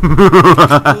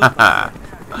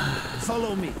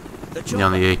 Follow me. The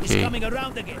On the AK. is coming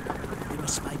around again. We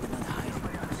must find another hiding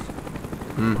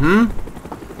place.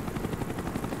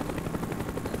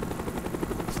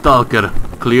 Stalker,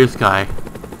 clear sky.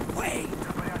 Wait,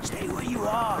 stay where you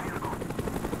are.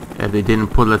 If they didn't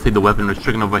put, let's say, the weapon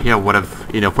restriction over here, would have,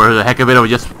 you know, for the heck of it, would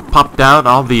just popped out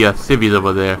all the civvies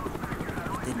over there.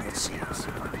 Did not see us.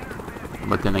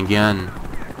 But then again,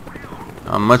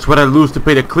 how much would I lose to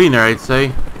pay the cleaner, I'd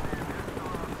say.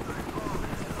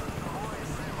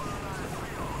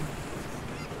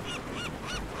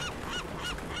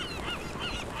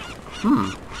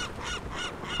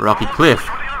 Rocky cliff.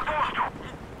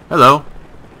 Hello.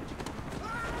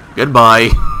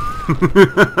 Goodbye.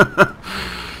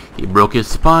 He broke his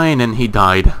spine and he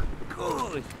died.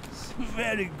 Good.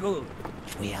 Very good.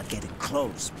 We are getting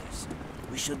close, miss.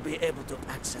 We should be able to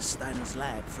access Steiner's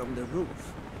lab from the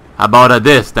roof. How about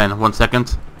this then? 1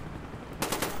 second.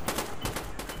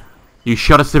 You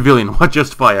shot a civilian. What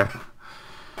just fire?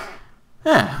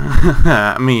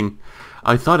 Yeah. I mean,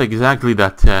 I thought exactly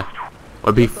that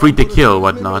would be free to kill,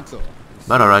 whatnot.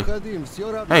 But alright.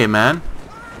 Hey, man.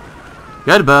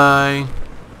 Goodbye.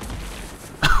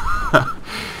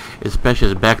 Especially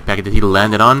his backpack that he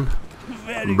landed on.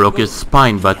 Broke his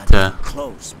spine, but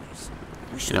Close, miss.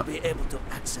 We should be able to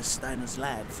access Steiner's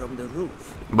lab from the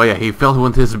roof. But yeah, he fell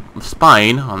with his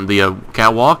spine on the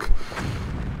catwalk.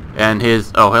 And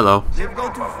his... Oh, hello.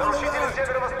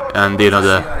 And, you know,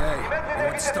 the...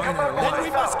 Then we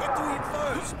must get to him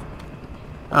first.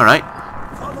 Alright.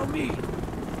 Follow me.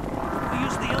 We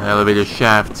use the Elevator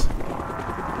shaft.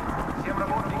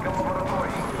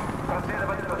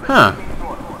 Huh.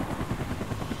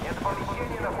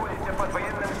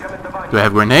 Do I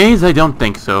have grenades? I don't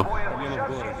think so.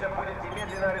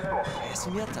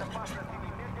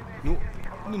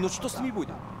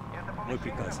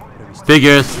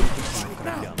 Figures.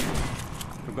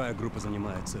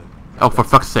 Oh, for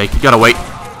fuck's sake, you gotta wait.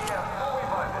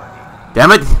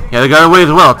 Damn it! Yeah, they gotta wait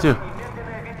as well, too.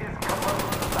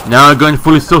 Now I'm going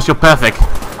fully sociopathic.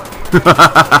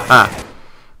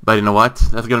 But you know what?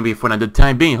 That's gonna be fun at the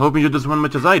time being. Hope you enjoyed this one as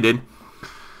much as I did.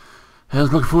 I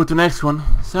was looking forward to the next one.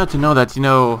 Sad to know that, you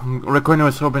know, recording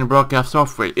with open broadcast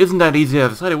software isn't that easy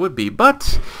as I thought it would be,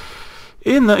 but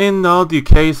in all the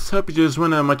case, hope you just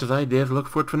went as much as I did. Look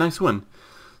forward to the next one.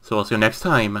 So I'll see you next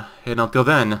time, and until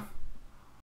then,